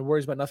job and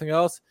worries about nothing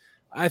else,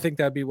 I think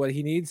that'd be what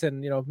he needs,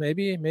 and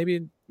maybe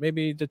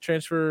the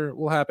transfer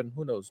will happen.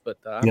 Who knows? But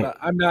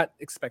I'm not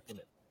expecting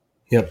it.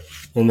 Yep.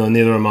 No,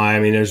 neither am I. I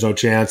mean, there's no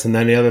chance. And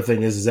then the other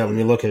thing is that when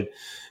you look at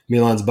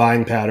Milan's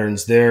buying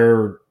patterns,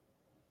 they're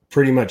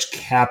pretty much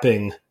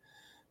capping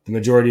the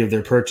majority of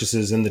their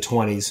purchases in the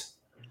 20s.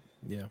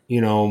 Yeah.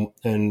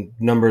 And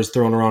numbers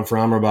thrown around for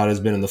Amrabat has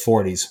been in the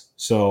 40s.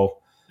 So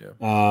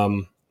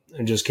I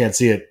just can't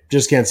see it.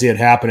 Just can't see it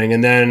happening.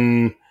 And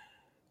then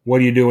what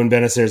do you do when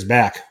Benacer's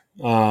back?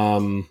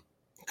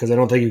 Because I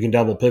don't think you can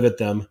double pivot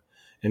them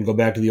and go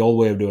back to the old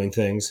way of doing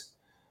things.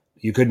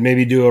 You could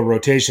maybe do a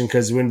rotation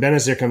because when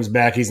Benacer comes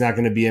back, he's not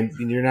going to be.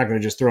 You're not going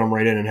to just throw him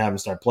right in and have him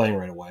start playing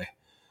right away.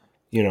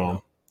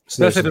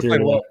 So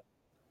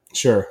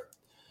sure,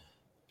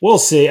 we'll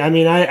see. I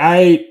mean,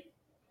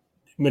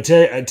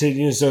 Mateo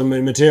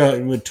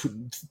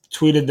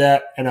tweeted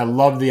that, and I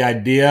love the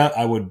idea.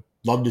 I would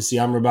love to see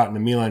Amrabat in a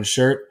Milan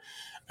shirt.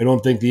 I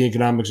don't think the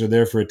economics are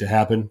there for it to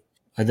happen.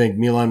 I think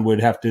Milan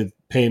would have to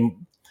pay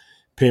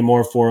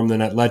more for him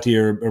than Atleti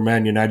or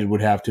Man United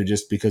would have to,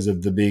 just because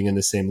of the being in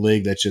the same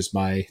league. That's just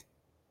my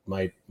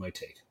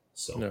take.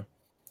 So, yeah.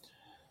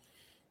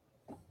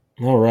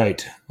 All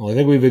right. Well, I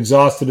think we've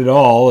exhausted it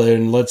all,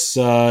 and let's.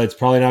 It's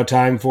probably now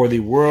time for the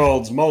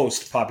world's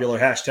most popular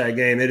hashtag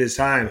game. It is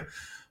time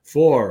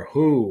for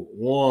Who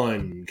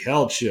Won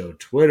Calcio.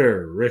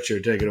 Twitter,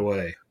 Richard, take it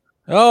away.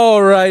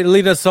 All right,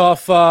 lead us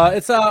off.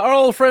 It's our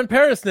old friend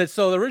Perisnich.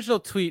 So the original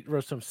tweet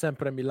was from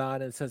Sempre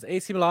Milan, and it says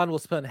AC Milan will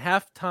spend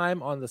half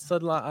time on the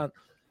sidelines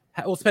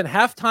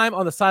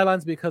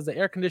because the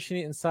air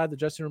conditioning inside the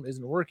dressing room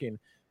isn't working.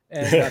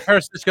 And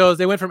Perisnich goes,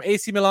 they went from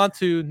AC Milan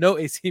to no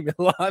AC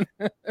Milan.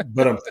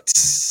 But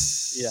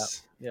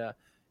yeah.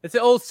 It's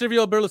the old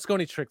Silvio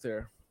Berlusconi trick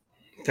there.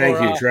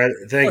 Thank you.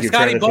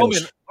 Scotty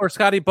Bowman or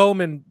Scotty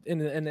Bowman in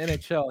the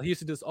NHL. He used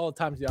to do this all the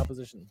time to the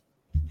opposition.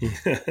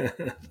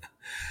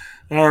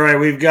 All right,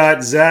 we've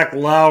got Zach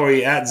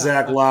Lowy at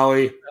Zach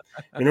Lowy.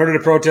 In order to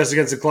protest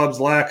against the club's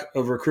lack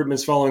of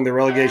recruitments following the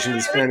relegation,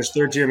 the Spanish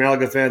third-tier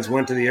Malaga fans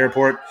went to the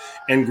airport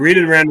and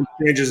greeted random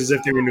strangers as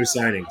if they were new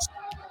signings.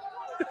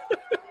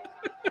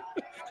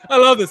 I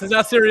love this. It's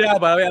not Serie A,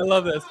 by the way. I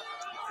love this.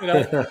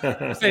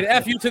 Saying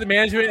F you to the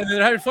management, and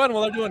they're having fun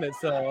while they're doing it.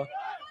 So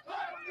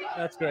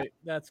that's great.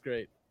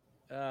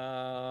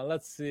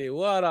 Let's see.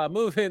 What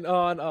moving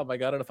on. Oh my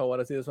god, I don't know if I want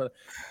to see this one.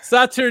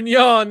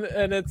 Saturnion,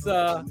 and it's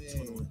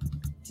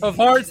of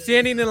heart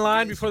standing in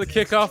line before the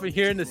kickoff and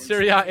hearing the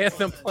Serie A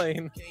anthem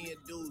playing.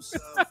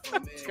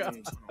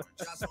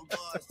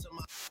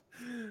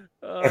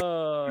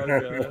 Oh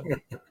god.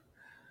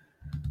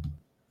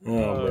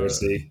 Oh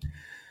mercy.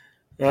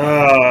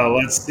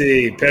 Let's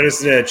see.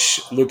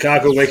 Perisnich,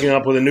 Lukaku waking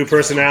up with a new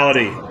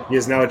personality. He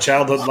is now a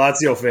childhood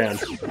Lazio fan.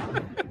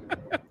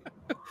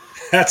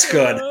 That's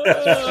good.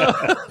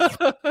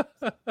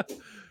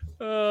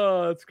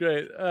 That's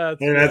great.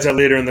 That's our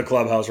leader in the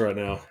clubhouse right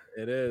now.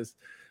 It is.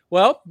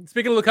 Well,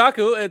 speaking of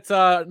Lukaku, it's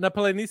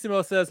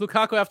Napoleonissimo says,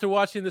 Lukaku, after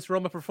watching this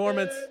Roma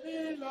performance.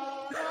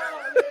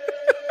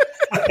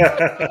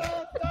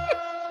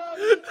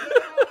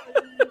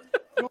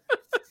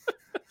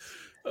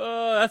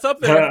 That's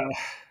up there.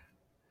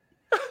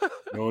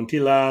 Non ti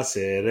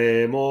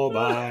lasceremo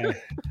mai.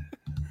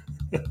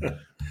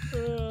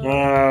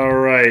 All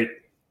right.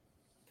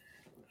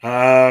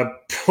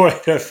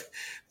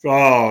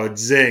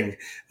 Zing.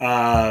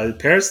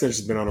 Perisnich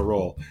has been on a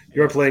roll.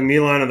 You're playing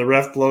Milan and the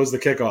ref blows the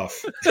kickoff.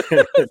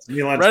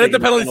 Right at the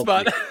penalty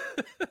spot.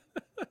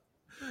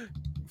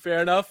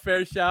 Fair enough.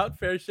 Fair shout.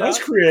 That's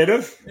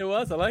creative. It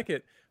was. I like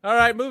it. All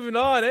right, moving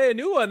on. Hey, a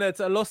new one. That's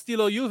Lo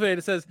Stilo Juve.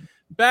 It says,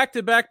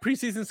 back-to-back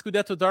preseason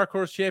Scudetto Dark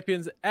Horse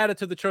champions added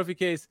to the trophy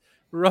case.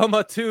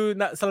 Roma 2,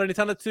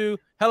 Salernitana 2,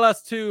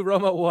 Hellas 2,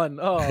 Roma 1.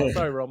 Oh,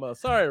 sorry, Roma.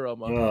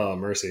 Oh,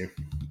 mercy.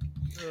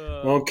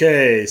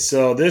 Okay,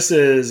 so this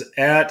is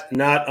at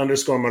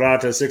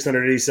 @not_Morata,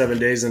 687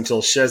 days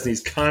until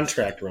Szczesny's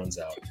contract runs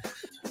out.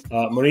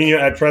 Mourinho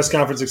at press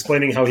conference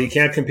explaining how he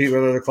can't compete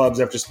with other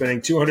clubs after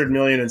spending $200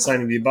 million and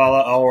signing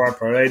Dybala, Aouar,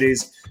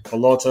 Paredes,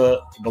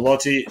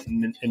 Belotti,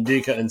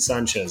 Ndika, and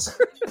Sanchez.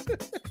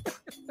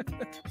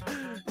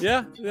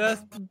 Yeah,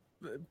 that's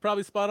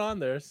probably spot on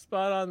there.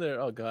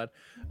 Oh, God.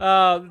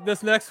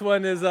 This next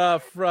one is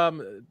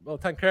from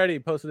Tancredi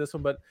posted this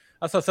one, but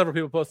I saw several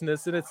people posting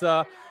this, and it's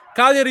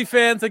Cagliari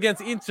fans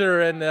against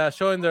Inter and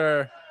showing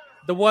the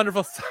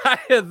wonderful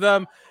side of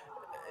them.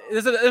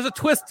 There's a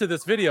twist to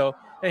this video,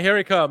 and here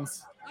he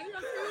comes.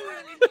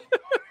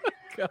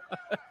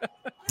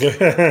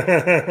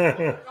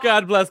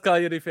 God bless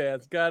Cagliari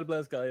fans.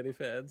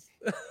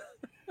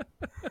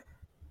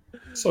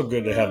 So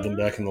good to have them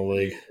back in the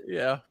league.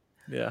 Yeah.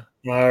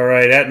 All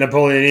right, at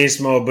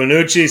Napoleonissimo,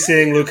 Bonucci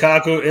seeing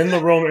Lukaku in the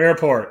Rome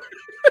airport.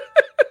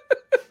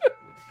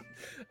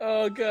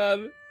 Oh,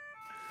 God.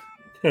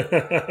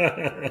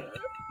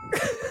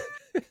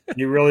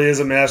 He really is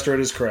a master at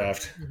his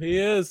craft. He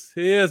is.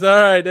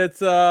 All right,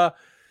 it's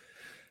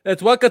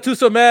what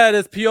Gattuso mad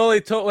is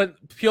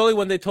Pioli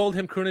when they told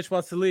him Krunic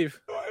wants to leave.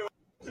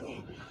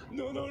 No.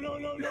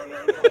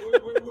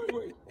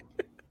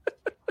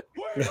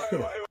 Wait.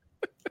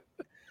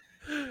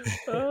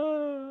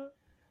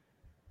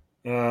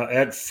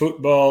 At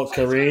Football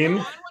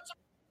Kareem.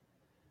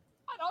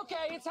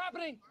 Okay, it's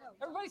happening.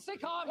 Everybody stay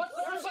calm.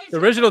 The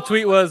original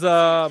tweet was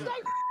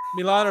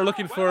Milan are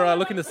looking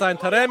to sign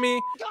Taremi.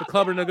 The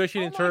club are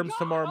negotiating terms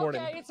tomorrow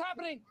morning. Okay, it's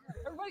happening.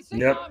 Everybody stay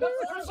Yep. calm.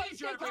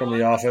 From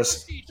The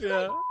Office.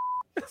 Yeah.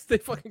 Stay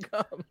fucking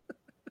calm.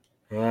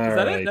 All Is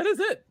that right. it? That is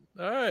it.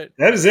 All right.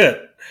 That is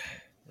it.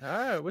 All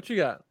right. What you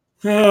got?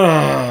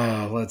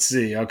 Let's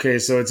see. Okay,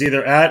 so it's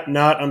either at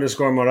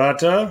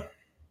not_Morata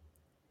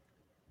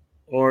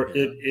or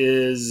it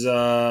is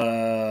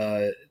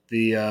the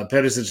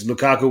Perisic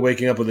Lukaku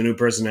waking up with a new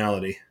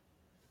personality.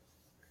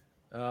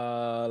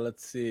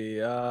 Let's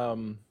see.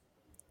 I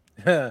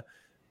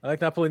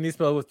like Napoli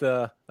Nismo with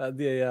the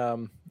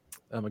oh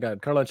my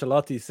god, Carlo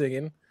Ancelotti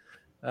singing.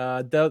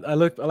 I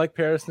like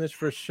Perisic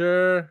for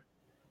sure.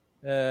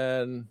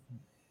 And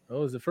what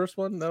was the first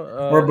one? No,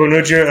 or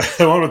Bonucci,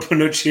 the one with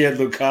Bonucci and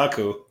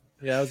Lukaku.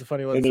 Yeah, that was a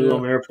funny one In the too.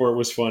 Rome airport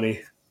was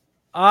funny.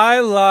 I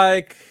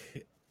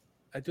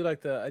do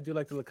like the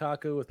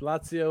Lukaku with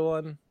Lazio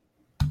one.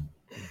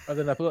 Or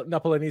the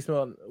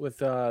Napolinismo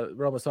with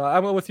Roma. So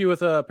I'm with you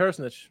with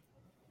Perisic.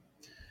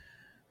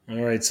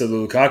 All right, so the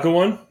Lukaku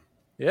one?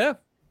 Yeah.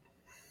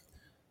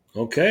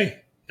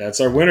 Okay,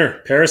 that's our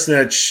winner.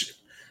 Perisic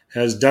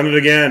has done it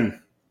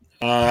again.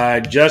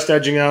 Just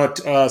edging out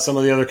some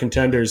of the other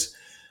contenders.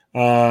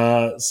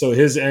 So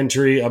his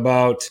entry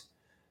about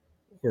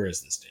 – where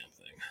is this damn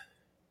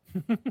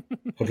thing?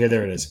 Okay,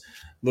 there it is.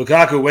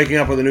 Lukaku waking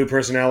up with a new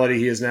personality.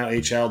 He is now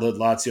a childhood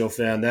Lazio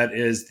fan. That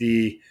is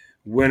the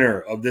winner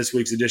of this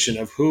week's edition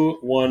of Who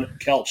Won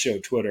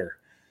Calcio Twitter.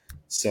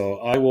 So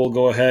I will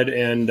go ahead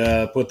and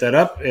put that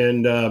up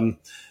and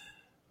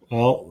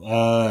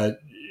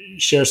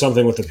share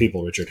something with the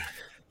people, Richard.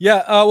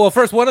 Yeah, well,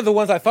 first, one of the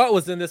ones I thought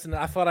was in this, and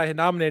I thought I had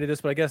nominated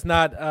this, but I guess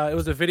not. It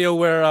was a video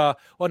where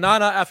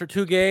Onana, after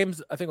 2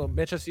 games, I think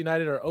Manchester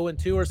United are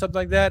 0-2 or something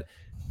like that,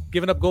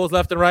 giving up goals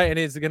left and right, and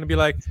he's going to be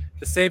like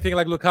the same thing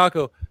like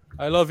Lukaku.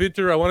 I love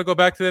Inter. I want to go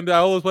back to them. I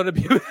always want to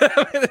be with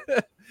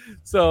them.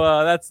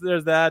 So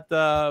there's that.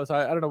 So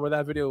I don't know where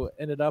that video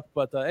ended up,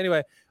 but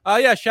anyway,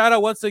 yeah. Shout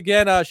out once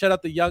again. Shout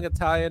out the Young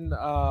Italian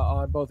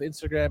on both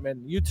Instagram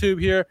and YouTube.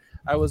 Here,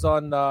 I was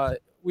on.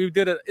 We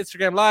did an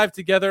Instagram live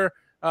together.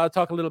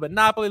 Talk a little bit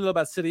Napoli, a little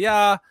about Serie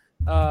A.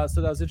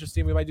 So that was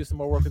interesting. We might do some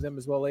more work with them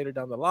as well later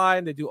down the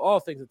line. They do all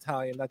things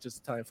Italian, not just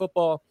Italian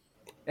football.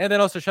 And then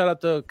also shout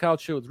out to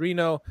Calcio with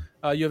Reno.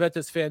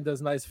 Juventus fan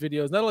does nice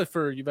videos, not only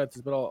for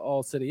Juventus, but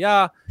all Serie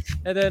A.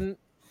 And then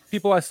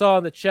people I saw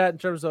in the chat in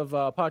terms of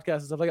podcasts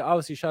and stuff like that.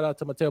 Obviously, shout out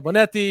to Matteo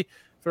Bonetti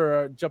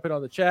for jumping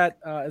on the chat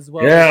as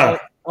well. Yeah.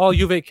 All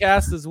Juve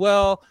cast as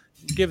well.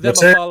 Give them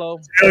a follow.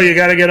 You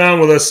got to get on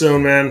with us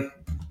soon, man.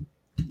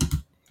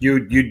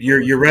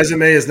 Your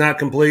resume is not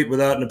complete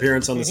without an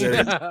appearance on the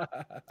series.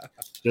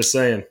 Just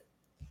saying.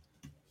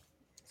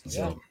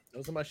 Yeah,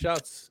 those are my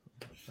shouts.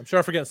 I'm sure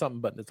I'm forgetting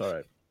something, but it's all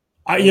right.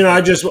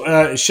 I just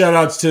shout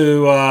outs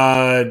to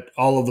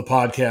all of the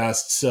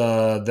podcasts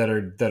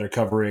that are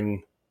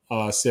covering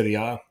Serie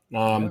A.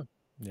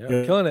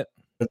 Killing it.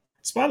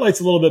 Spotlight's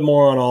a little bit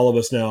more on all of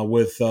us now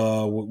with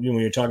when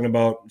you're talking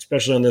about,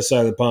 especially on this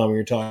side of the pond, when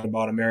you're talking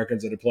about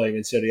Americans that are playing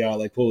in Serie A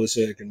like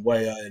Pulisic and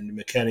Weah and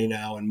McKennie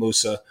now and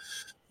Musa,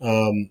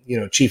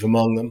 chief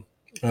among them.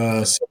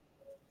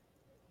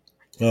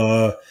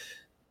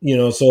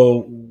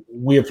 So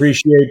we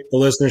appreciate the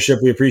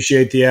listenership. We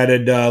appreciate the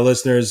added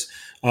listeners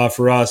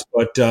for us,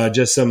 but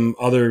just some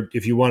other,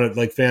 if you wanted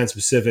like fan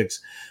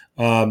specifics,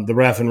 the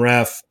Ref and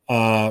Raf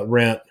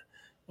rant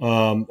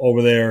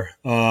over there,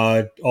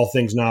 all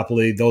things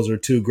Napoli. Those are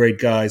 2 great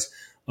guys.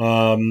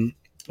 The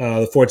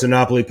Forza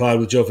Napoli pod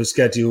with Joe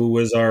Fischetti, who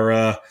was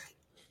our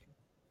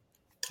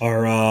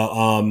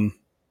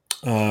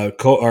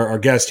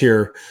guest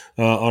here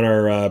on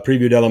our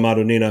preview della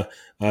Madonnina.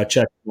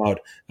 Check them out.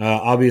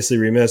 Obviously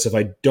remiss if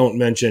I don't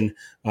mention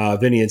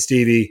Vinny and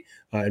Stevie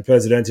and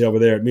Presidente over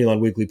there at Milan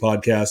Weekly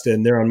Podcast,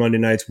 and they're on Monday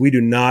nights. We do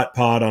not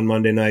pod on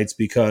Monday nights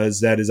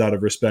because that is out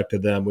of respect to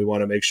them. We want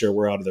to make sure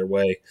we're out of their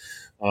way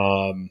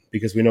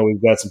because we know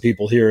we've got some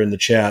people here in the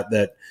chat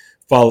that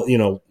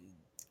follow,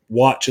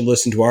 watch and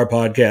listen to our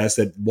podcast,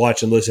 that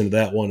watch and listen to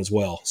that one as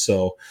well.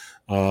 So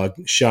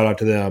shout out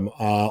to them.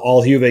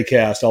 All Juve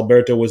cast.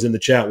 Alberto was in the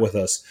chat with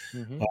us.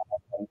 Mm-hmm.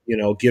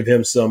 Give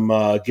him some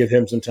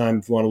time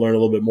if you want to learn a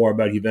little bit more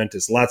about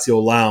Juventus.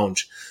 Lazio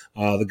Lounge.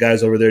 The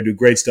guys over there do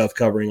great stuff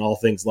covering all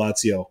things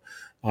Lazio.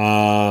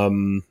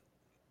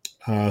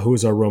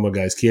 Who's our Roma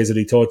guys? Chiesa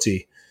di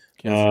Totti.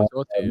 Yeah.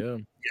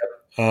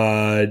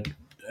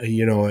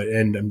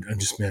 And I'm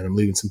just, man, I'm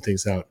leaving some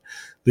things out,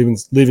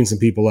 leaving some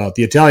people out.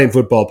 The Italian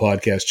Football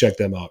Podcast, check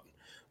them out.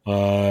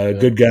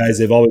 Good guys.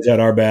 They've always had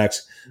our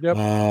backs. Yep.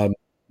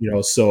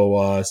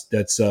 So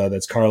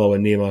that's Carlo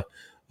and Nima.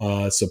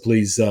 So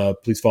please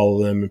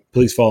follow them.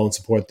 Please follow and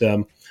support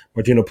them.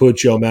 Martino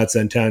Puccio, Matt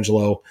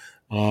Santangelo.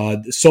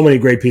 So many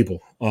great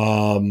people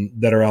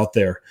that are out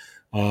there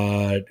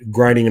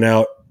grinding it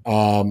out,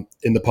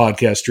 in the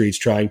podcast streets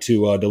trying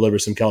to deliver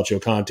some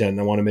Calcio content. And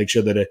I want to make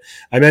sure that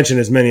I mention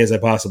as many as I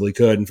possibly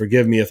could. And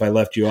forgive me if I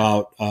left you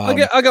out.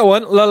 I got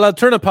one. La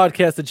Laterna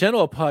podcast, the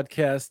Genoa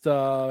podcast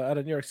out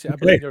of New York City. I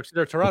believe New York City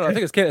or Toronto. I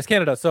think it's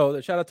Canada.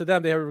 So shout out to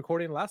them. They have a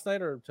recording last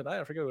night or tonight.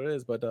 I forget what it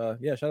is. But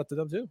yeah, shout out to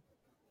them too.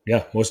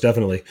 Yeah, most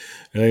definitely.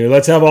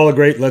 Let's have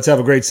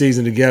a great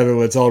season together.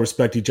 Let's all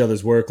respect each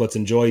other's work. Let's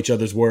enjoy each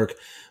other's work.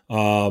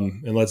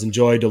 And let's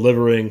enjoy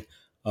delivering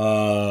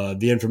the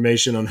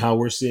information on how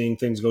we're seeing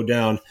things go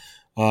down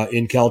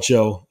in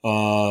Calcio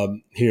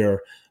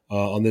here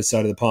on this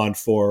side of the pond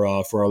for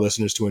our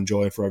listeners to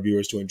enjoy and for our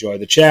viewers to enjoy.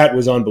 The chat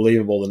was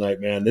unbelievable tonight,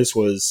 man. This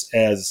was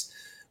as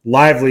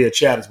lively a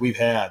chat as we've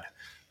had.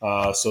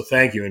 So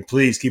thank you, and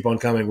please keep on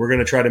coming. We're going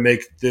to try to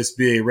make this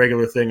be a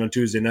regular thing on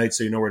Tuesday night,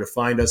 so you know where to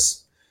find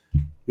us.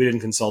 We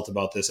didn't consult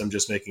about this. I'm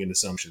just making an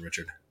assumption,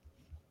 Richard.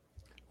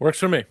 Works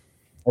for me.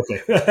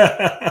 Okay.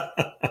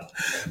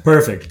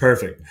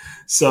 Perfect.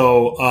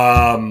 So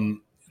I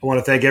want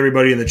to thank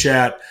everybody in the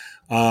chat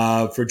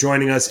for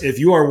joining us. If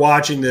you are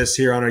watching this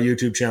here on our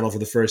YouTube channel for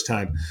the first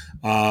time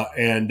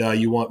and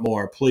you want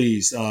more,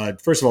 please,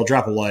 first of all,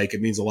 drop a like.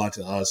 It means a lot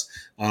to us.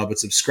 But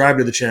subscribe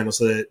to the channel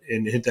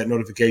and hit that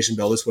notification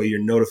bell. This way you're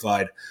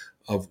notified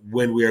of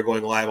when we are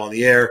going live on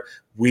the air.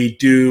 We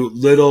do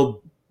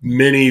little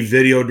mini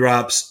video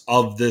drops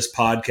of this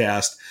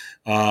podcast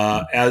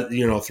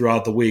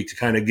throughout the week to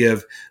kind of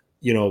give,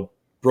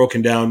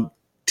 broken down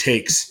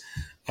takes,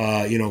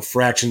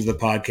 fractions of the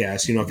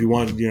podcast. If you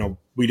want,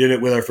 we did it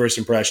with our first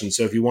impression.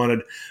 So if you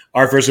wanted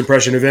our first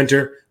impression of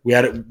Inter, we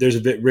had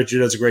it. Richard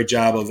does a great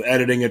job of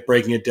editing it,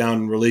 breaking it down,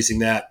 and releasing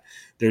that.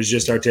 There's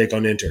just our take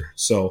on Inter.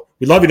 So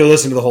we'd love you to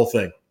listen to the whole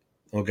thing.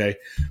 Okay.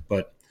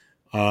 But,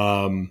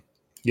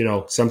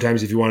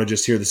 sometimes if you want to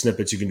just hear the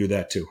snippets, you can do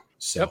that too.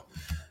 So,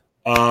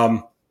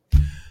 all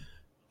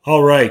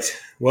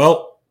right.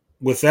 Well,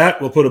 with that,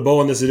 we'll put a bow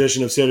on this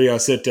edition of Serie A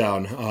Sit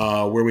Down,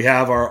 where we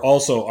have our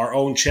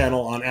own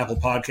channel on Apple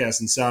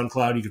Podcasts and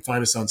SoundCloud. You can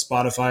find us on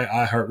Spotify,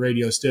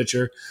 iHeartRadio,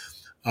 Stitcher.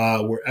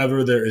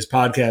 Wherever there is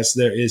podcasts,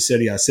 there is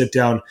Serie A Sit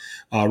Down.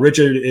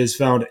 Richard is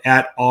found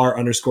at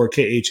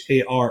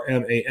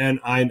R_KHARMAN.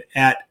 I'm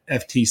at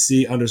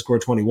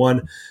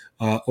FTC_21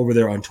 over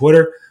there on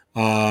Twitter.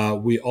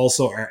 We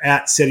also are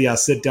at Serie A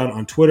Sit Down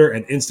on Twitter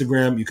and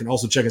Instagram. You can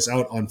also check us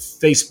out on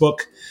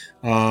Facebook.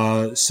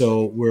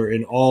 So we're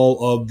in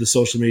all of the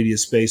social media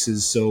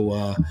spaces.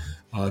 So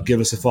give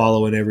us a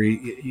follow in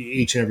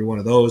each and every one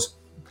of those.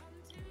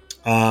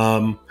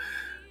 And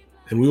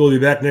we will be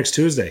back next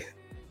Tuesday.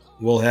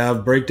 We'll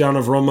have breakdown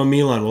of Roma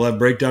Milan. We'll have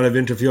breakdown of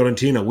Inter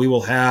Fiorentina. We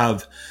will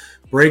have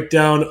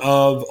breakdown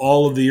of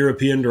all of the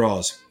European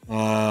draws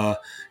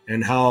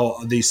and how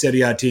the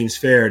Serie A teams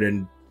fared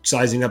and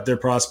sizing up their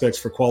prospects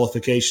for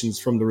qualifications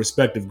from the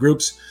respective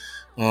groups.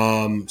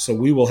 So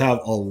we will have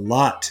a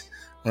lot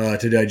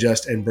to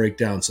digest and break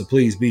down. So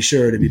please be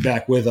sure to be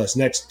back with us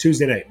next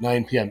Tuesday night,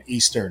 9 p.m.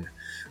 Eastern,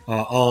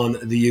 on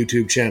the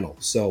YouTube channel.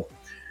 So,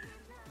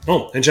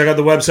 and check out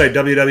the website,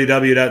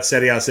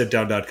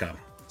 www.serieasitdown.com.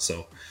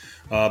 So,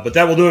 but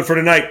that will do it for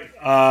tonight.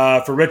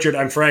 For Richard,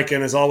 I'm Frank,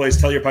 and as always,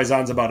 tell your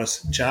paisans about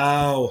us.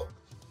 Ciao.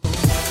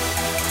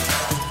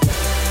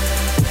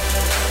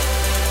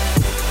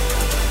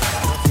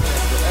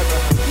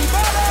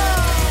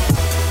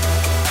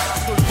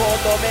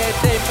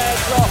 Mette in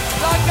mezzo,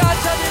 la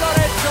caccia